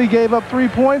only gave up 3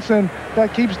 points, and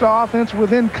that keeps the offense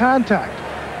within contact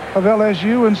of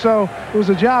LSU. And so it was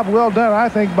a job well done, I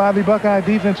think, by the Buckeye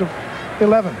defensive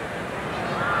 11.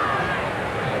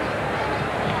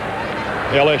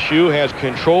 LSU has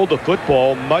controlled the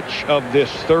football much of this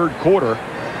third quarter.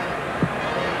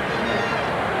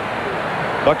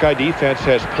 Buckeye defense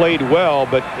has played well,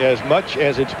 but as much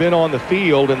as it's been on the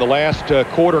field in the last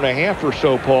quarter and a half or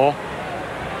so, Paul,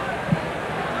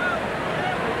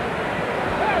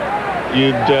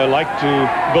 you'd like to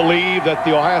believe that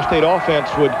the Ohio State offense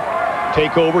would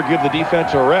take over, give the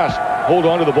defense a rest, hold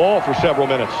on to the ball for several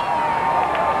minutes.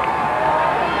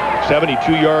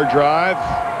 72-yard drive,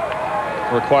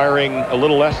 requiring a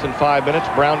little less than 5 minutes.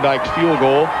 Browndyke's field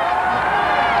goal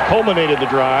culminated the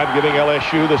drive, giving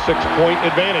LSU the 6-point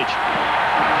advantage.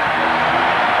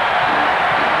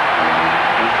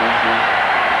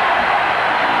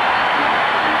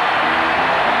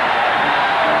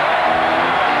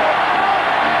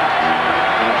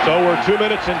 So we're 2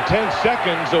 minutes and 10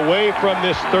 seconds away from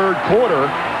this third quarter.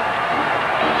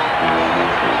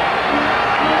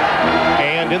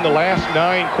 And in the last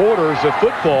 9 quarters of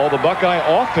football, the Buckeye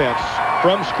offense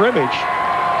from scrimmage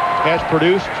has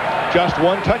produced just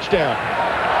 1 touchdown.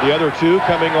 The other 2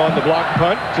 coming on the block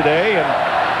punt today and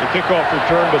the kickoff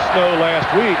return to Snow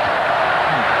last week.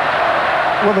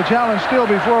 Well, the challenge still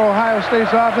before Ohio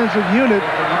State's offensive unit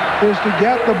is to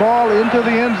get the ball into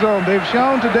the end zone. They've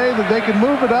shown today that they can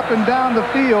move it up and down the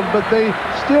field, but they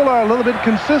still are a little bit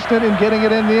consistent in getting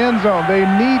it in the end zone. They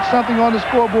need something on the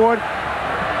scoreboard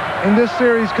in this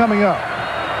series coming up.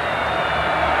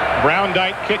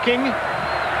 Browndyke kicking.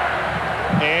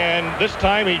 And this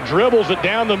time he dribbles it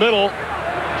down the middle.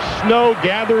 Snow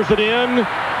gathers it in.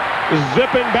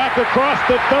 Zipping back across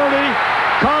the 30.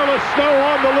 Carlos Snow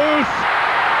on the loose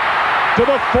to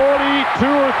the 42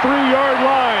 or 3-yard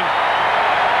line.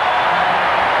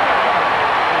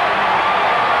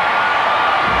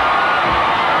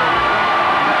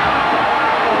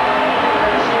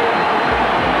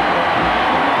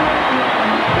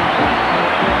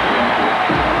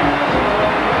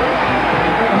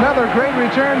 Great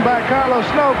return by Carlos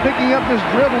Snow, picking up this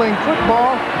dribbling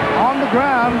football on the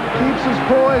ground, keeps his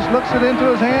poise, looks it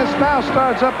into his hands, now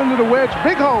starts up into the wedge,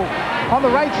 big hole on the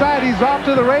right side. He's off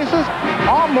to the races,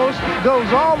 almost goes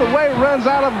all the way, runs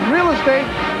out of real estate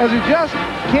as he just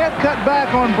can't cut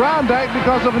back on Browndyke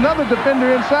because of another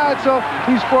defender inside, so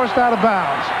he's forced out of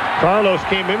bounds. Carlos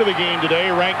came into the game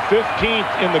today ranked 15th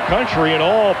in the country in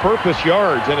all-purpose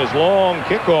yards, and his long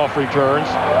kickoff returns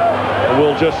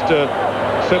will just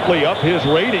simply up his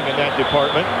rating in that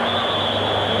department.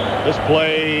 This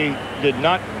play did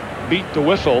not beat the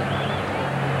whistle.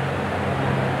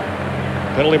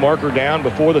 Penalty marker down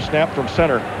before the snap from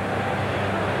center.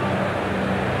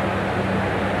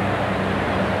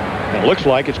 It looks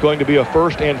like it's going to be a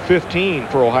 1st and 15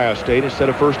 for Ohio State instead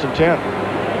of 1st and 10.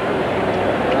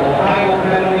 Ohio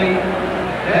penalty,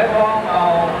 dead ball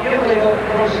foul, illegal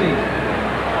proceed.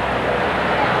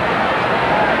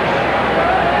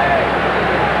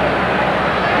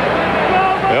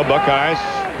 Well, Buckeyes,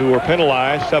 who were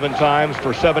penalized 7 times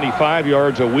for 75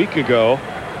 yards a week ago,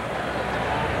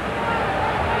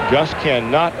 just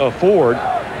cannot afford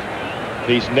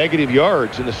these negative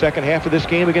yards in the second half of this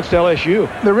game against LSU.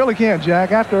 They really can't,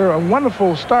 Jack. After a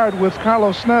wonderful start with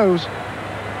Carlos Snow's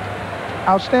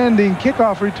outstanding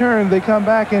kickoff return, they come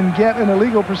back and get an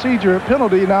illegal procedure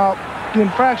penalty. Now, the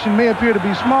infraction may appear to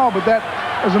be small, but that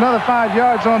There's another 5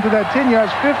 yards onto that 10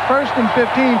 yards. First and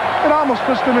 15. It almost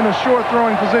puts them in a short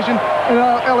throwing position, and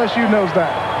LSU knows that.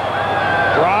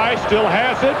 Dry still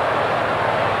has it.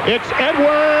 It's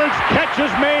Edwards. Catch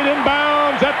is made in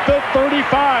bounds at the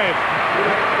 35.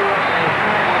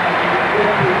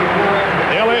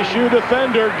 LSU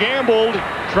defender gambled,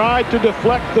 tried to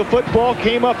deflect the football,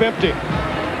 came up empty.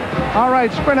 All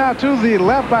right, sprint out to the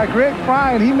left by Greg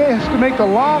Fry, and he has to make the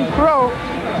long throw.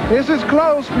 This is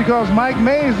close because Mike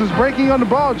Mays is breaking on the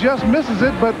ball, just misses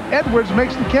it, but Edwards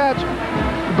makes the catch.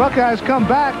 The Buckeyes come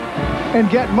back and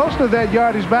get most of that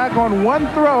yardage back on one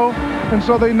throw, and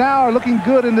so they now are looking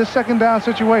good in this second down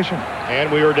situation.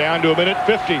 And we are down to a minute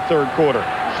 50, third quarter.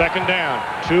 Second down,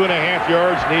 2.5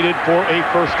 yards needed for a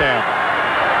first down.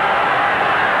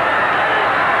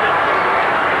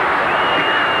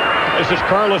 This is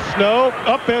Carlos Snow,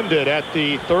 upended at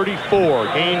the 34.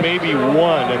 Gain maybe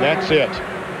 1, and that's it.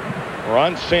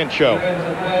 Ron Sancho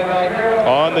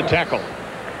on the tackle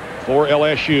for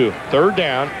LSU. Third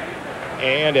down,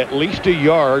 and at least a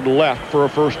yard left for a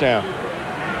first down.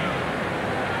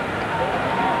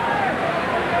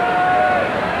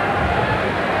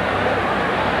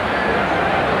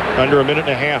 Under a minute and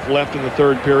a half left in the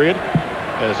third period.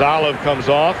 As Olive comes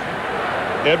off,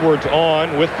 Edwards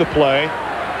on with the play.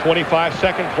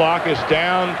 25-second clock is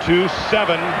down to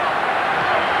 7.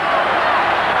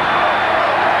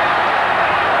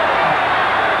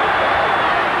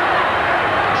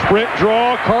 Sprint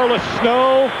draw, Carlos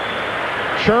Snow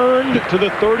churned to the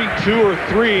 32 or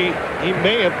 3. He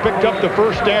may have picked up the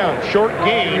first down. Short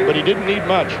gain, but he didn't need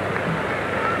much.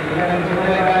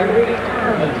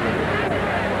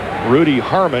 Rudy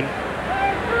Harmon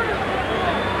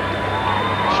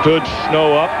stood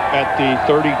Snow up at the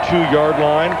 32-yard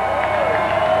line.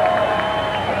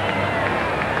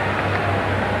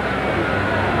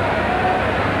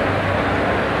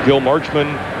 Gil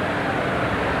Marchman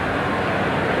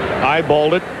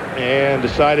eyeballed it and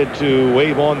decided to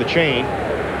wave on the chain.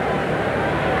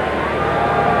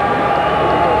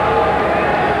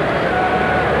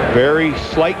 Very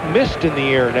slight mist in the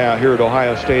air now here at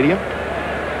Ohio Stadium.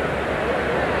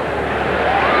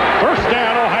 First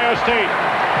down, Ohio State.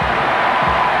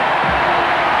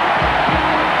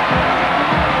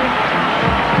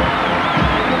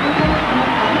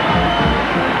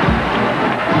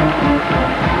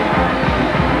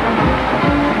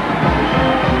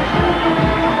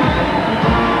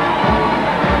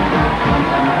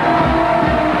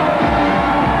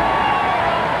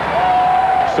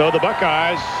 So the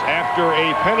Buckeyes, after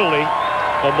a penalty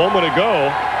a moment ago,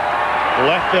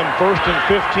 left them first and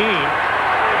 15,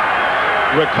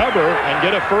 recover and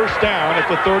get a first down at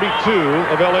the 32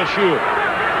 of LSU.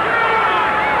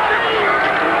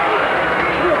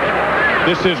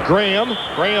 This is Graham.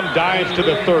 Graham dives to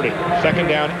the 30. Second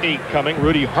down, 8 coming.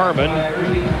 Rudy Harmon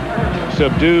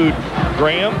subdued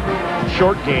Graham.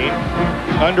 Short gain.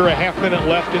 Under a half minute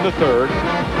left in the third.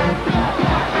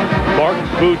 Mark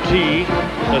Boutte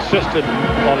assisted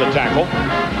on the tackle.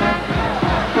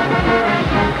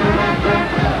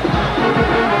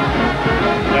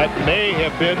 That may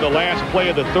have been the last play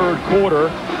of the third quarter.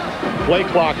 Play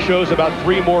clock shows about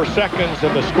 3 more seconds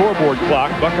than the scoreboard clock.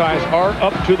 Buckeyes are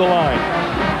up to the line.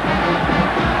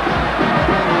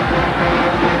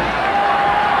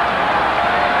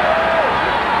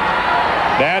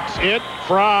 That's it.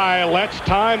 Fry lets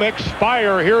time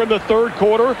expire here in the third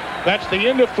quarter. That's the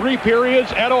end of 3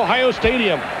 periods at Ohio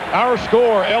Stadium. Our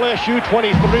score, LSU 23,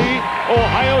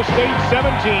 Ohio State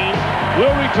 17.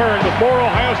 We'll return with more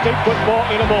Ohio State football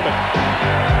in a moment.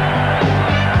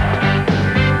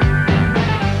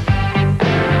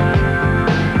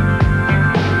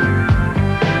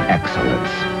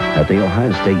 At The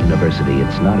Ohio State University,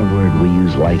 it's not a word we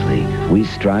use lightly. We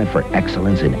strive for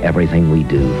excellence in everything we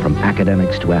do, from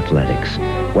academics to athletics.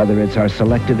 Whether it's our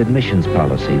selective admissions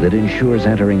policy that ensures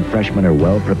entering freshmen are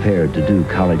well prepared to do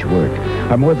college work,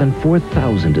 our more than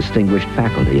 4,000 distinguished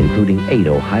faculty, including 8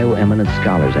 Ohio Eminent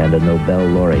Scholars and a Nobel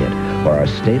laureate, or our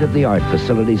state-of-the-art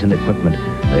facilities and equipment,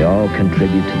 they all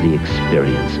contribute to the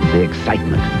experience, the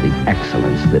excitement, the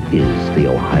excellence that is The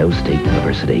Ohio State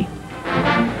University.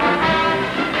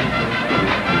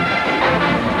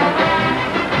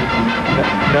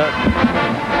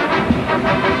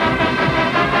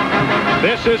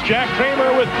 This is Jack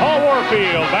Kramer with Paul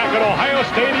Warfield back at Ohio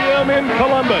Stadium in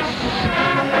Columbus.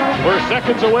 We're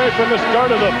seconds away from the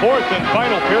start of the 4th and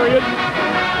final period.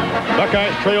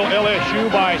 Buckeyes trail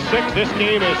LSU by 6. This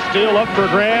game is still up for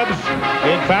grabs.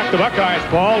 In fact, the Buckeyes,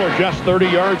 Paul, are just 30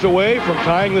 yards away from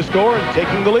tying the score and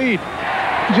taking the lead.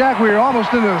 Jack, we are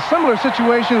almost in a similar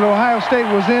situation that Ohio State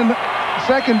was in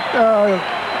second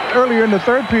earlier in the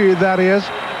third period, that is,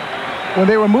 when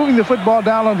they were moving the football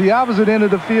down on the opposite end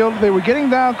of the field. They were getting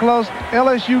down close.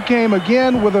 LSU came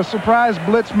again with a surprise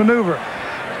blitz maneuver.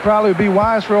 Probably would be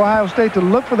wise for Ohio State to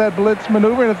look for that blitz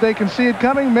maneuver, and if they can see it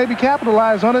coming, maybe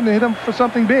capitalize on it and hit them for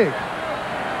something big.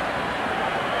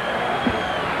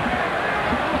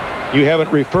 You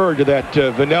haven't referred to that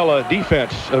vanilla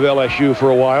defense of LSU for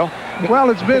a while. Well,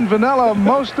 it's been vanilla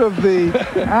most of the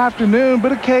afternoon,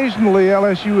 but occasionally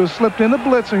LSU has slipped in a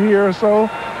blitzer here or so,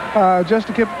 just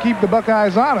to keep the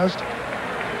Buckeyes honest.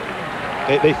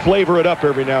 They flavor it up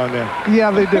every now and then.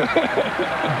 Yeah, they do.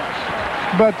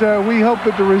 But we hope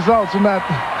that the results are not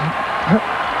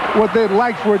what they'd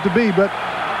like for it to be. But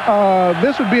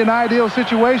this would be an ideal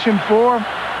situation for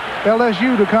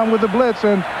LSU to come with the blitz.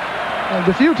 And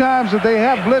the few times that they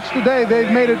have blitzed today, they've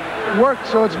made it work.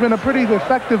 So it's been a pretty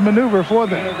effective maneuver for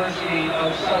them. University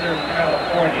of Southern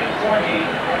California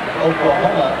 20,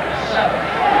 Oklahoma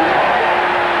 7.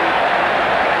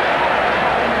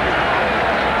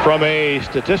 From a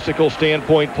statistical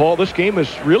standpoint, Paul, this game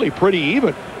is really pretty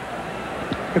even.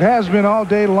 It has been all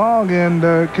day long and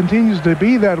continues to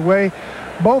be that way.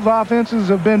 Both offenses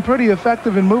have been pretty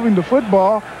effective in moving the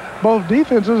football. Both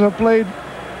defenses have played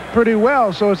pretty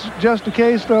well, so it's just a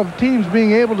case of teams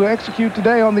being able to execute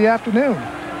today on the afternoon.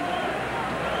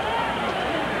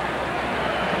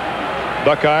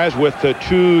 Buckeyes with the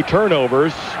 2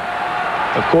 turnovers.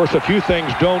 Of course, a few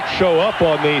things don't show up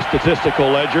on the statistical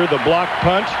ledger. The block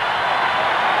punt,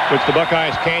 which the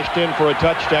Buckeyes cashed in for a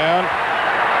touchdown,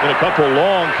 and a couple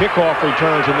long kickoff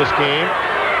returns in this game.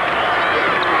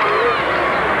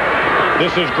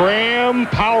 This is Graham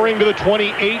powering to the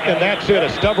 28, and that's it. A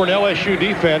stubborn LSU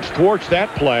defense thwarts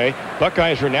that play.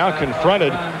 Buckeyes are now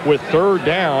confronted with 3rd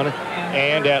down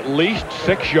and at least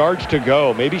 6 yards to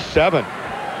go, maybe 7.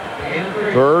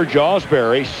 Verge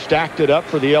Osbury stacked it up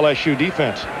for the LSU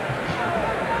defense.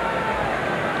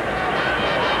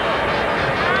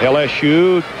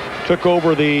 LSU took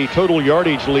over the total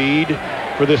yardage lead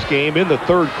for this game in the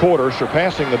 3rd quarter,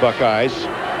 surpassing the Buckeyes.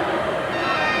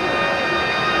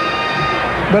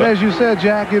 But as you said,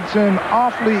 Jack, it's an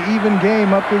awfully even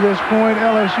game up to this point.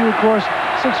 LSU, of course,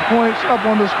 6 points up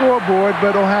on the scoreboard,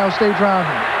 but Ohio State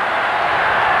driving.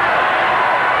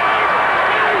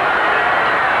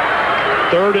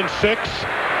 3rd and 6.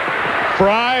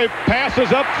 Fry passes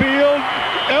upfield.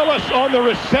 Ellis on the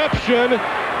reception,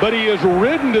 but he is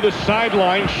ridden to the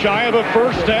sideline shy of a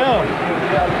 1st down.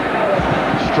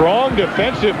 Strong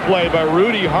defensive play by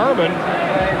Rudy Harmon,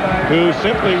 who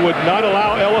simply would not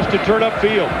allow Ellis to turn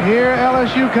upfield. Here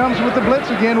LSU comes with the blitz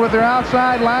again with their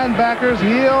outside linebackers,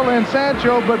 Hill and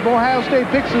Sancho, but Ohio State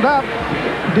picks it up,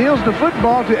 deals the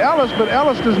football to Ellis, but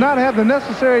Ellis does not have the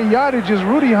necessary yardages.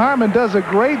 Rudy Harmon does a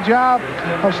great job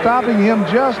of stopping him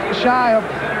just shy of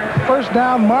 1st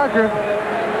down marker.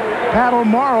 Pat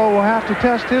O'Morrow will have to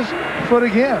test his foot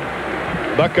again.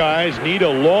 Buckeyes need a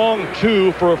long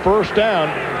 2 for a 1st down,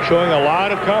 showing a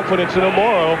lot of confidence in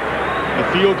O'Morrow. The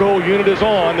field goal unit is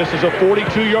on. This is a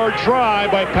 42-yard try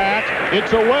by Pat.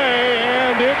 It's away,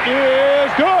 and it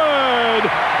is good.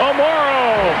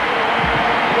 O'Morrow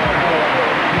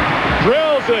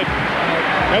drills it,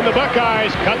 and the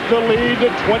Buckeyes cut the lead to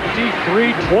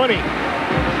 23-20.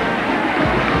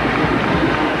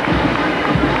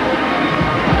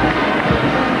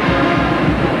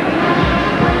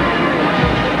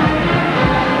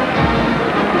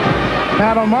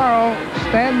 Pat O'Morrow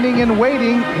standing and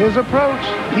waiting his approach.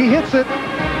 He hits it.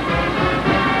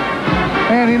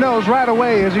 And he knows right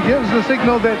away as he gives the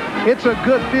signal that it's a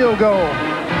good field goal.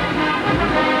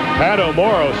 Pat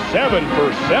O'Morrow 7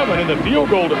 for 7 in the field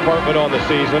goal department on the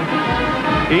season.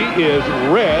 He is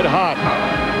red hot.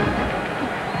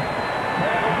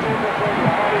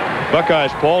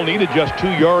 Buckeyes, Paul, needed just 2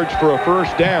 yards for a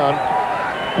 1st down.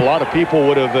 A lot of people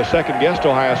would have second-guessed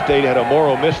Ohio State had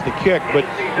O'Morrow missed the kick, but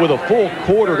with a full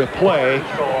quarter to play,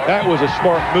 that was a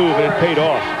smart move, and it paid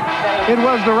off. It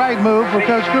was the right move for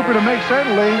Coach Cooper to make,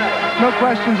 certainly. No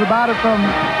questions about it from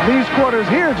these quarters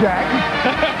here, Jack.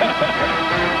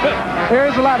 There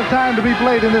is a lot of time to be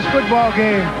played in this football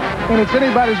game, and it's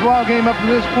anybody's ball game up to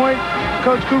this point.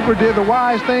 Coach Cooper did the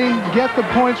wise thing, get the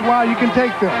points while you can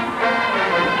take them.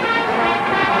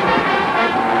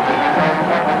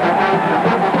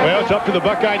 Well, it's up to the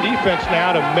Buckeye defense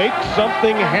now to make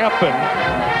something happen.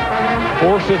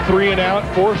 Force a 3-and-out,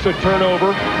 force a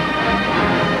turnover,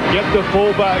 get the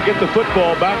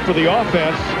football back for the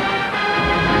offense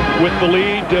with the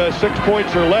lead 6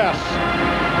 points or less,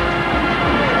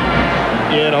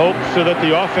 in hopes so that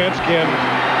the offense can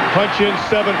punch in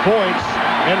 7 points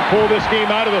and pull this game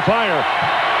out of the fire.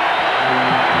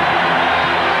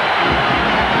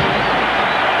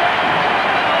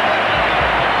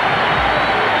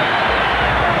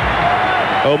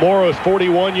 O'Moro's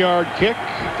 41-yard kick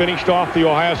finished off the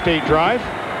Ohio State drive.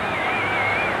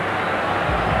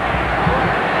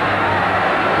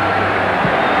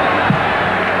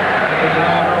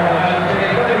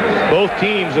 Both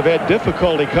teams have had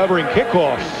difficulty covering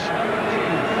kickoffs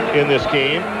in this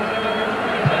game.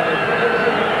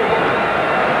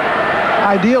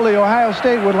 Ideally, Ohio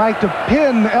State would like to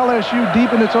pin LSU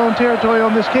deep in its own territory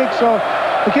on this kick, so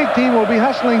the kick team will be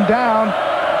hustling down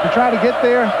to try to get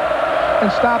there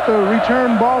and stop the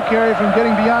return ball carrier from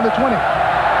getting beyond the 20.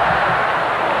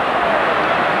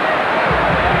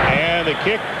 And the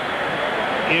kick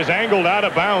is angled out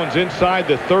of bounds inside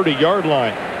the 30-yard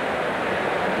line.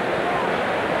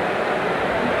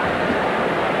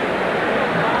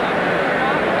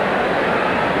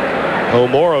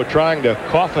 O'Moro trying to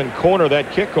coffin corner that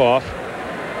kickoff,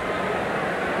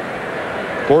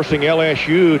 forcing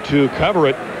LSU to cover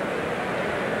it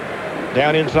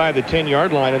down inside the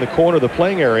 10-yard line in the corner of the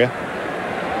playing area.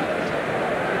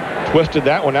 Twisted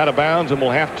that one out of bounds and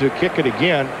will have to kick it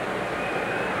again.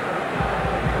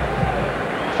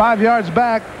 5 yards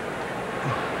back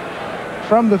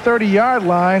from the 30-yard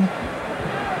line.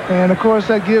 And, of course,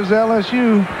 that gives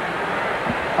LSU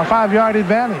a 5-yard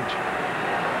advantage.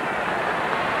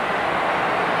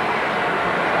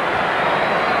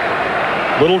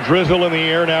 Little drizzle in the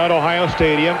air now at Ohio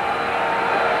Stadium.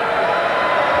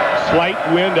 Slight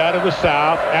wind out of the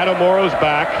south. Adam Morrow's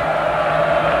back.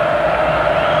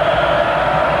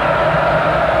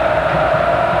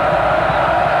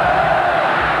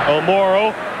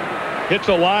 O'Moro hits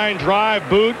a line drive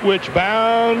boot which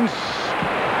bounds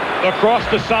across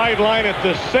the sideline at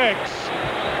the 6.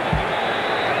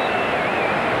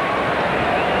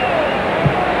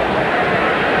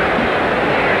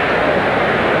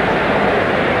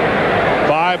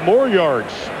 More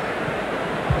yards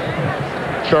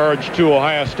charged to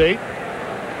Ohio State.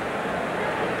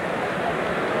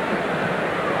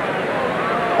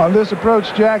 On this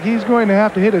approach, Jack, he's going to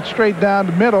have to hit it straight down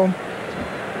the middle.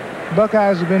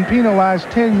 Buckeyes have been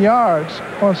penalized 10 yards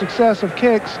on successive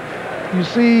kicks. You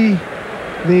see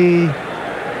the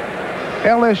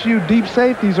LSU deep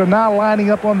safeties are now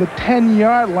lining up on the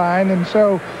 10-yard line, and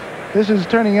so this is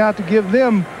turning out to give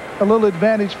them a little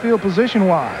advantage field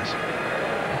position-wise.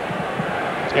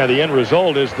 Yeah, the end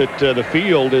result is that the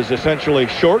field is essentially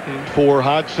shortened for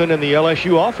Hodgson and the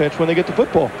LSU offense when they get the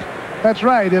football. That's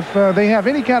right. If they have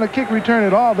any kind of kick return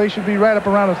at all, they should be right up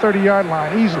around the 30-yard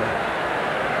line easily.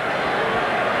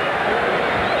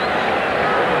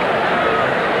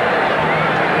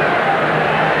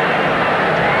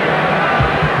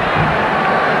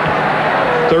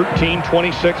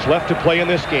 .26 left to play in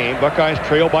this game. Buckeyes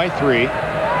trail by 3.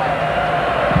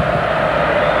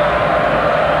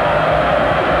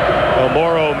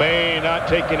 O'Moro may not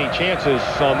take any chances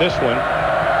on this one.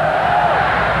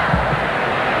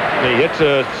 He hits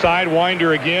a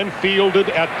sidewinder again, fielded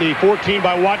at the 14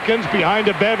 by Watkins, behind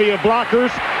a bevy of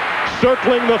blockers,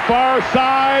 circling the far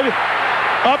side,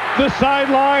 up the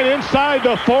sideline, inside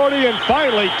the 40, and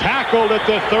finally tackled at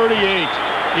the 38.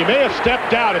 He may have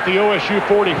stepped out at the OSU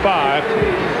 45,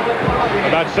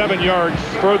 about 7 yards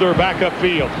further back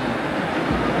upfield.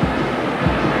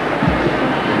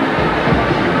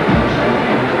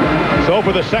 So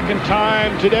for the second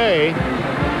time today,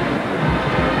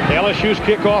 LSU's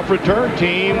kickoff return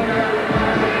team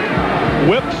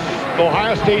whips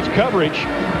Ohio State's coverage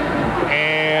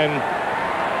and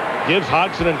gives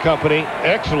Hodgson and company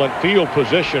excellent field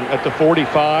position at the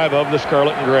 45 of the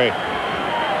Scarlet and Gray.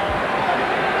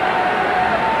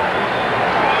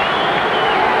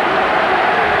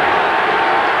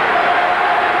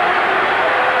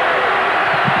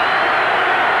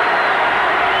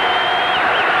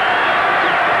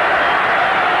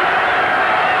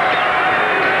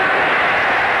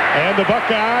 And the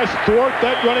Buckeyes thwart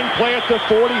that running play at the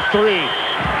 43.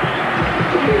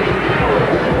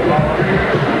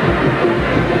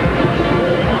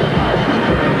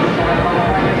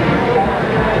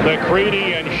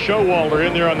 McCready and Showalter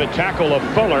in there on the tackle of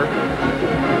Fuller.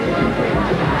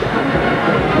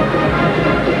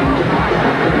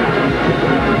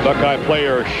 Buckeye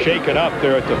player shaken up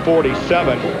there at the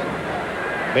 47.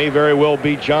 May very well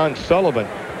be John Sullivan,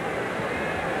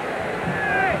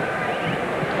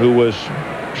 who was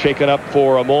shaken up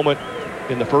for a moment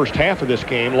in the first half of this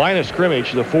game. Line of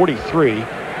scrimmage, the 43.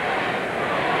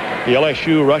 The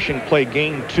LSU rushing play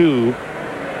gain 2.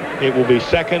 It will be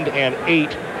 2nd and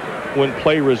 8 when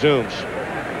play resumes.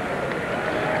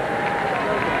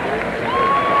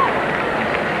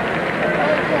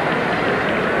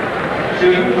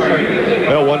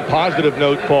 Well, one positive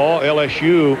note, Paul,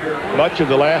 LSU, much of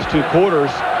the last 2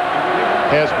 quarters,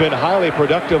 has been highly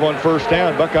productive on first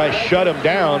down. Buckeyes shut him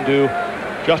down to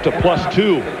just a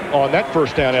 +2 on that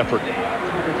first down effort.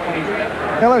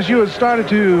 LSU has started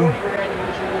to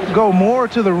go more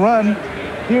to the run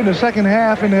here in the second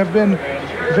half and have been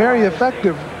very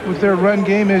effective with their run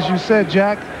game, as you said,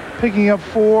 Jack, picking up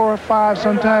 4, 5,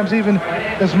 sometimes even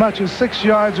as much as 6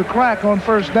 yards a crack on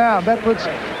first down. That puts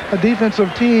a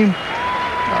defensive team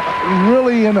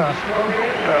really in a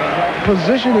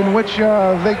position in which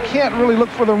they can't really look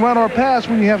for the run or pass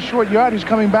when you have short yardage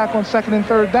coming back on second and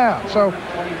third down. So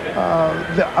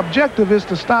the objective is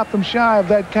to stop them shy of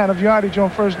that kind of yardage on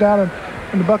first down,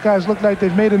 and the Buckeyes look like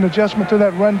they've made an adjustment to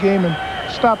that run game and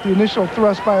stopped the initial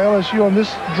thrust by LSU on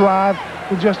this drive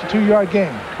with just a 2-yard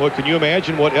gain. Well, can you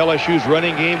imagine what LSU's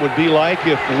running game would be like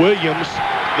if Williams,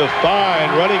 the fine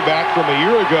running back from a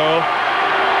year ago,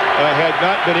 had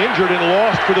not been injured and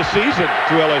lost for the season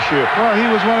to LSU? Well, he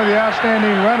was one of the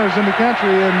outstanding runners in the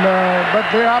country, and but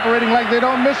they're operating like they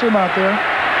don't miss him out there.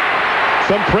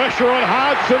 Some pressure on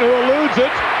Hodgson, who eludes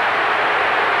it.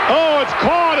 Oh, it's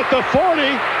caught at the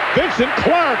 40. Vincent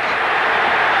Clark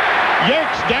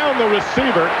yanks down the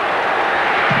receiver.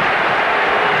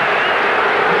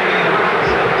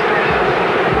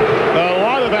 A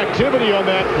lot of activity on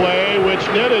that play, which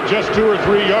netted just 2 or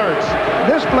 3 yards.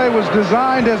 This play was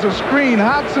designed as a screen.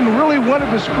 Hodgson really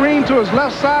wanted to screen to his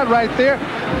left side right there,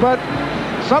 but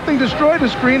something destroyed the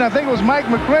screen. I think it was Mike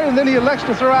McRae, and then he elects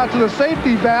to throw out to the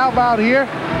safety valve out here.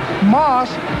 Moss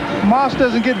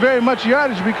doesn't get very much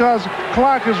yardage because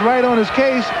Clark is right on his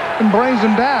case and brings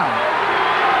him down.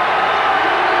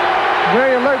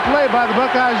 Very alert play by the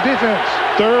Buckeyes defense.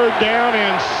 3rd down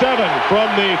and 7 from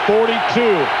the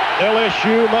 42.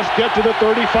 LSU must get to the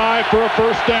 35 for a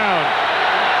first down.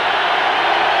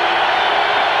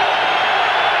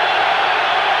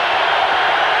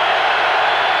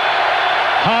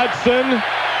 Hodgson,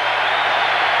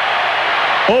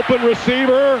 open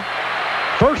receiver,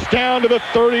 first down to the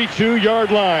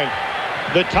 32-yard line.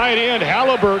 The tight end,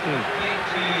 Halliburton,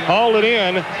 hauled it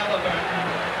in.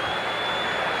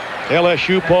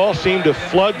 LSU, Paul, seemed to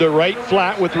flood the right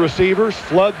flat with receivers,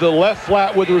 flood the left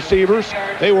flat with receivers.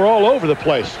 They were all over the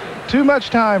place. Too much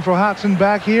time for Hodgson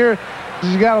back here.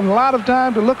 He's got a lot of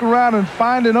time to look around and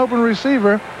find an open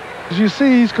receiver. As you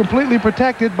see, he's completely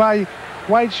protected by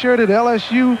white-shirted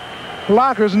LSU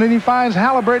blockers, and then he finds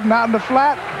Halliburton out in the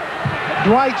flat.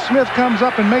 Dwight Smith comes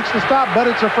up and makes the stop, but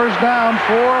it's a first down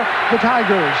for the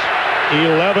Tigers.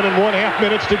 11 and 1/2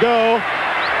 minutes to go.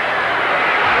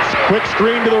 Quick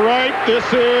screen to the right. This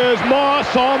is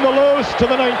Moss on the loose to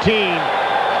the 19.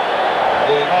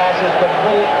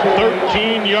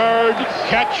 13-yard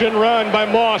catch and run by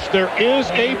Moss. There is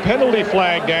a penalty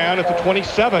flag down at the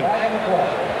 27.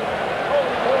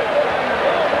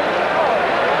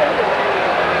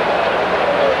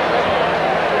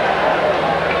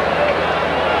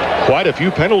 Quite a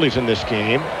few penalties in this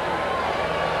game.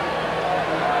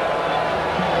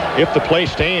 If the play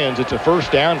stands, it's a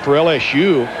first down for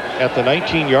LSU at the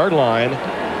 19-yard line.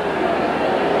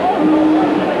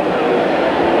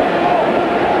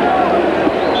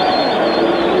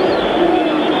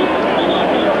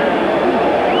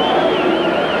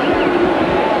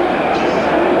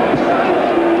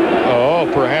 Oh,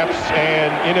 perhaps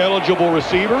an ineligible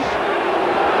receiver.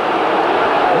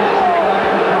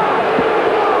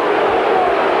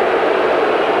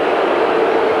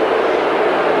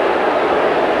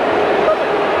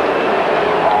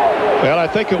 Well, I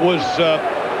think it was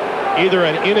either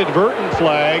an inadvertent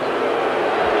flag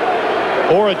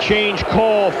or a change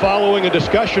call following a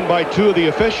discussion by 2 of the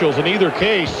officials. In either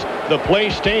case, the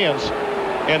play stands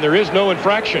and there is no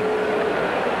infraction.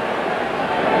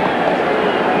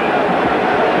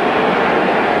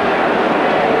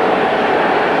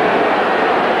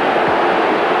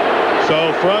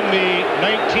 So from the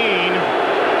 19,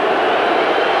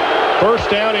 first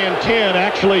down and 10,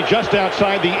 actually just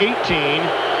outside the 18.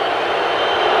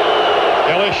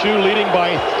 LSU leading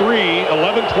by 3,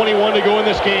 11:21 to go in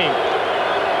this game.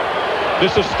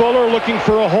 This is Fuller looking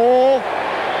for a hole,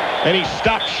 and he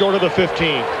stopped short of the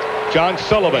 15. John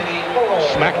Sullivan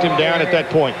smacked him down at that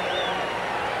point.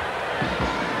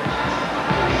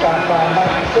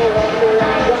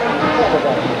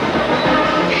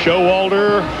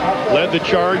 Showalter led the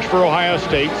charge for Ohio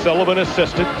State. Sullivan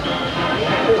assisted.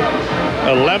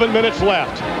 11 minutes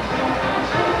left.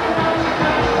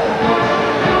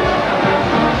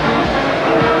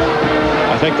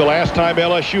 I think the last time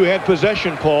LSU had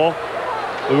possession, Paul,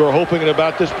 we were hoping at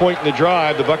about this point in the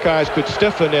drive the Buckeyes could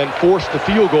stiffen and force the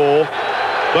field goal.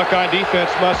 Buckeye defense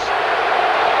must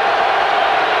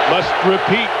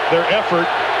repeat their effort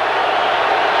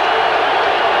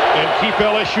and keep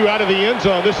LSU out of the end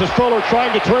zone. This is Fuller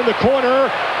trying to turn the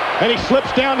corner, and he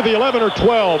slips down to the 11 or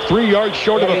 12, 3 yards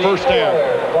short of a first down.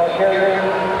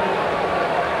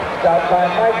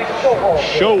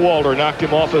 Showalter knocked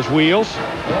him off his wheels.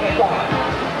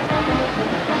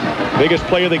 Biggest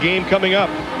play of the game coming up.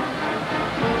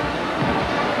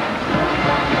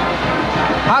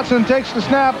 Hodson takes the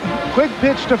snap. Quick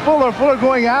pitch to Fuller. Fuller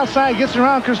going outside, gets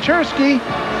around Kosterski.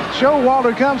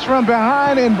 Showalter comes from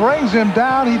behind and brings him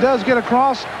down. He does get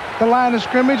across the line of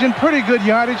scrimmage and pretty good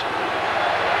yardage.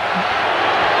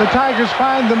 The Tigers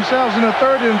find themselves in a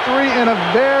 3rd and 3 and a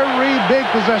very big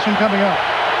possession coming up.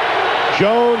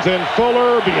 Jones and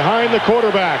Fuller behind the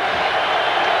quarterback.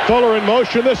 Fuller in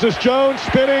motion. This is Jones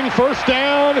spinning. First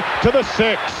down to the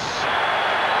 6.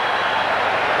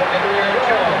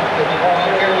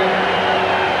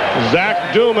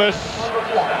 Zach Dumas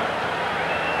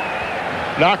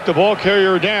knocked the ball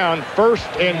carrier down.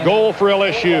 1st and goal for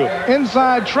LSU.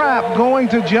 Inside trap going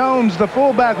to Jones, the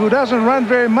fullback, who doesn't run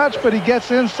very much, but he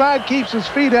gets inside, keeps his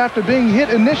feet after being hit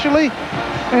initially,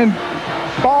 and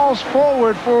falls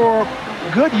forward for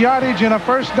good yardage and a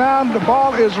first down. The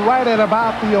ball is right at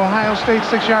about the Ohio State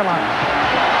 6-yard line.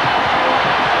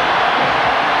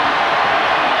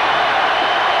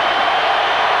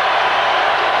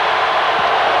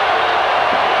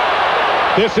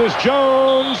 This is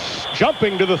Jones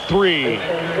jumping to the 3. He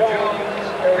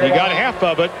got half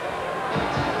of it.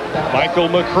 Michael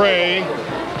McCray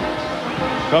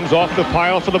comes off the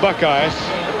pile for the Buckeyes.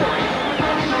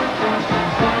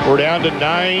 We're down to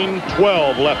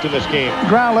 9:12 left in this game.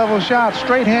 Ground level shot,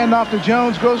 straight handoff to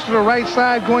Jones, goes to the right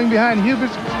side, going behind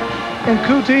Hubert and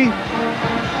Kuti,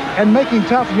 and making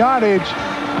tough yardage.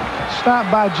 Stopped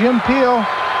by Jim Peel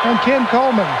and Ken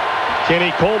Coleman.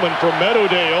 Kenny Coleman from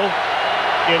Meadowdale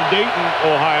in Dayton,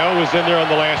 Ohio, was in there on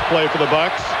the last play for the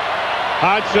Bucks.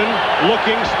 Hodson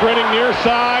looking, sprinting near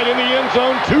side in the end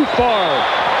zone, too far.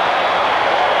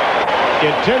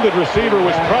 Intended receiver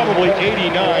was probably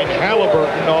 89,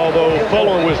 Halliburton, although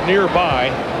Fuller was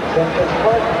nearby.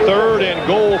 3rd and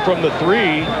goal from the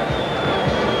 3.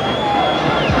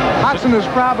 Hodson is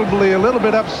probably a little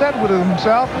bit upset with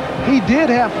himself. He did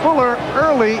have Fuller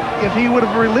early. If he would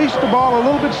have released the ball a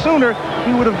little bit sooner,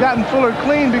 he would have gotten Fuller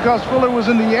clean because Fuller was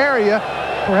in the area.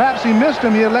 Perhaps he missed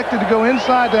him. He elected to go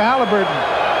inside to Halliburton.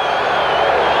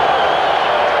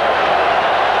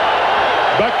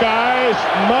 Buckeyes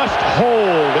must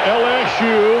hold.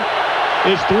 LSU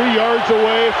is 3 yards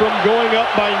away from going up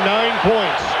by 9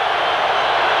 points.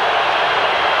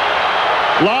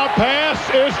 Lob pass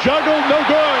is juggled, no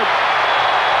good.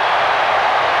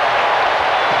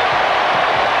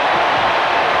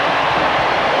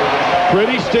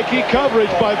 Pretty sticky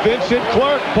coverage by Vincent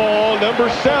Clark, Paul, number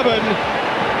 7.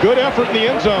 Good effort in the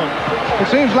end zone. It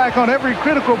seems like on every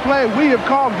critical play, we have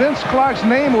called Vince Clark's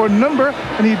name or number,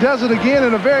 and he does it again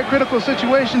in a very critical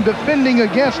situation, defending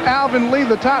against Alvin Lee,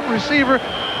 the top receiver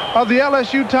of the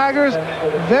LSU Tigers.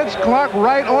 Vince Clark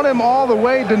right on him all the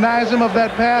way, denies him of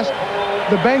that pass.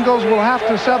 The Bengals will have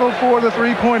to settle for the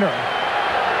 3-pointer.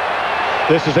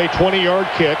 This is a 20-yard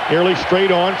kick, nearly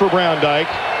straight on for Browndyke.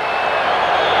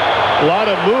 A lot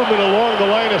of movement along the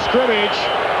line of scrimmage.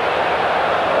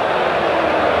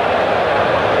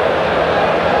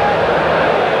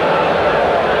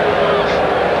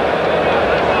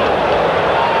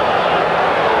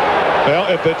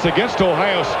 Well, if it's against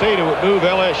Ohio State, it would move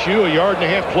LSU 1.5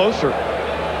 yards closer.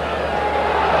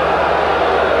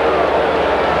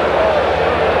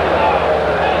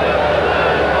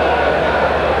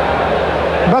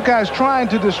 Buckeyes trying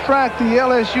to distract the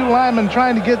LSU linemen,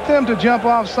 trying to get them to jump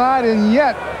offside, and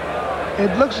yet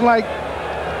it looks like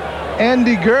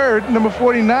Andy Gerd, number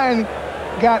 49,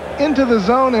 got into the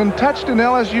zone and touched an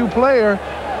LSU player.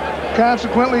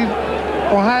 Consequently,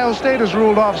 Ohio State is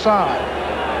ruled offside,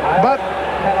 but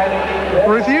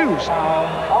refused.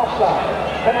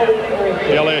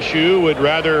 LSU would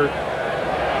rather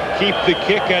keep the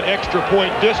kick at extra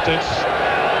point distance.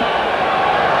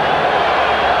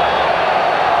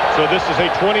 So this is a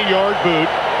 20-yard boot.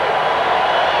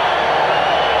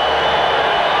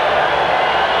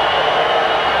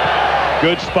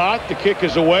 Good spot. The kick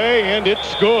is away, and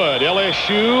it's good.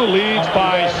 LSU leads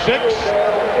by 6,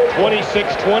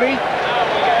 26-20.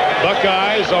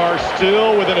 Buckeyes are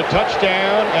still within a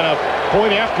touchdown and a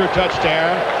point after a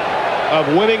touchdown of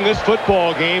winning this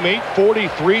football game.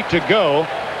 8:43 to go.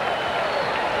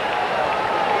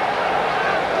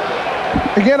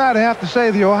 Again, I'd have to say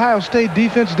the Ohio State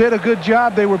defense did a good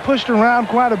job. They were pushed around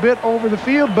quite a bit over the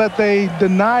field, but they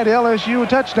denied LSU a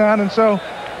touchdown, and so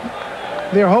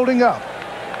they're holding up.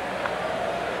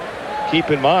 Keep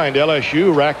in mind,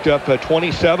 LSU racked up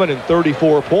 27 and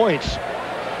 34 points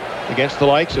against the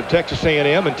likes of Texas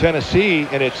A&M and Tennessee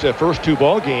in its first 2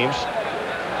 ball games.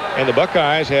 And the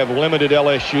Buckeyes have limited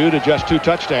LSU to just 2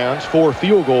 touchdowns, 4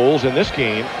 field goals in this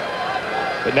game.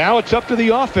 But now it's up to the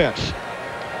offense.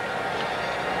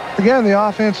 Again, the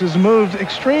offense has moved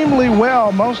extremely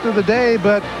well most of the day,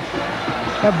 but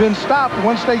have been stopped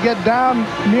once they get down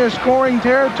near scoring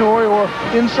territory or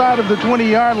inside of the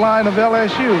 20-yard line of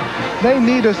LSU. They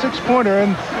need a 6-pointer,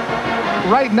 and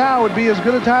right now would be as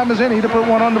good a time as any to put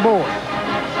one on the board.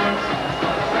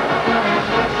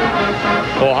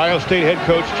 Ohio State head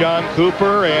coach John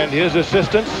Cooper and his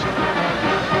assistants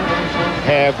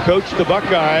have coached the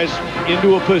Buckeyes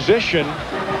into a position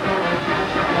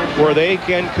where they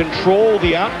can control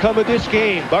the outcome of this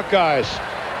game. Buckeyes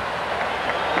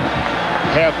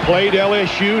have played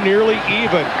LSU nearly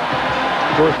even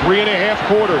for 3.5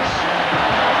 quarters.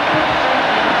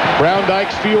 Brown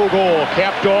Dyke's field goal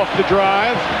capped off the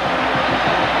drive.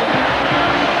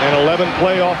 An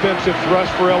 11-play offensive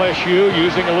thrust for LSU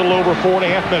using a little over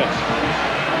 4.5 minutes.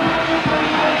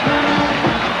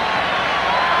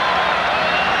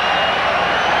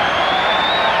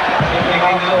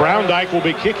 Brown Dyke will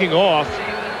be kicking off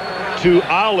to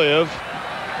Olive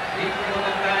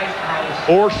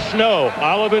or Snow.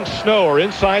 Olive and Snow are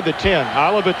inside the 10.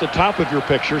 Olive at the top of your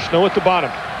picture, Snow at the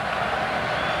bottom.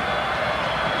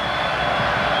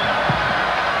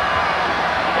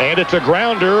 And it's a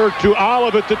grounder to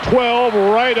Olive at the 12,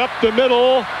 right up the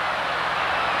middle.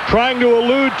 Trying to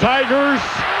elude Tigers.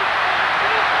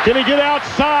 Can he get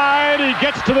outside? He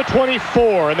gets to the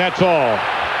 24, and that's all.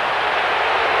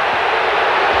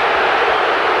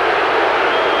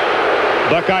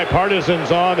 Buckeye partisans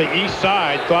on the east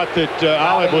side thought that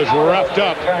Olive was roughed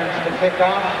up.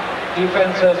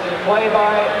 Defensive play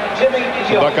by Jimmy.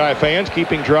 Buckeye fans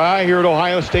keeping dry here at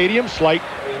Ohio Stadium. Slight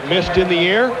mist in the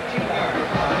air.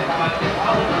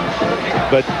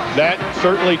 But that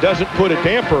certainly doesn't put a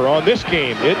damper on this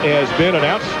game. It has been an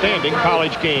outstanding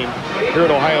college game here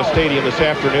at Ohio Stadium this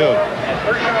afternoon.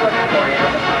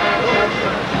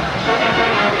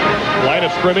 Line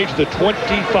of scrimmage, the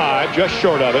 25, just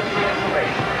short of it.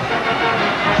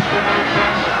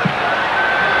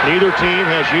 Neither team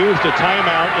has used a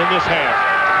timeout in this half.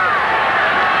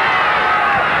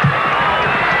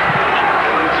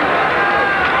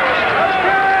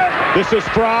 This is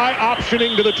Fry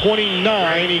optioning to the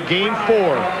 29. He gained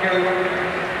 4.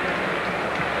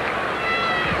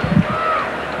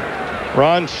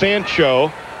 Ron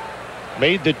Sancho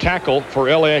made the tackle for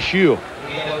LSU.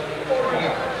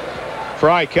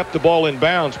 Fry kept the ball in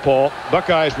bounds, Paul.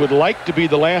 Buckeyes would like to be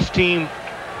the last team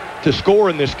to score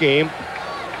in this game.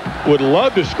 Would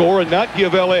love to score and not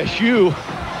give LSU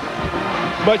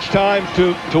much time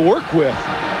to work with.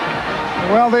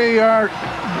 Well, they are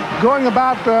going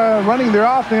about running their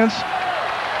offense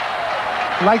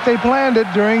like they planned it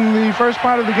during the first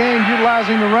part of the game,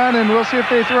 utilizing the run, and we'll see if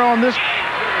they throw on this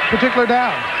particular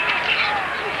down.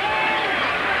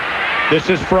 This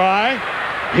is Fry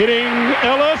hitting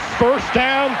Ellis, first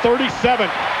down, 37.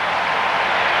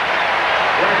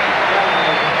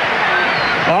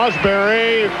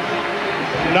 Osbury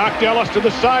knocked Ellis to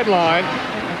the sideline.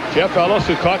 Jeff Ellis,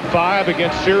 who caught 5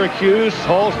 against Syracuse,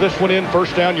 hauls this one in,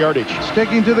 first down yardage.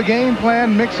 Sticking to the game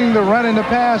plan, mixing the run and the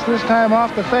pass, this time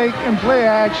off the fake and play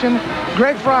action.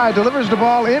 Greg Fry delivers the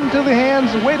ball into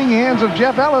the waiting hands of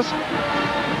Jeff Ellis,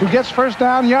 who gets first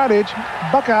down yardage.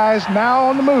 Buckeyes now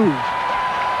on the move.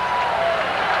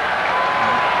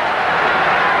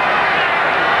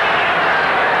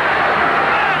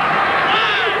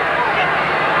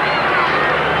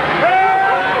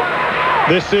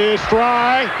 This is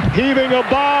Fry heaving a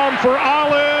bomb for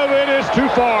Olive. It is too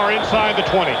far inside the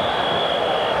 20.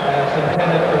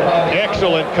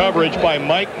 Excellent coverage by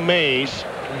Mike Mays,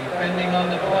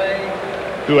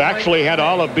 who actually had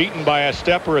Olive beaten by a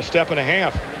step or a step and a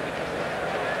half.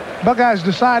 Buckeyes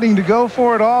deciding to go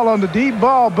for it all on the deep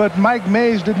ball, but Mike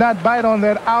Mays did not bite on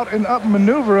that out and up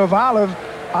maneuver of Olive.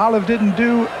 Olive didn't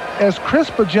do as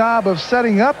crisp a job of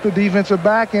setting up the defensive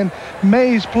back, and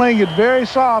Mays playing it very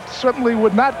soft certainly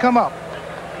would not come up.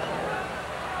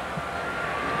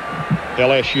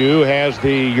 LSU has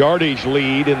the yardage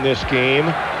lead in this game,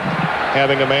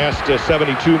 having amassed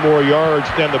 72 more yards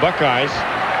than the Buckeyes,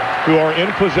 who are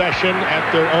in possession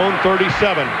at their own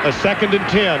 37, a 2nd and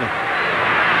 10.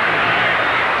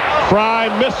 Fry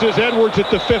misses Edwards at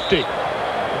the 50.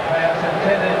 Pass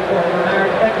intended for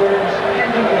Bernard Edwards,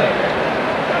 incomplete.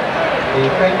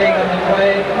 Defending on the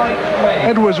play, Mike May.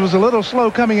 Edwards was a little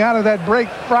slow coming out of that break.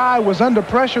 Fry was under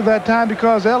pressure that time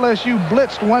because LSU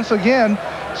blitzed once again,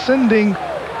 sending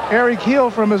Eric Hill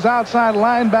from his outside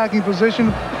linebacking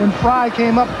position. When Fry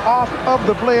came up off of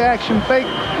the play-action fake,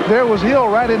 there was Hill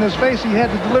right in his face. He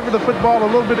had to deliver the football a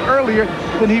little bit earlier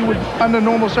than he would under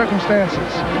normal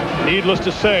circumstances. Needless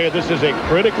to say, this is a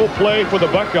critical play for the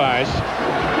Buckeyes.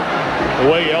 The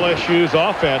way LSU's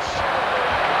offense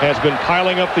has been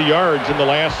piling up the yards in the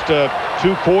last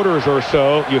 2 quarters or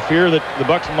so, you fear that the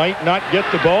Bucks might not get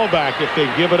the ball back if they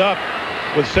give it up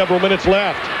with several minutes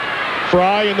left.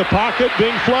 Fry in the pocket,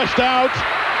 being flushed out.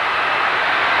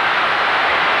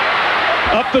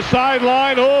 Up the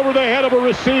sideline, over the head of a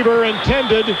receiver,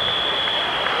 intended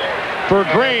for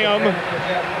Graham.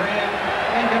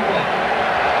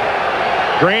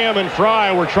 Graham and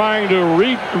Fry were trying to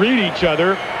read each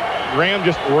other. Graham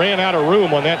just ran out of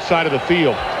room on that side of the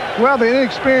field. Well, the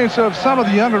inexperience of some of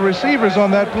the younger receivers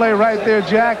on that play right there,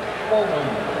 Jack.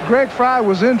 Greg Fry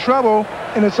was in trouble,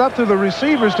 and it's up to the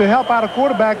receivers to help out a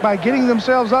quarterback by getting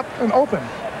themselves up and open.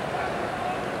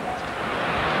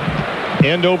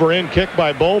 End-over-end kick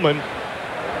by Bowman.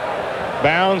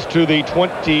 Bounds to the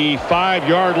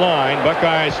 25-yard line.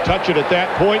 Buckeyes touch it at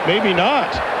that point. Maybe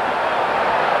not.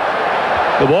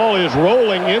 The ball is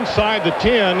rolling inside the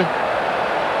 10.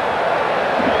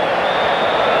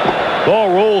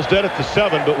 Ball rolls dead at the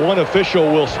 7, but one official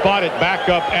will spot it back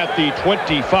up at the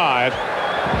 25.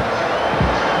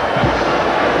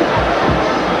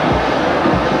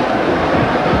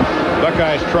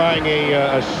 Buckeyes trying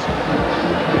a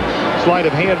sleight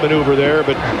of hand maneuver there,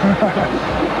 but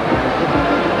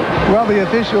well, the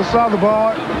official saw the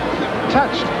ball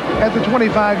touched at the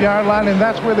 25-yard line, and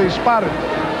that's where they spotted it.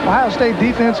 Ohio State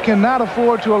defense cannot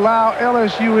afford to allow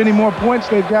LSU any more points.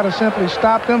 They've got to simply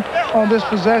stop them on this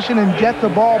possession and get the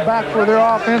ball back for their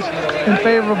offense in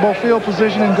favorable field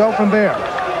position and go from there.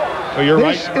 Well, you're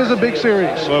this right. Is a big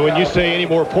series. Well, when you say any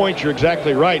more points, you're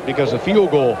exactly right, because a field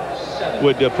goal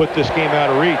would put this game out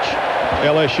of reach.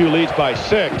 LSU leads by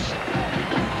 6,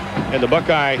 and the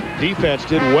Buckeye defense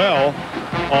did well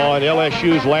on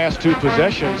LSU's last 2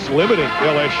 possessions, limiting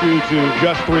LSU to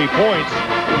just 3 points.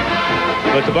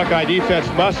 But the Buckeye defense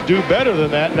must do better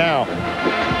than that now.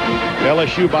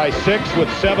 LSU by 6 with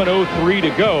 7:03 to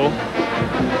go.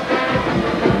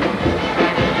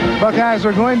 Buckeyes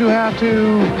are going to have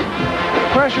to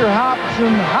pressure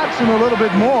Hodson a little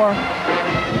bit more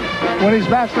when he's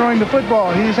back throwing the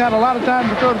football. He's had a lot of time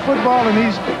to throw the football, and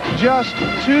he's just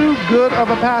too good of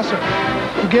a passer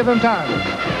to give him time.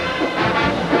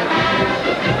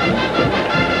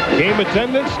 Game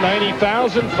attendance,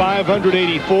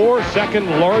 90,584,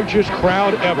 second largest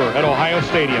crowd ever at Ohio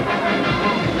Stadium.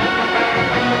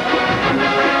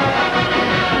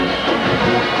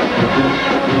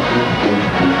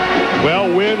 Well,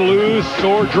 win, lose,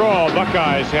 or draw,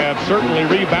 Buckeyes have certainly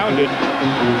rebounded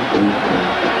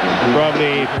from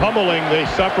the pummeling they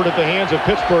suffered at the hands of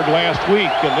Pittsburgh last week.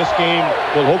 And this game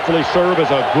will hopefully serve as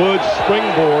a good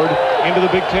springboard into the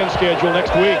Big Ten schedule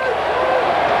next week.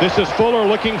 This is Fuller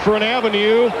looking for an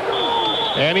avenue,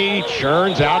 and he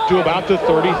churns out to about the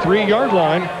 33-yard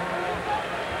line.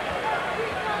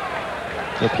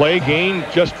 The play gained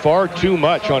just far too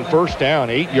much on first down,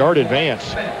 8-yard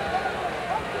advance.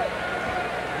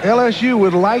 LSU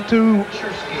would like to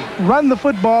run the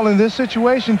football in this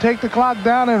situation, take the clock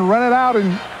down and run it out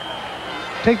and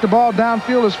take the ball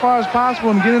downfield as far as possible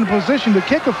and get in a position to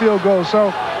kick a field goal.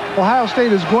 So Ohio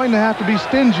State is going to have to be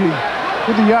stingy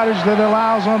with the yardage that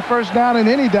allows on first down and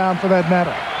any down for that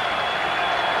matter.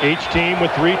 Each team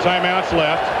with 3 timeouts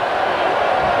left.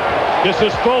 This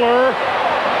is Fuller.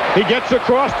 He gets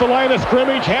across the line of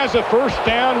scrimmage, has a first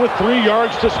down with 3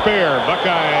 yards to spare.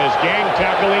 Buckeyes gang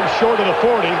tackle him short of the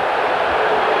 40.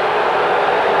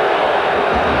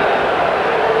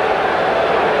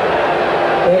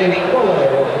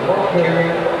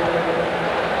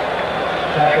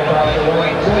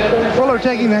 Fuller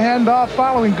taking the handoff,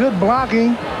 following good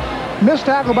blocking. Missed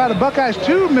tackle by the Buckeyes.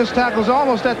 2 missed tackles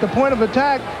almost at the point of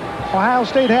attack. Ohio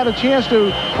State had a chance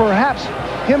to perhaps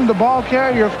him the ball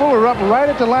carrier Fuller up right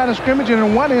at the line of scrimmage, and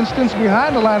in one instance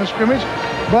behind the line of scrimmage,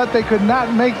 but they could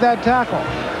not make that tackle.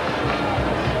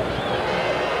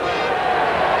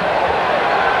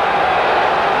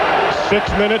 Six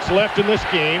minutes left in this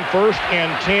game. 1st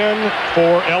and 10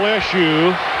 for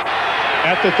LSU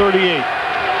at the 38.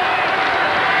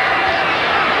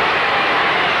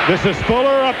 This is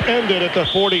Fuller upended at the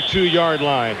 42-yard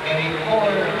line.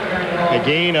 A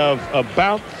gain of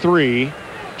about 3.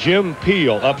 Jim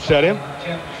Peel upset him.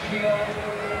 Jim Peel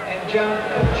and John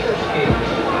Kuchersky.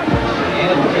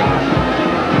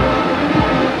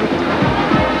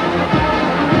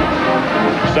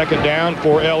 Second down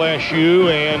for LSU,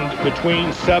 and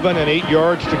between 7 and 8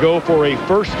 yards to go for a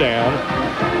first down.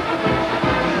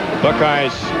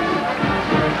 Buckeyes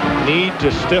need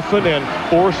to stiffen and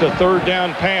force a third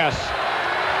down pass.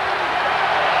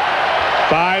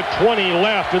 5:20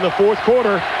 left in the fourth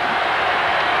quarter.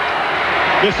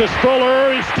 This is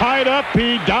Fuller. He's tied up.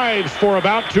 He dives for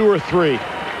about 2 or 3.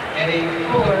 Eddie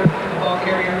Fuller, ball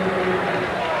carrier.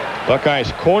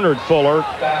 Buckeyes cornered Fuller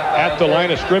at the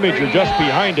line of scrimmage or just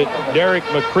behind it. Derek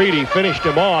McCready finished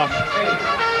him off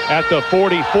at the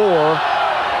 44.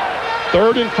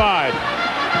 3rd and 5.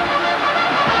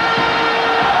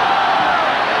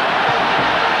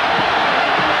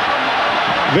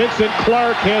 Vincent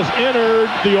Clark has entered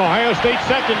the Ohio State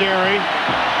secondary.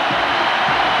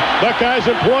 Buckeyes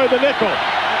employ the nickel.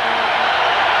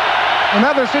 In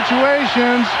other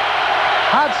situations,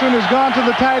 Hodson has gone to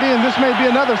the tight end. This may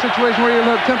be another situation where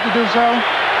you'll attempt to do so.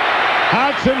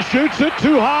 Hodson shoots it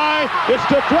too high. It's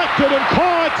deflected and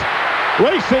caught.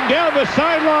 Racing down the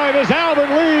sideline is Alvin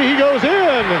Lee. He goes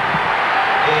in.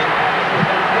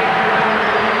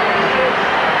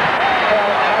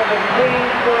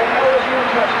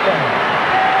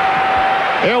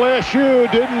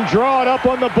 LSU didn't draw it up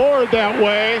on the board that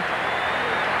way,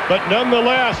 but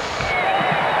nonetheless,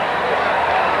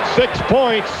 6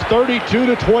 points,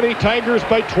 32-20, Tigers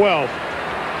by 12.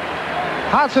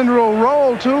 Hodson will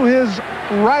roll to his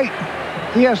right.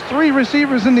 He has 3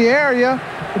 receivers in the area.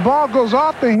 The ball goes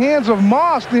off the hands of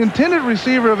Moss, the intended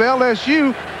receiver of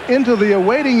LSU, into the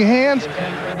awaiting hands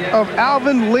of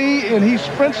Alvin Lee, and he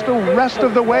sprints the rest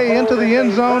of the way into the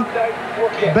end zone.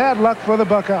 Bad luck for the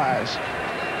Buckeyes.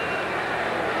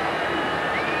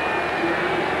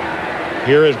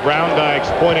 Here is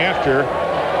Brown-Dyke's point after,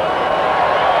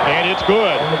 and it's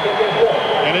good.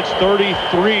 And it's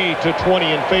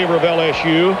 33-20 in favor of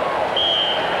LSU.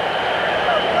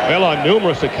 Well, on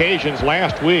numerous occasions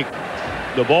last week,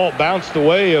 the ball bounced the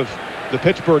way of the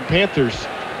Pittsburgh Panthers.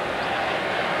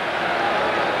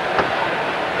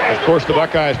 Of course, the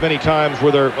Buckeyes many times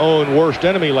were their own worst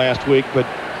enemy last week, but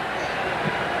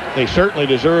they certainly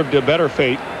deserved a better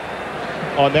fate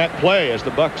on that play, as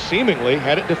the Bucs seemingly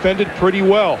had it defended pretty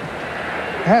well.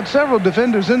 Had several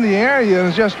defenders in the area, and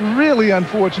it's just really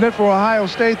unfortunate for Ohio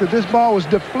State that this ball was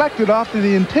deflected off to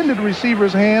the intended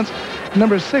receiver's hands.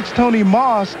 Number 6, Tony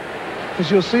Moss.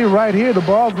 As you'll see right here, the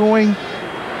ball going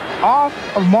off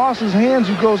of Moss's hands,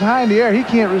 who goes high in the air. He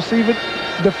can't receive it.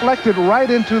 Deflected right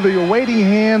into the awaiting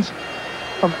hands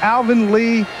of Alvin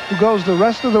Lee, who goes the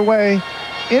rest of the way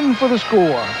in for the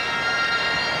score.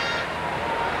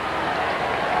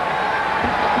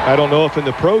 I don't know if in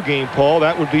the pro game, Paul,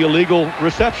 that would be a legal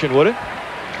reception, would it?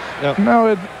 No.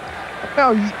 No,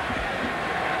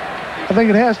 I think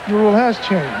it has. The rule has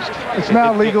changed. It's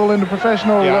now legal in the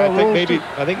professional yeah, rules.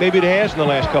 I think maybe it has in the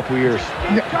last couple of years.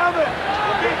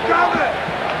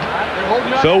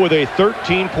 So with a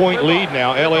 13-point lead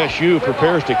now, LSU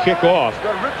prepares to kick off. We've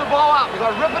got to rip the ball out. We've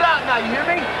got to rip it out now. You hear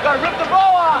me? We've got to rip the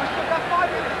ball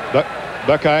out.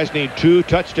 Buckeyes need 2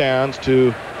 touchdowns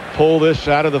to pull this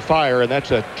out of the fire, and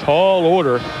that's a tall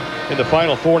order in the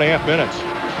final 4.5 minutes.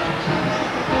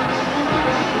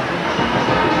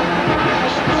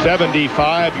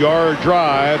 75-yard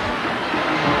drive.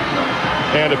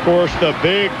 And, of course, the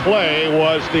big play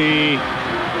was the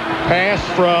pass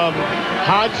from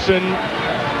Hodson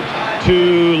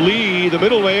to Lee. The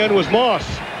middleman was Moss.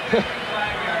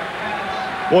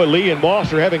 Boy, Lee and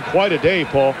Moss are having quite a day,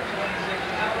 Paul.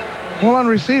 Well, on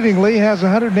receiving, Lee has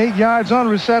 108 yards on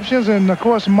receptions, and, of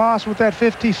course, Moss with that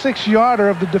 56-yarder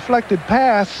of the deflected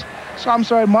pass. So, I'm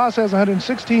sorry, Moss has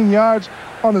 116 yards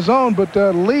on his own, but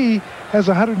Lee has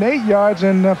 108 yards,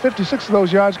 and 56 of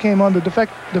those yards came on the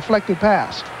deflected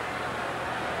pass.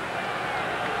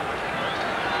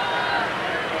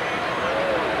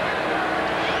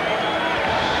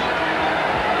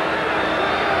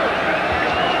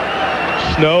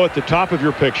 Snow at the top of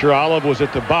your picture. Olive was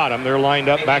at the bottom. They're lined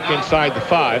up back inside the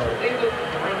 5.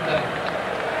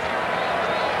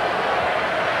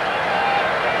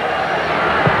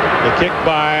 The kick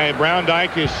by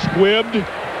Brown-Dyke is squibbed.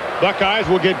 Buckeyes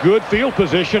will get good field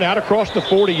position out across the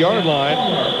 40-yard line.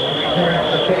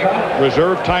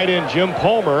 Reserve tight end Jim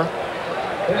Palmer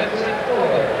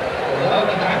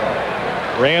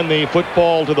ran the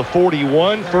football to the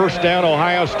 41. First down,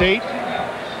 Ohio State.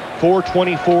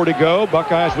 4:24 to go.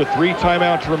 Buckeyes with 3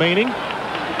 timeouts remaining.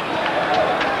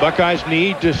 Buckeyes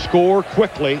need to score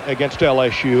quickly against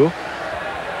LSU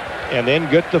and then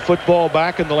get the football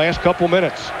back in the last couple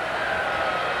minutes.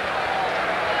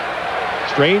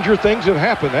 Stranger things have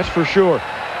happened, that's for sure.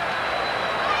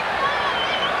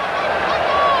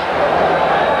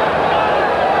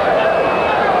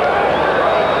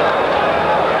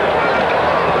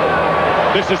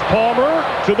 This is Palmer.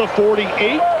 to the 48,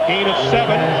 gain of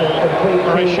 7,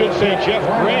 or I should say Jeff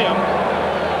Graham,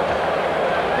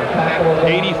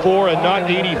 84 and not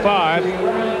 85.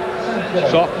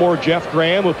 Sophomore Jeff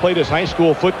Graham, who played his high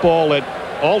school football at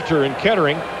Alter in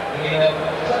Kettering,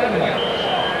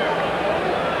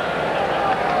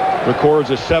 records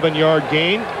a 7-yard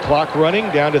gain. Clock running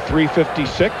down to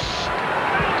 3:56.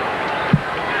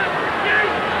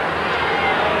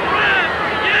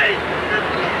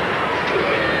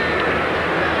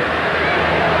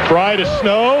 Fry to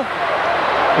Snow.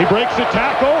 He breaks the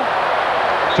tackle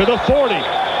to the 40.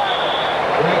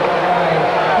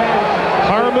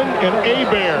 Harmon and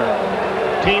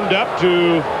Hebert teamed up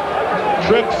to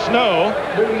trip Snow.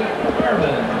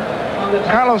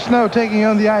 Carlos Snow taking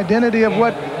on the identity of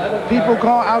what people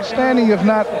call outstanding, if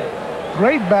not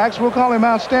great backs. We'll call him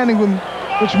outstanding,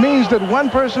 which means that one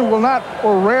person will not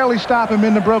or rarely stop him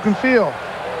in the broken field.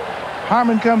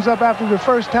 Harmon comes up after the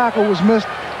first tackle was missed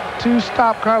to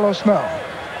stop Carlos Snow.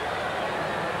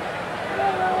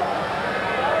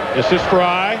 This is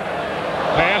Fry.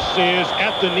 Pass is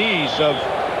at the knees of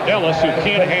Ellis, who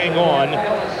can't hang on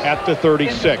at the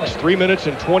 36. 3 minutes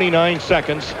and 29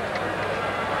 seconds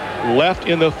left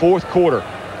in the fourth quarter.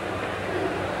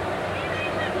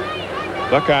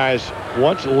 Buckeyes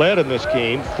once led in this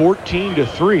game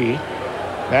 14-3.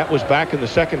 That was back in the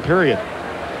second period.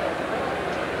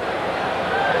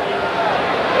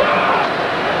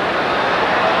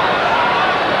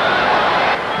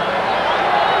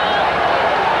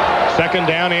 Second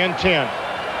down and 10.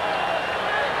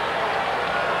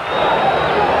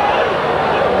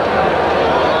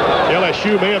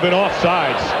 LSU may have been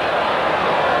offsides.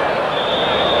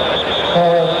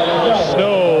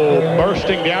 Snow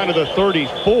bursting down to the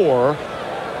 34.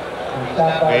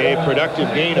 A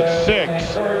productive gain of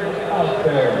 6.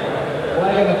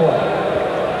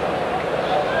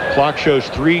 Clock shows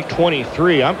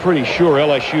 3:23. I'm pretty sure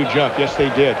LSU jumped. Yes, they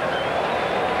did.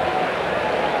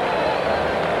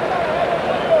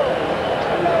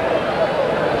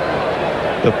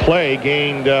 The play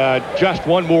gained just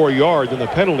 1 more yard than the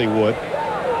penalty would.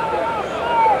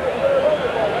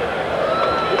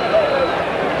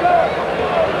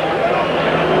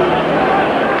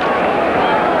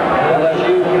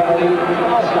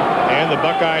 And the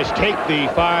Buckeyes take the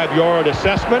 5-yard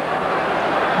assessment.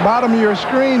 Bottom of your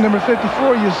screen, number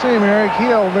 54, you see him, Eric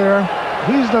Hill there.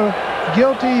 He's the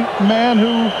guilty man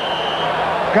who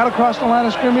got across the line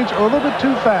of scrimmage a little bit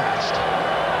too fast.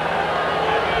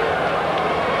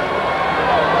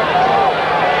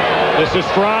 This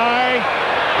is Fry.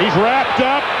 He's wrapped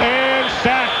up and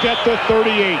sacked at the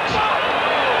 38.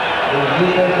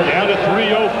 Down to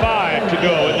 3:05 to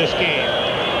go in this game.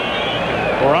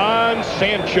 Ron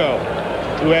Sancho,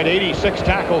 who had 86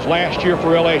 tackles last year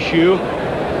for LSU,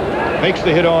 makes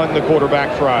the hit on the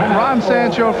quarterback, Fry. Ron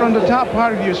Sancho from the top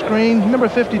part of your screen. Number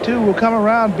 52 will come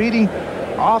around beating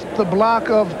off the block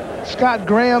of Scott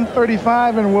Graham,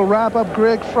 35, and will wrap up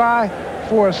Greg Fry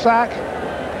for a sack.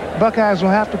 Buckeyes will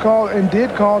have to call, and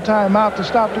did call, timeout to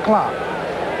stop the clock.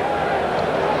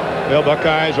 Well,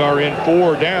 Buckeyes are in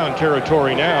 4-down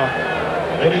territory now.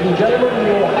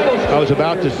 I was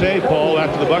about to say, Paul,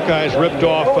 after the Buckeyes ripped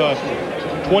off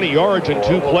 20 yards in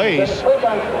 2 plays,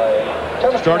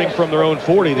 starting from their own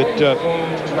 40, that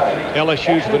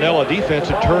LSU's vanilla defense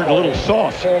had turned a little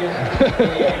soft.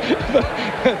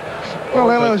 Well,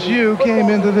 LSU came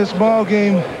into this ball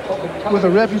game with a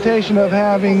reputation of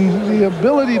having the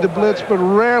ability to blitz, but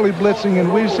rarely blitzing,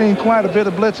 and we've seen quite a bit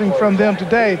of blitzing from them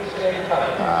today.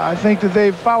 I think that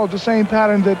they've followed the same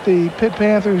pattern that the Pitt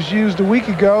Panthers used a week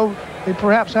ago. They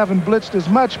perhaps haven't blitzed as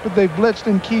much, but they've blitzed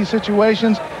in key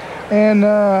situations and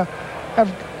have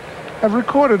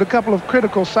recorded a couple of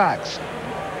critical sacks.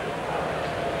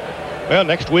 Well,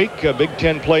 next week, Big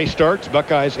Ten play starts.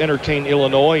 Buckeyes entertain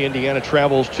Illinois. Indiana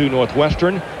travels to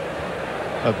Northwestern.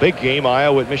 A big game,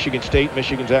 Iowa at Michigan State.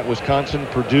 Michigan's at Wisconsin.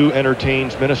 Purdue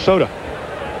entertains Minnesota.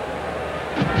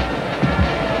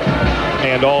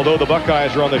 And although the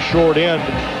Buckeyes are on the short end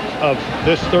of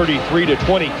this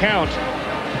 33-20 count,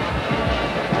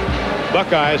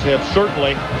 Buckeyes have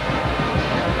certainly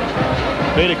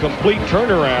made a complete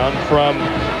turnaround from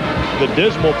the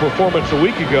dismal performance a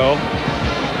week ago,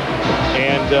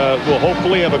 and will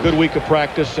hopefully have a good week of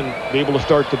practice and be able to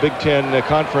start the Big Ten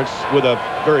Conference with a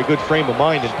very good frame of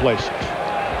mind in place.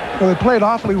 Well, they played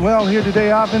awfully well here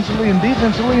today, offensively and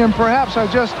defensively, and perhaps are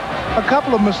just a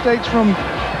couple of mistakes from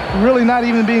really not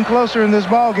even being closer in this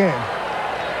ball game.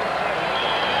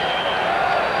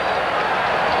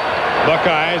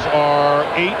 Buckeyes are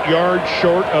 8 yards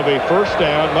short of a first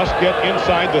down, must get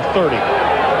inside the 30.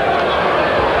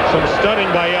 Some stunning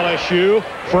by LSU.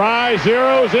 Fry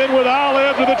zeroes in with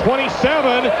Olive to the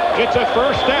 27. It's a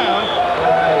first down.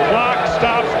 Clock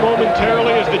stops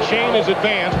momentarily as the chain is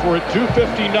advanced. We're at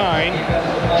 2:59.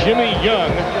 Jimmy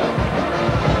Young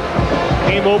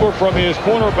came over from his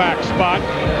cornerback spot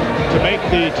to make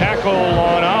the tackle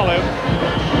on Olive.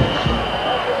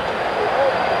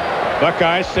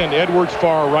 Buckeyes send Edwards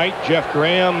far right, Jeff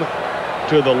Graham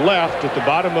to the left at the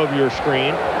bottom of your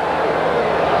screen.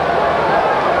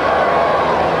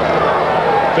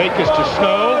 Fake is to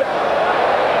Snow.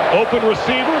 Open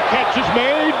receiver, catch is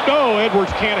made. No,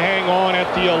 Edwards can't hang on at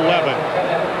the 11.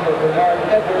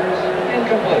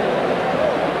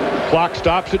 Clock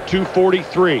stops at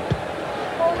 2:43.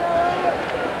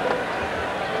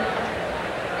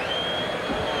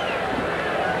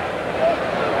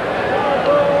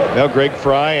 Now Greg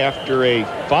Fry, after a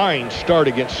fine start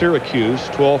against Syracuse,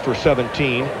 12 for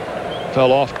 17,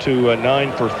 fell off to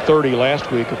 9 for 30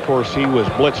 last week. Of course, he was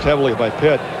blitzed heavily by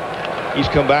Pitt. He's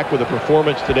come back with a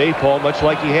performance today, Paul, much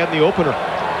like he had in the opener.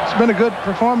 It's been a good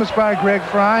performance by Greg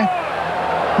Fry.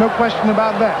 No question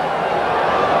about that.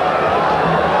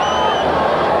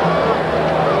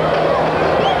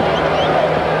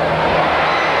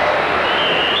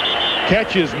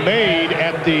 Catch is made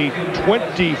at the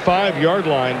 25-yard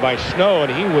line by Snow,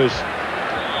 and he was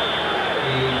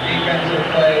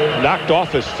knocked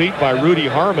off his feet by Rudy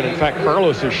Harmon. In fact,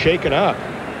 Carlos is shaken up.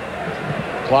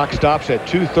 Clock stops at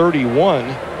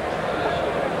 2:31.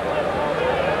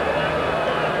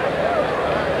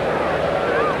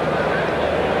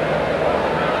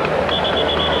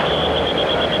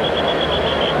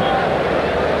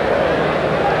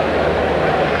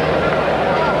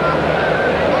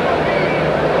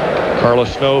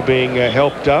 Carlos Snow being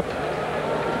helped up.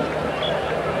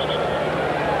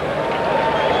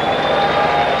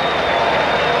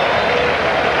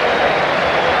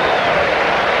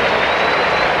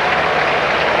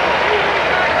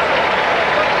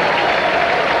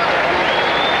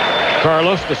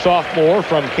 Carlos, the sophomore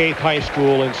from Cape High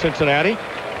School in Cincinnati.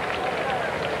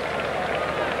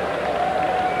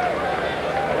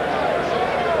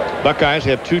 Buckeyes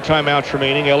have 2 timeouts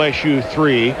remaining, LSU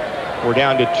 3. We're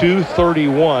down to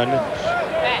 2:31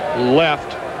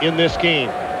 left in this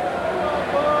game.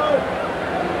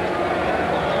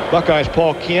 Buckeyes,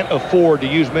 Paul, can't afford to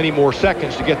use many more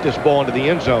seconds to get this ball into the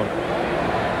end zone.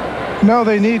 No,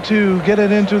 they need to get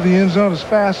it into the end zone as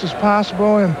fast as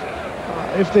possible, and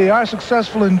if they are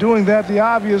successful in doing that, the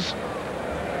obvious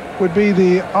would be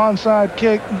the onside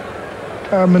kick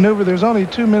maneuver. There's only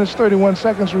 2 minutes 31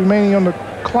 seconds remaining on the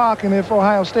clock, and if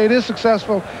Ohio State is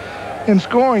successful in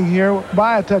scoring here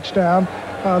by a touchdown,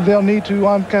 they'll need to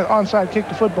onside kick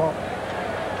the football.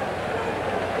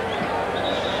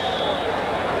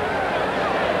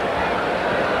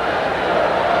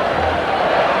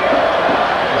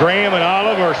 Graham and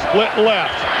Olive are split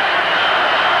left.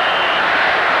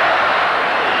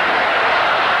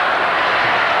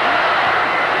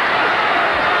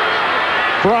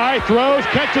 Fry throws,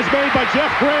 catch is made by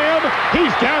Jeff Graham.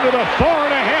 He's down to the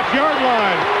 4.5-yard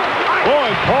line.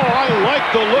 Boy, Paul, I like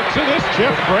the looks of this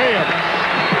Jeff Graham.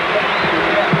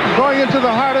 Going into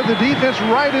the heart of the defense,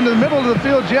 right into the middle of the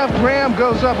field, Jeff Graham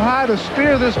goes up high to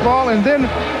spear this ball and then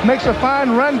makes a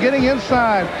fine run getting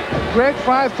inside. Greg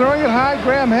Fry throwing it high.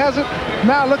 Graham has it.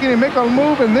 Now looking to make a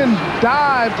move and then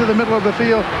dive to the middle of the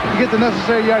field to get the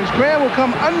necessary yardage. Graham will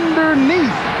come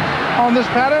underneath on this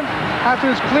pattern after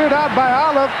it's cleared out by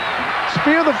Olive.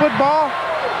 Spear the football,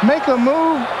 make a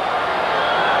move,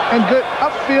 and good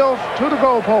upfield to the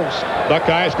goalpost.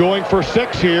 Buckeyes going for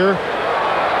 6 here.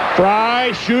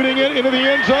 Fry shooting it into the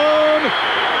end zone.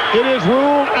 It is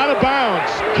ruled out of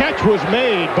bounds. Catch was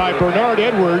made by Bernard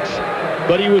Edwards,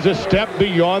 but he was a step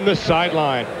beyond the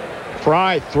sideline.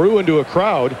 Fry threw into a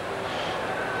crowd.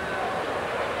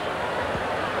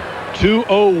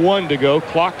 2:01 to go.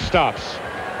 Clock stops.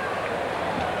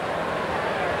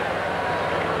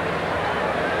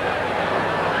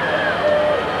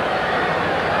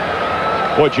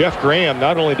 Boy, Jeff Graham,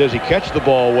 not only does he catch the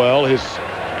ball well, his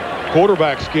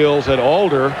quarterback skills at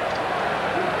Alder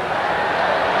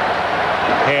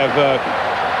have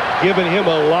given him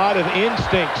a lot of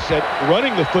instincts at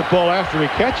running the football after he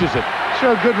catches it.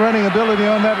 Showed good running ability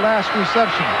on that last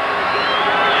reception.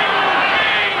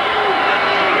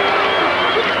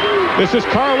 This is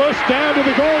Carlos down to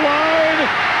the goal line.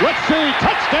 Let's see,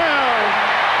 touchdown!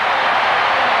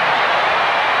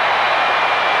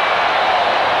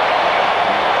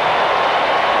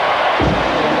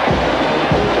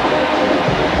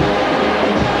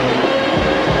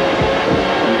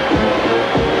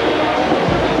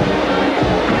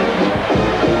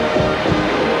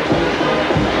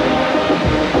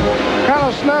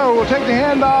 take the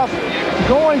handoff,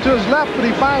 going to his left, but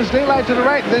he finds daylight to the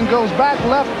right, then goes back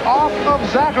left off of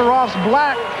Zakharoff's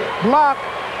block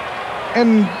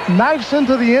and knifes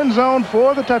into the end zone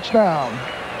for the touchdown.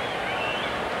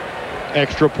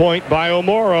 Extra point by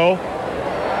O'Moro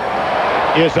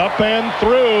is up and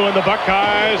through, and the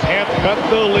Buckeyes have cut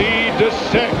the lead to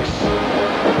 6,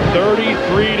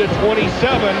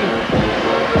 33-27.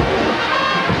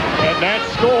 And that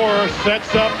score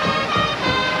sets up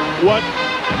what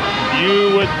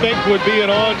you would think would be an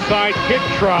onside kick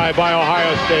try by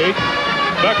Ohio State.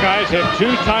 Buckeyes have 2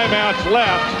 timeouts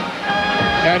left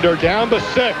and are down to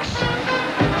 6.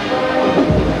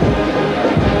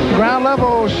 Ground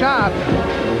level shot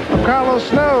of Carlos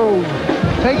Snow,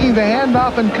 taking the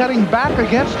handoff and cutting back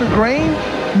against the grain,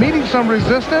 meeting some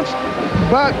resistance,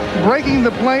 but breaking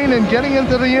the plane and getting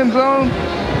into the end zone.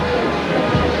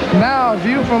 Now a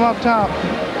view from up top.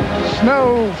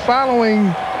 Snow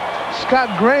following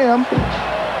Scott Graham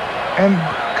and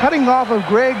cutting off of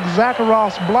Greg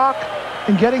Zakharoff's block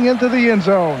and getting into the end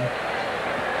zone.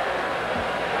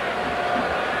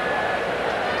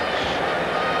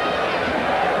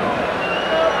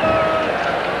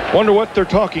 Wonder what they're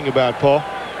talking about, Paul.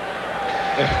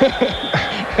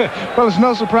 Well, it's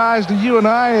no surprise to you and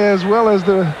I, as well as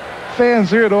the fans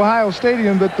here at Ohio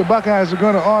Stadium, that the Buckeyes are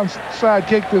going to onside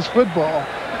kick this football.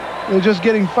 They're just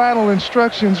getting final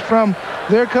instructions from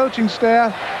their coaching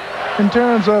staff in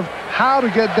terms of how to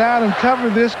get down and cover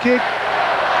this kick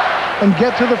and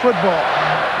get to the football.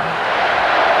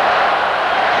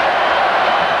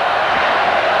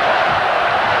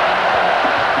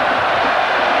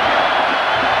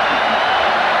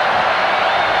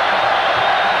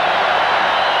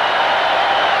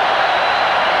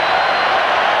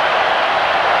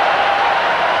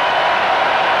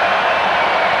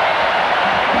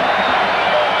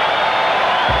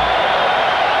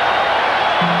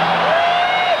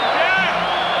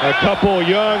 A couple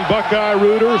young Buckeye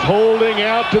rooters holding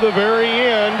out to the very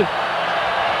end.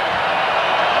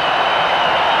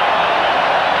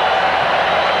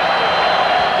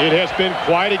 It has been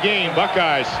quite a game.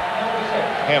 Buckeyes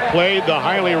have played the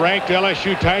highly ranked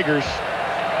LSU Tigers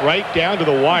right down to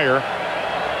the wire.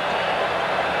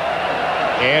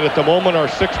 And at the moment are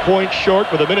 6 points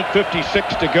short with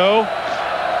 1:56 to go.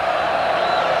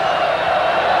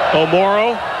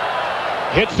 O'Moro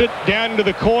hits it down into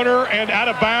the corner and out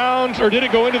of bounds, or did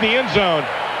it go into the end zone?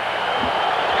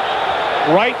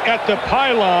 Right at the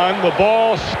pylon, the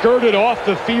ball skirted off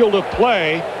the field of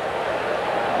play,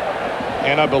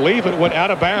 and I believe it went out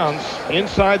of bounds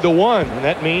inside the 1, and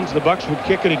that means the Bucs would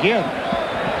kick it again.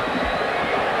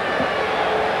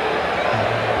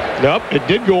 Nope, it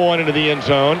did go on into the end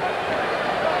zone,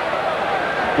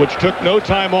 which took no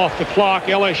time off the clock.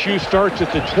 LSU starts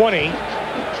at the 20.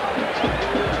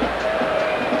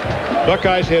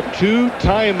 Buckeyes have 2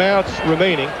 timeouts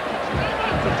remaining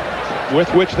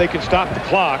with which they can stop the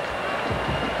clock.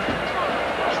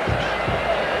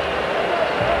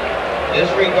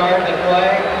 Disregard the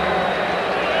flag.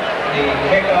 The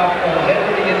kickoff will head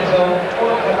to the end zone for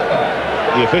a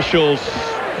touchdown. The officials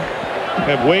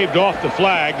have waved off the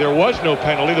flag. There was no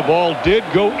penalty. The ball did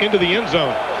go into the end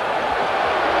zone.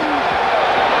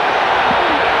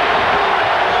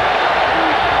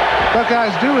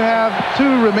 Buckeyes do have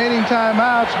 2 remaining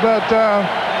timeouts, but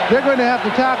they're going to have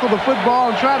to tackle the football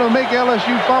and try to make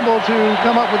LSU fumble to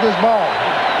come up with this ball.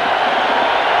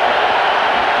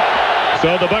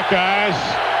 So the Buckeyes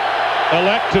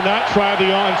elect to not try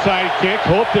the onside kick,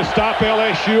 hope to stop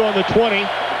LSU on the 20.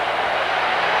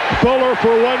 Fuller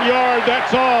for 1 yard,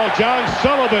 that's all. John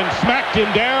Sullivan smacked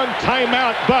him down.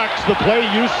 Timeout Bucks. The play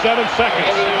used 7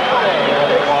 seconds.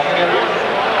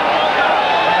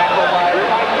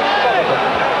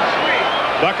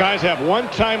 Buckeyes have 1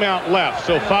 timeout left,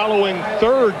 so following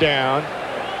 3rd down,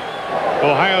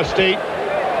 Ohio State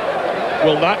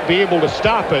will not be able to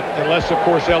stop it unless, of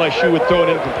course, LSU would throw an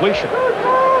incompletion.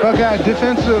 Buckeye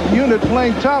defensive unit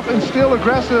playing tough and still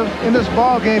aggressive in this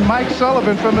ball game. Mike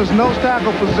Sullivan from his nose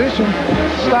tackle position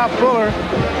stopped Fuller.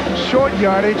 Short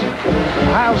yardage.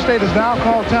 Ohio State has now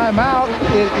called timeout.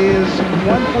 It is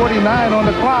 1:49 on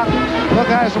the clock.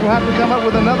 Buckeyes will have to come up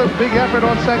with another big effort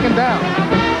on 2nd down.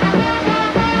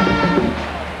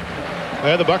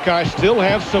 And the Buckeyes still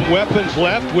have some weapons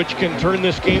left, which can turn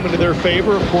this game into their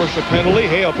favor. Of course, a penalty.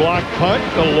 Hey, a blocked punt,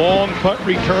 a long punt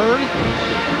return.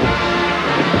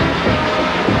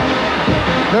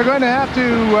 They're going to have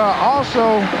to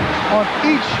also, on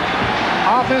each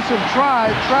offensive try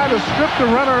to strip the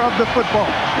runner of the football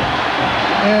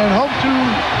and hope to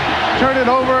turn it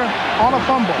over on a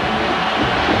fumble.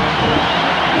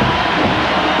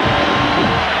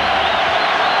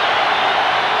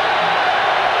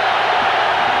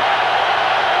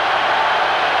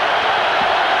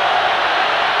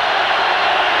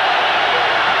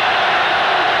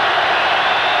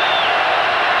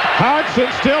 Hodgson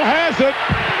still has it.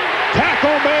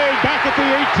 Tackle made back at the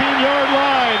 18-yard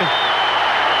line.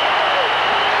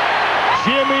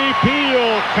 Jimmy Peel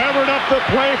covered up the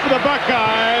play for the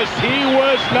Buckeyes. He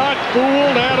was not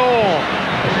fooled at all.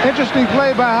 Interesting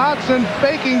play by Hodgson,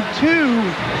 faking to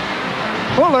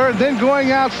Fuller, then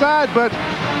going outside, but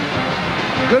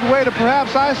good way to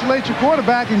perhaps isolate your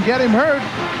quarterback and get him hurt.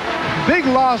 Big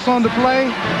loss on the play.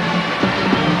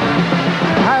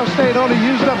 Ohio State only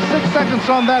used up 6 seconds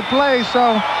on that play,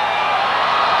 so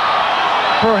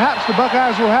perhaps the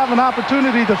Buckeyes will have an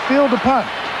opportunity to field the punt.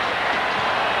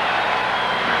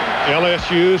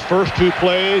 LSU's first 2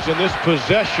 plays in this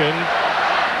possession,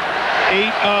 8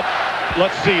 up,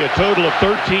 let's see, a total of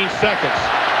 13 seconds.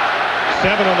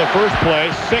 7 on the first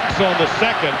play, 6 on the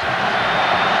second.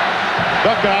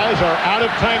 Buckeyes are out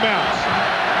of timeouts.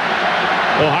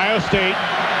 Ohio State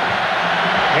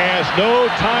has no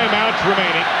timeouts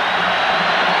remaining.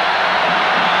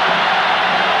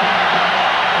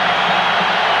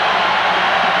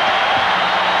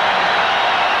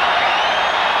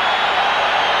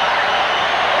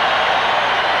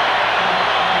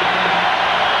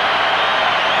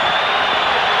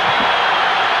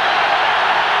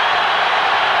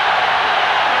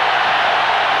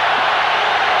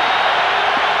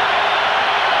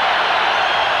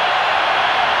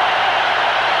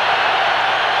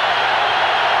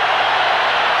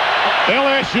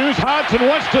 LSU's Hodgson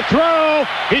wants to throw.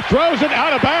 He throws it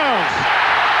out of bounds.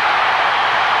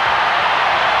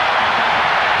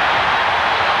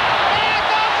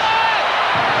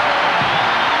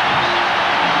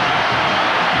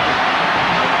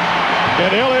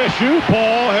 And LSU,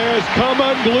 Paul, has come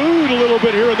unglued a little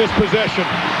bit here in this possession.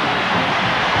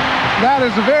 That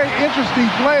is a very interesting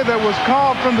play that was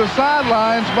called from the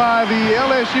sidelines by the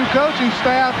LSU coaching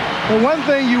staff. And one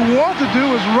thing you want to do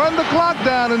is run the clock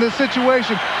down in this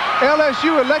situation.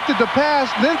 LSU elected to pass,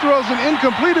 then throws an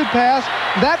incompleted pass.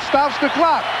 That stops the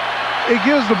clock. It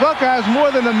gives the Buckeyes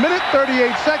more than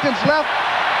 1:38 left.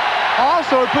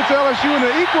 Also, it puts LSU in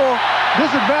an equal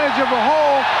disadvantage of a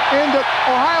hole in that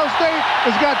Ohio State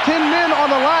has got 10 men on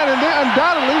the line, and they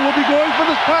undoubtedly will be going for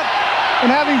this punt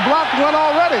and having blocked one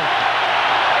already.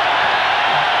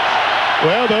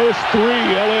 Well, those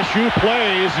 3 LSU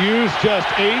plays used just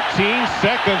 18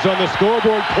 seconds on the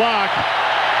scoreboard clock.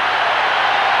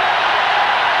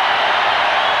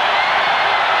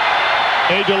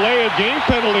 A delay of game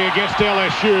penalty against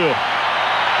LSU.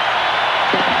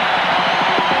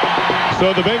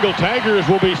 So the Bengal Tigers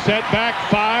will be set back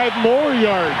 5 more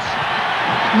yards.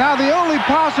 Now the only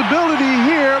possibility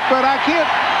here, but I can't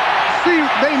see,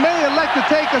 they may elect to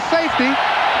take a safety,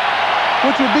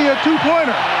 which would be a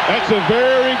 2-pointer. That's a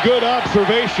very good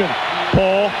observation,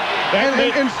 Paul.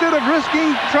 Instead of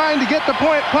risking trying to get the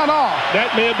punt off.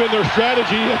 That may have been their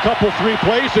strategy a couple, 3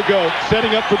 plays ago,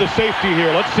 setting up for the safety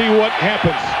here. Let's see what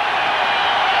happens.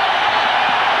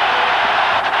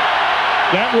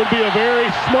 That would be a very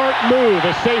smart move,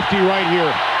 a safety right here.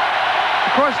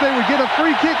 Of course, they would get a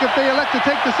free kick if they elect to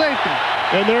take the safety.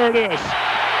 And there it is.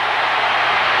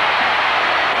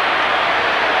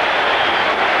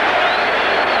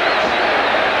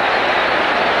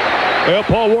 Well,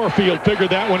 Paul Warfield figured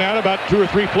that one out about 2 or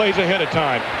 3 plays ahead of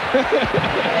time.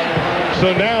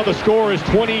 So now the score is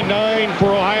 29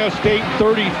 for Ohio State,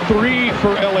 33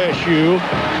 for LSU.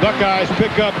 Buckeyes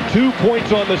pick up 2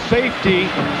 points on the safety,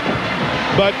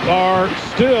 but are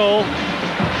still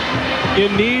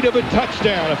in need of a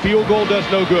touchdown. A field goal does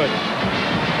no good.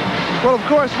 Well, of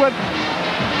course, what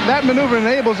that maneuver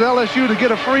enables LSU to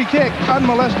get a free kick,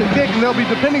 unmolested kick, and they'll be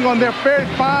depending on their very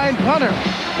fine punter,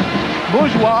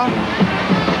 Bourgeois,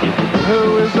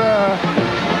 who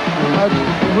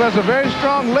has a very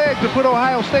strong leg to put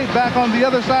Ohio State back on the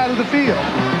other side of the field.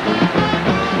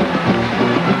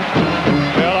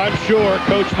 Well, I'm sure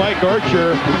Coach Mike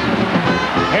Archer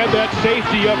had that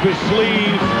safety up his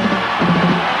sleeve.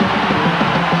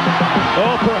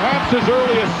 Oh, perhaps as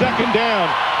early as 2nd down.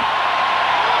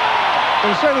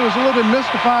 It certainly was a little bit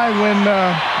mystifying when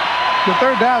the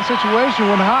 3rd down situation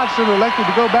when Hodgson elected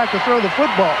to go back to throw the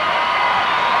football.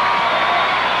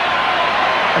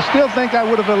 I still think I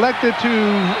would have elected to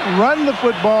run the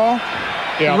football,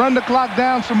 run the clock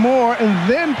down some more, and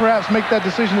then perhaps make that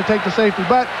decision to take the safety.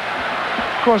 But,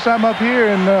 of course, I'm up here,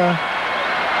 and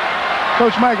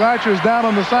Coach Mike Archer is down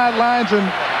on the sidelines, and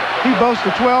he boasts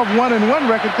a 12-1-1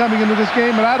 record coming into this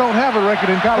game, and I don't have a record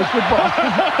in college football.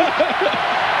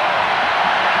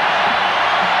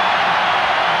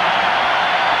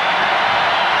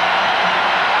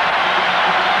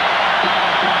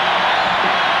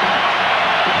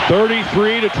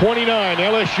 33-29,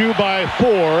 LSU by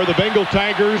 4. The Bengal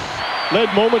Tigers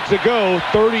led moments ago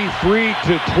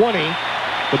 33-20.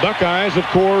 The Buckeyes, of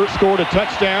course, scored a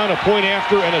touchdown, a point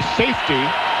after, and a safety,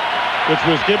 which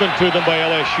was given to them by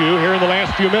LSU here in the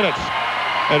last few minutes.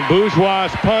 And Bourgeois'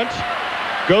 punt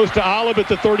goes to Olive at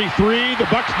the 33. The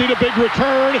Bucks need a big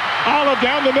return. Olive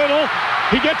down the middle.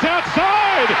 He gets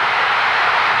outside.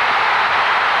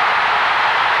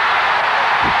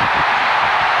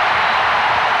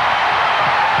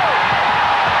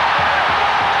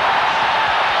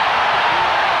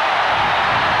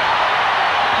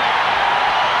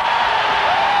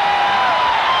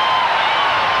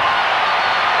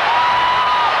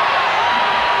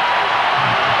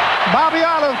 Bobby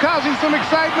Olive causing some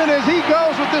excitement as he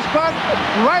goes with this punt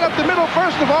right up the middle.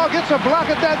 First of all, gets a block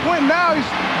at that point. Now he's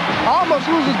almost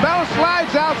loses balance,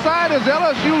 slides outside as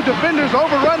LSU defenders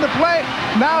overrun the play.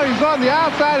 Now he's on the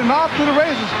outside and off to the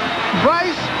races.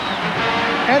 Bryce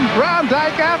and Brown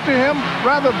Dyke after him,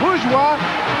 rather Bourgeois.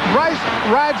 Bryce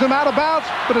rides him out of bounds,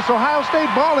 but it's Ohio State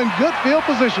ball in good field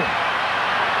position.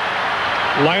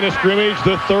 Line of scrimmage,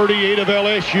 the 38 of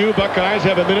LSU. Buckeyes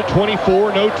have a minute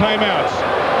 24, no timeouts.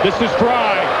 This is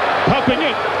Fry, pumping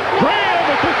it. Graham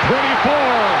at the 24.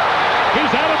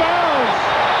 He's out of bounds.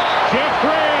 Jeff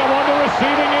Graham on the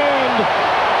receiving end.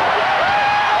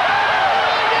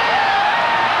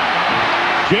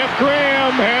 Jeff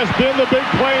Graham has been the big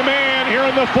play man here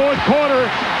in the fourth quarter.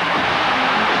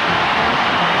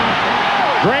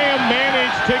 Graham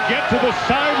managed to get to the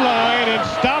sideline and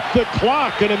stop the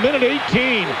clock in a minute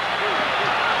 18.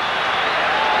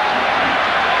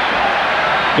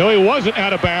 No, he wasn't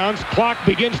out of bounds. Clock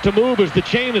begins to move as the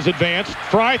chain is advanced.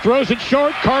 Fry throws it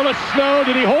short. Carlos Snow,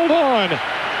 did he hold on?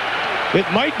 It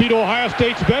might be to Ohio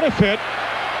State's benefit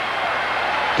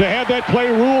to have that play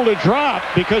ruled a drop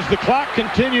because the clock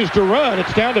continues to run.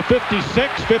 It's down to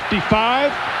 56,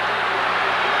 55.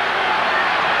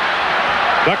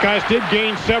 Buckeyes did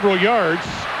gain several yards.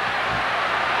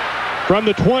 From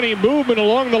the 20, movement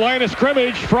along the line of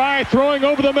scrimmage. Fry throwing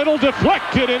over the middle,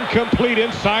 deflected, incomplete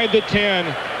inside the 10.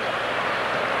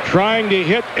 Trying to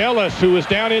hit Ellis, who is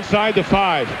down inside the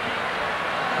 5.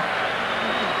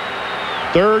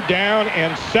 Third down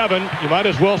and 7. You might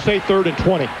as well say 3rd and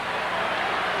 20.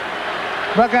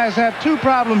 Buckeyes have two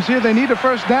problems here. They need a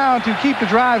first down to keep the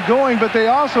drive going, but they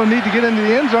also need to get into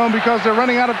the end zone because they're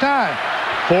running out of time.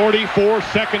 44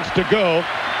 seconds to go.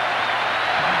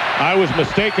 I was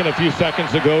mistaken a few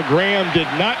seconds ago. Graham did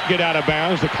not get out of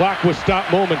bounds. The clock was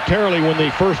stopped momentarily when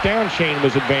the first down chain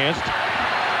was advanced.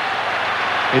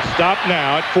 It's stopped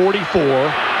now at 44,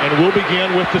 and we'll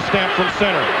begin with the snap from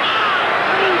center.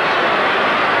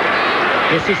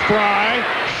 This is Fry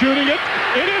shooting it.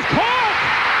 It is caught!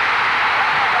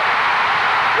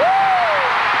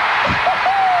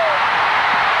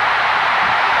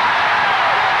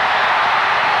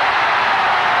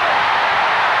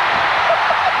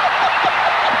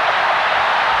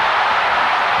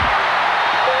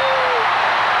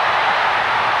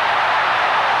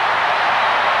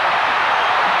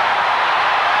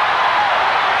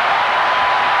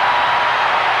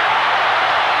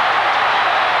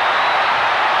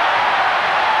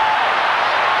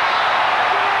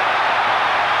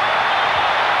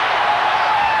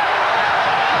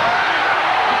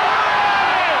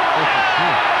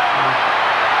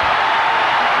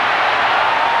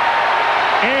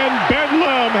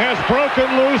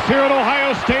 Broken loose here at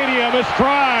Ohio Stadium as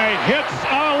Fry hits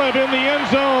Olive in the end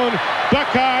zone.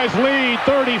 Buckeyes lead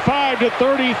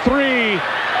 35-33.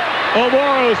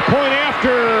 Omoro's point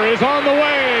after is on the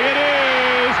way. It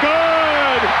is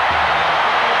good.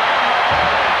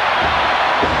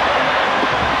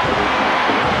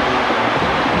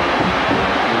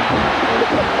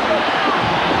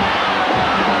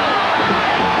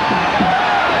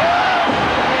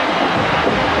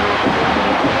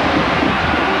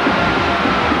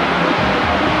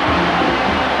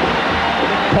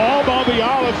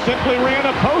 Simply ran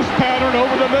a post pattern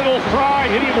over the middle. Fry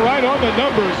hit him right on the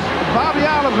numbers. Bobby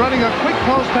Olive running a quick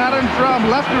post pattern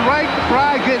from left to right.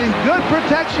 Fry getting good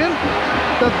protection.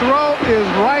 The throw is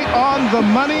right on the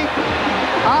money.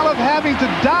 Olive having to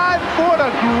dive for it.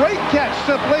 A great catch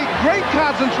simply. Great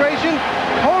concentration.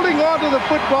 Holding on to the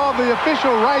football. The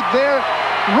official right there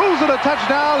rules it a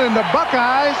touchdown, and the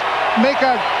Buckeyes make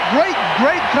a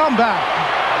great comeback.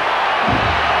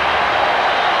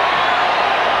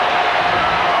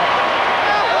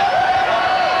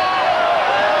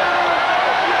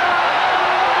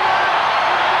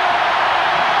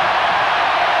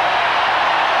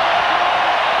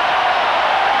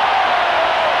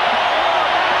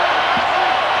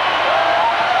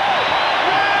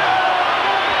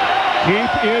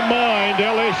 Keep in mind,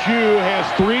 LSU has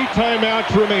 3 timeouts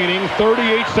remaining,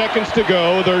 38 seconds to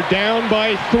go. They're down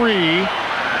by 3.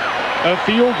 A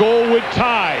field goal would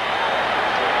tie.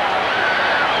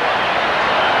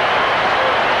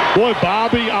 Boy,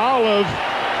 Bobby Olive,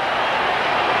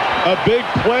 a big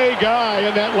play guy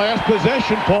in that last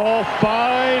possession, Paul.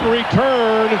 Fine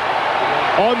return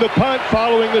on the punt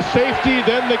following the safety,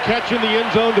 then the catch in the end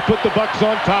zone to put the Bucks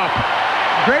on top.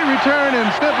 Great return and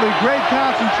simply great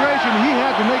concentration. He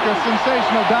had to make a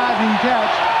sensational diving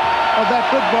catch of that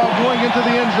football going into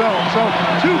the end zone. So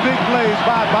 2 big plays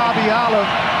by Bobby Olive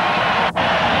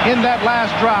in that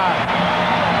last drive.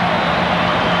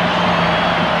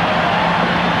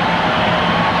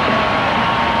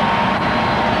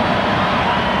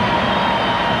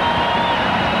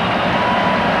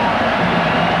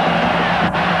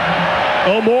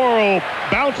 O'Morrow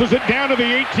bounces it down to the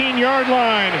 18-yard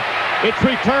line. It's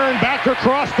returned back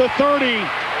across the 30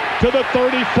 to the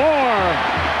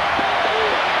 34.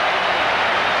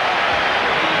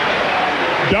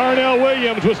 Darnell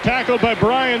Williams was tackled by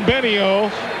Brian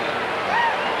Benio.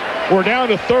 We're down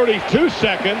to 32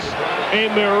 seconds. A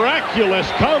miraculous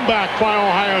comeback by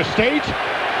Ohio State.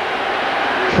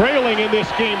 Trailing in this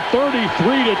game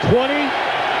 33-20.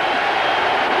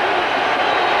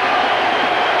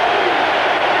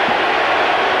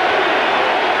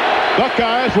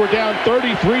 Buckeyes were down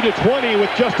 33-20 with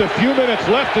just a few minutes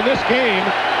left in this game.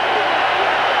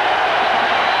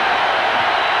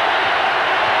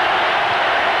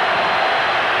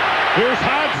 Here's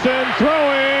Hodgson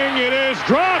throwing. It is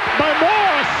dropped by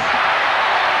Moss.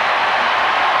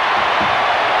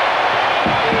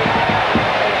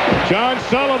 John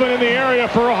Sullivan in the area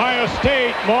for Ohio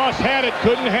State. Moss had it,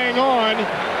 couldn't hang on.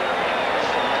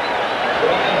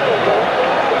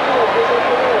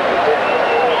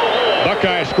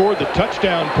 Buckeyes scored the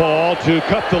touchdown, Paul, to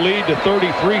cut the lead to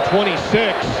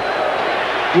 33-26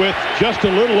 with just a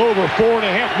little over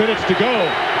 4.5 minutes to go.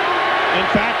 In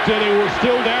fact, they were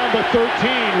still down by 13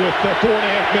 with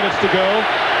 4.5 minutes to go.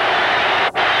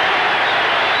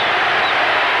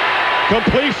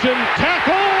 Completion,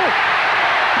 tackle!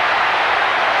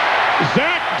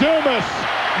 Zach Dumas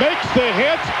makes the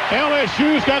hit.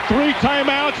 LSU's got 3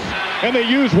 timeouts, and they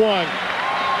use one.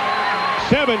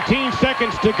 17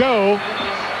 seconds to go.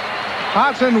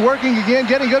 Hodgson working again,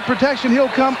 getting good protection. He'll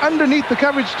come underneath the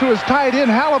coverage to his tight end,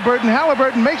 Halliburton.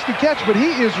 Halliburton makes the catch, but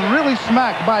he is really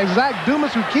smacked by Zach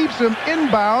Dumas, who keeps him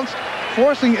inbounds,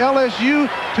 forcing LSU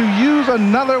to use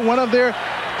another one of their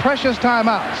precious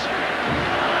timeouts.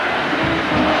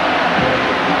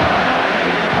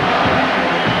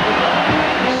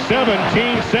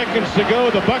 "17 seconds to go.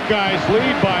 The Buckeyes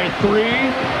lead by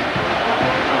 3.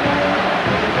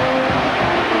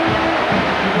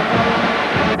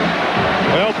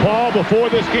 Well, Paul, before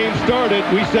this game started,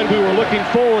 we said we were looking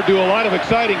forward to a lot of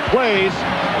exciting plays.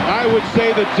 I would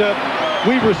say that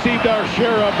we've received our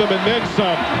share of them and then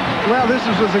some. Well, this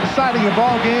is as exciting a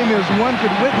ball game as one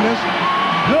could witness.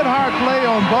 Good hard play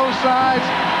on both sides.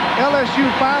 LSU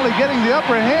finally getting the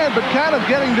upper hand, but kind of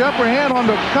getting the upper hand on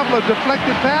a couple of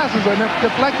deflected passes, a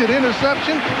deflected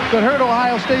interception that hurt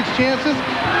Ohio State's chances,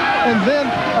 and then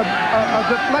a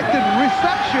deflected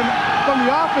reception from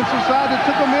the offensive side that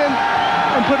took them in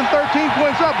and put them 13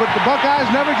 points up, but the Buckeyes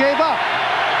never gave up.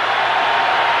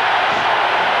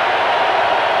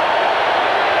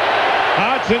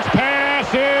 Hodgson's pass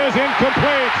is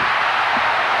incomplete.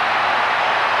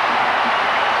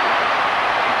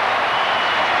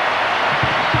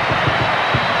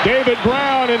 David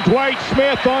Brown and Dwight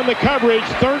Smith on the coverage.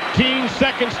 13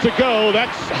 seconds to go.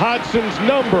 That's Hodgson's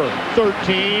number,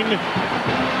 13.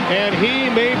 And he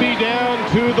may be down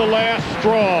to the last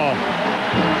straw.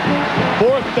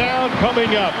 4th down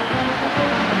coming up.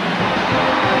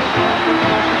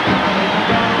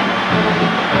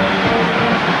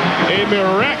 A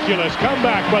miraculous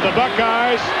comeback by the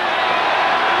Buckeyes,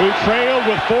 who trailed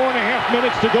with 4.5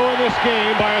 minutes to go in this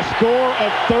game by a score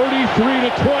of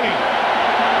 33-20.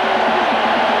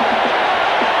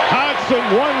 Hodgson,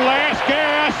 one last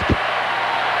gasp.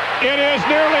 It is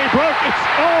nearly broken. It's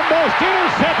almost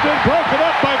intercepted, broken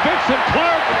up by Vincent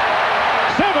Clark.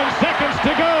 7 seconds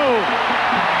to go.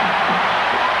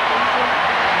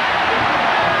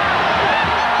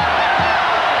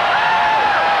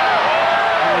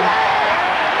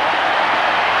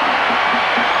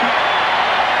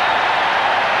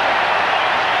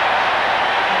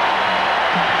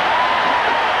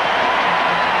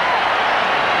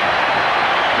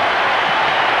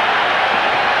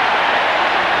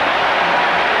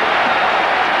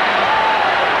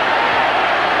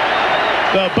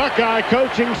 The Buckeye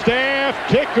coaching staff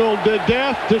tickled to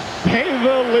death, to say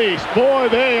the least. Boy,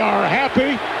 they are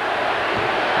happy.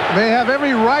 They have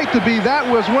every right to be. That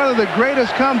was one of the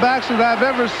greatest comebacks that I've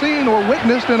ever seen or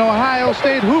witnessed in Ohio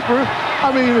State hooper. I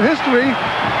mean, history.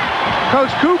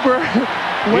 Coach Cooper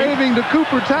waving the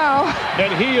Cooper towel.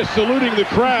 And he is saluting the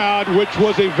crowd, which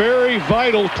was a very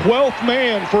vital 12th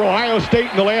man for Ohio State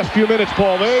in the last few minutes,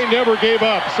 Paul. They never gave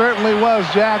up. Certainly was,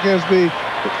 Jack, as the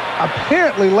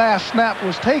apparently last snap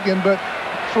was taken, but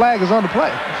flag is on the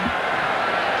play.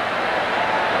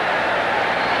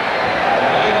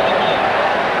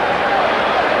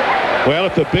 Well,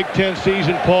 if the Big Ten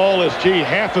season, Paul, is,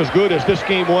 half as good as this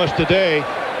game was today,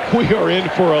 we are in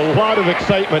for a lot of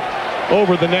excitement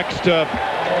over the next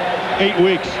 8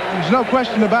 weeks. There's no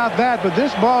question about that, but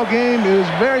this ball game is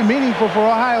very meaningful for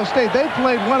Ohio State. They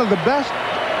played one of the best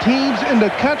teams in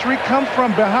the country, come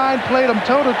from behind, played them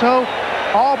toe-to-toe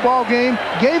all ball game,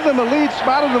 gave them a lead,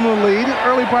 spotted them a lead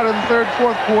early part of the third,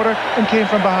 fourth quarter, and came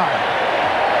from behind.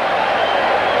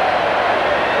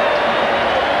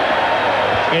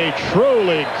 A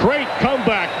truly great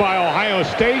comeback by Ohio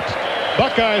State.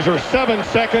 Buckeyes are 7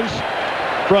 seconds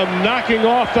from knocking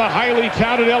off the highly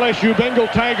touted LSU Bengal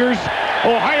Tigers.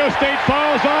 Ohio State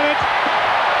falls on it.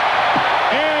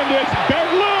 And it's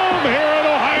bedlam here at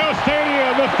Ohio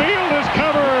Stadium. The field is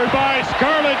covered by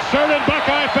scarlet-shirted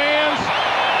Buckeye fans.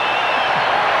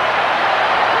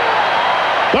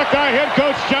 Buckeye head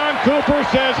coach John Cooper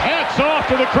says hats off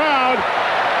to the crowd.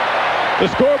 The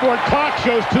scoreboard clock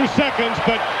shows 2 seconds,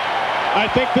 but I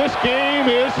think this game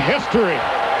is history.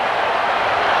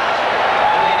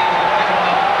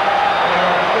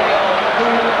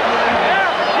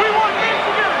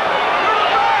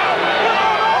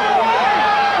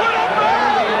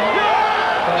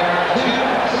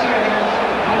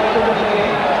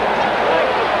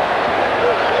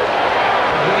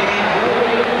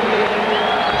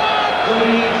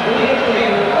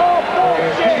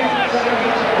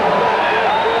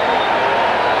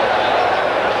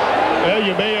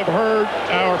 You may have heard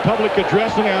our public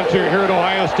address announcer here at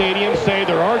Ohio Stadium say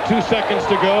there are 2 seconds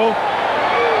to go.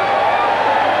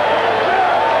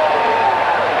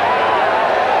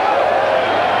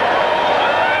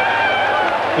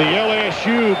 The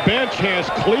LSU bench has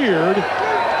cleared,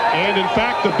 and in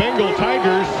fact the Bengal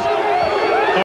Tigers